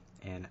up,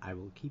 and I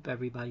will keep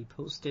everybody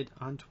posted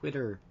on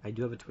Twitter. I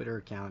do have a Twitter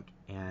account,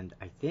 and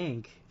I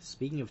think,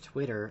 speaking of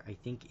Twitter, I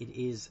think it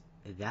is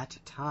that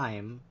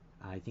time.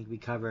 I think we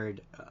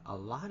covered a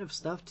lot of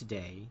stuff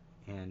today,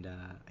 and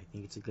I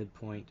think it's a good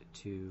point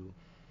to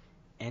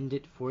end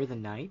it for the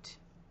night.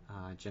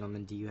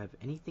 Gentlemen, do you have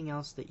anything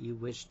else that you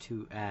wish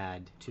to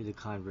add to the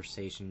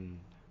conversation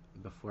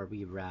before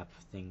we wrap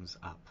things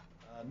up?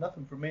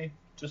 Nothing from me.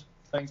 Just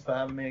thanks for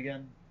having me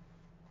again.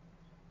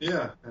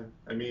 Yeah,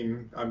 I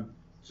mean, I'm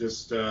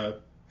just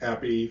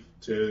happy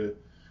to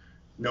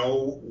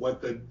know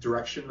what the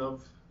direction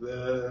of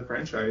the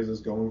franchise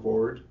is going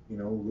forward.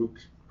 Luke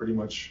pretty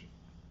much,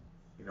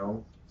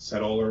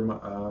 set all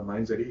our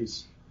minds at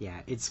ease.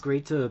 Yeah, it's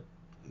great to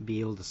be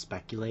able to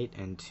speculate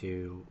and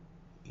to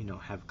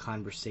have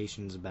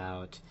conversations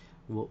about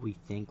what we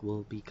think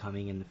will be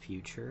coming in the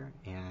future,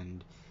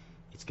 and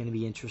it's going to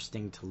be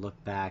interesting to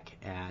look back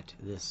at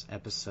this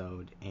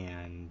episode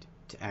and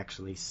to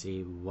actually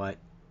see what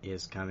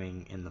is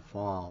coming in the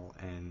fall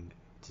and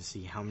to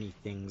see how many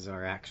things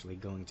are actually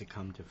going to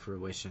come to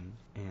fruition.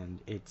 And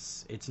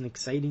it's an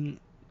exciting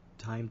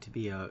time to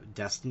be a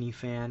Destiny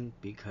fan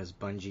because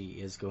Bungie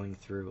is going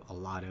through a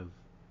lot of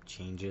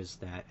changes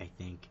that I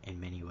think in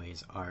many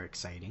ways are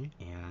exciting,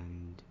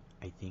 and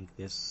I think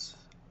this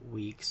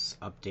week's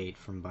update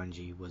from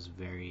Bungie was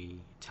very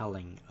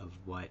telling of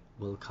what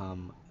will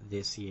come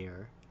this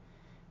year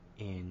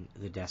in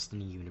the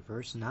Destiny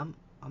universe, and I'm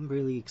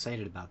really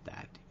excited about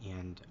that.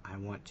 And I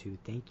want to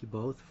thank you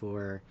both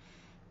for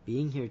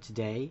being here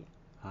today.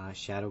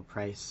 Shadow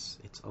Price,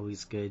 it's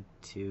always good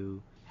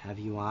to have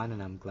you on,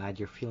 and I'm glad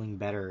you're feeling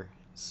better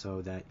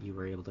so that you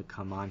were able to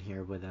come on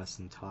here with us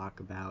and talk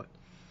about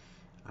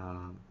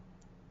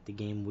the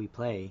game we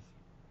play.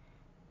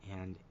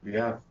 And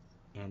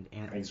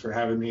thanks for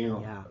having me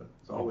on. Yeah,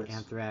 as always.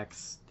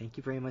 Anthrax, thank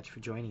you very much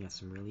for joining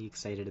us. I'm really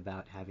excited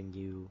about having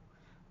you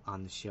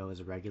on the show as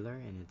a regular,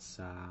 and it's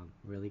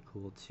really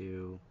cool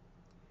to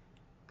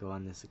go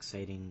on this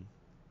exciting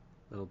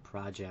little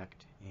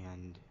project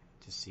and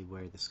to see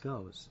where this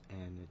goes.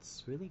 And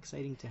it's really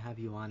exciting to have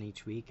you on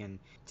each week and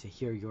to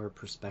hear your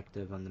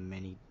perspective on the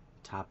many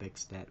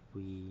topics that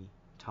we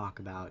talk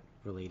about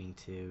relating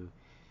to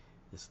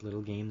this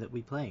little game that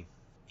we play.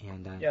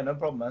 And yeah, no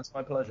problem, man. It's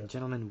my pleasure.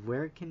 Gentlemen,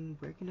 where can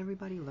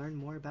everybody learn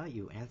more about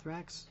you?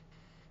 Anthrax?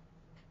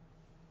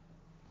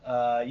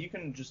 You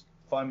can just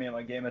find me on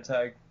my gamer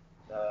tag,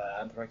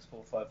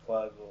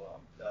 Anthrax455, or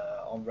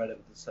on Reddit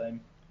with the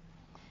same.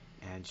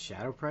 And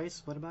Shadow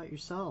Price, what about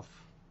yourself?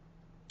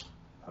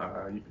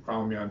 You can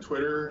follow me on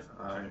Twitter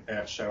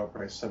at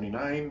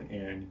ShadowPrice79,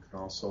 and you can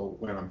also,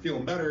 when I'm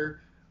feeling better,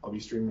 I'll be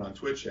streaming on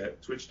Twitch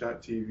at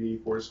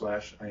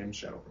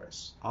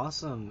twitch.tv/IamShadowPrice.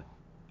 Awesome.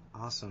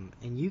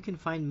 And you can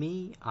find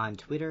me on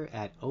Twitter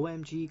at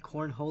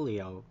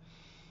OMGCornholio.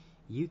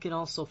 You can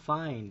also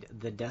find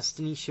the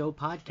Destiny Show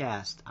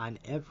podcast on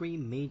every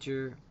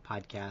major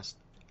podcast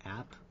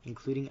app,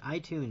 including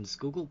iTunes,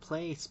 Google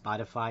Play,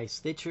 Spotify,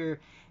 Stitcher,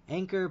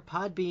 Anchor,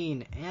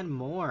 Podbean, and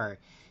more.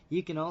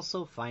 You can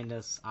also find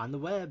us on the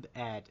web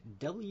at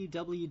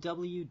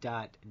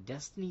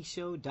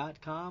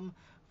www.destinyshow.com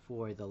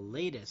for the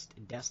latest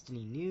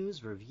Destiny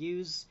news,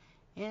 reviews,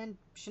 and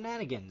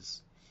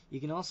shenanigans. You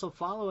can also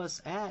follow us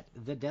at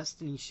The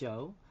Destiny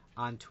Show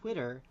on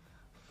Twitter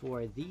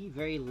for the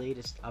very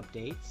latest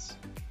updates.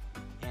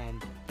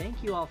 And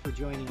thank you all for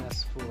joining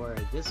us for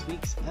this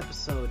week's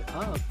episode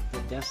of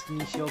the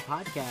Destiny Show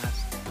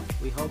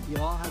podcast. We hope you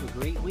all have a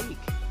great week.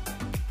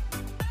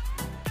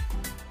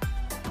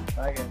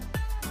 Bye, guys.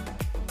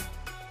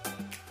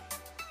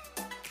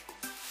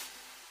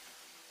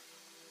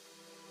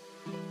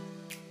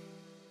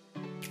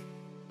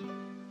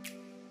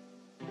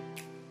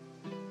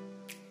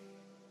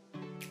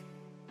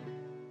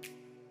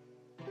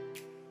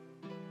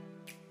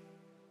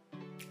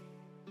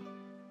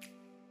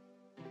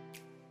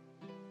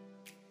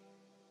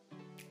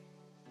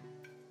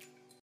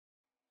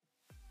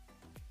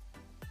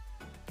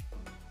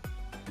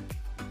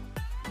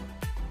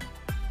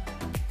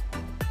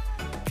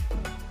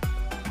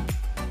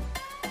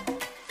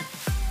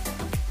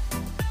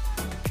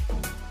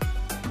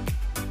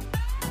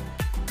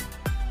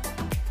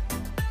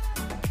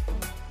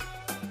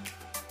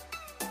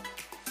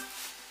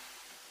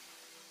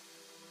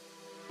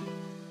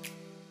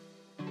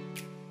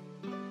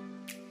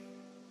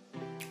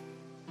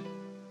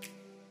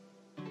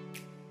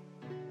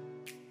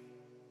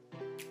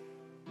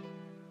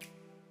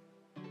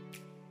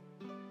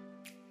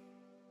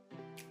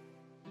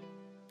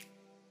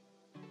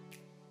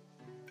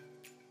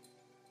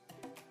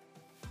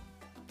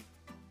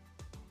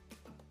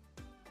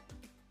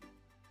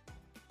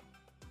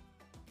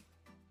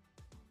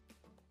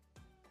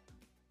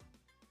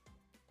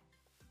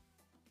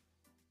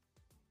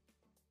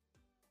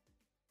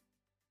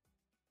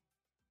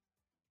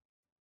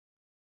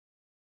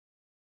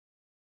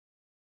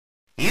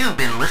 You've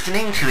been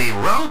listening to a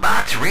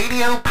Robots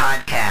Radio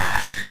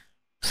podcast.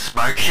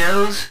 Smart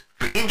shows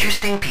for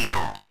interesting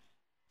people.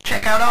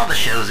 Check out all the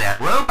shows at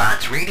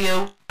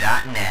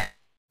robotsradio.net.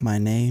 My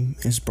name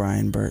is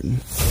Brian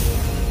Burton.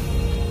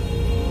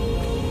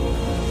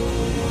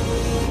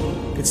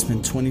 It's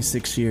been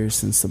 26 years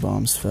since the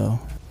bombs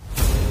fell.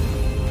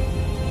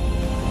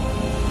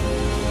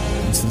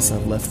 And since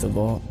I've left the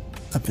vault,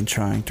 I've been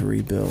trying to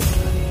rebuild.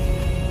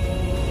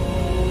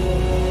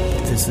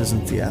 This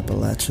isn't the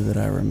Appalachia that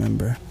I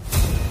remember.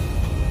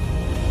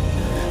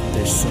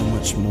 There's so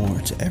much more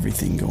to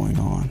everything going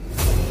on.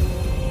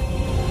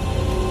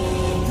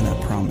 And I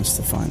promise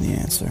to find the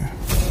answer.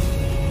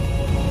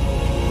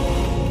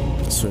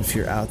 So if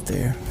you're out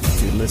there,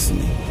 if you're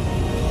listening,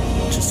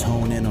 just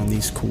hone in on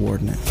these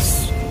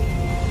coordinates.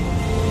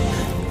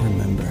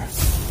 Remember,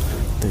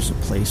 there's a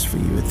place for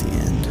you at the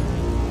end.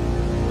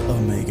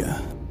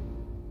 Omega.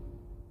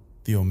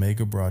 The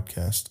Omega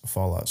Broadcast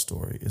Fallout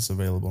Story is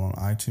available on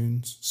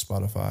iTunes,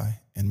 Spotify,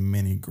 and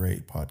many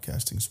great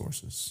podcasting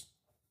sources.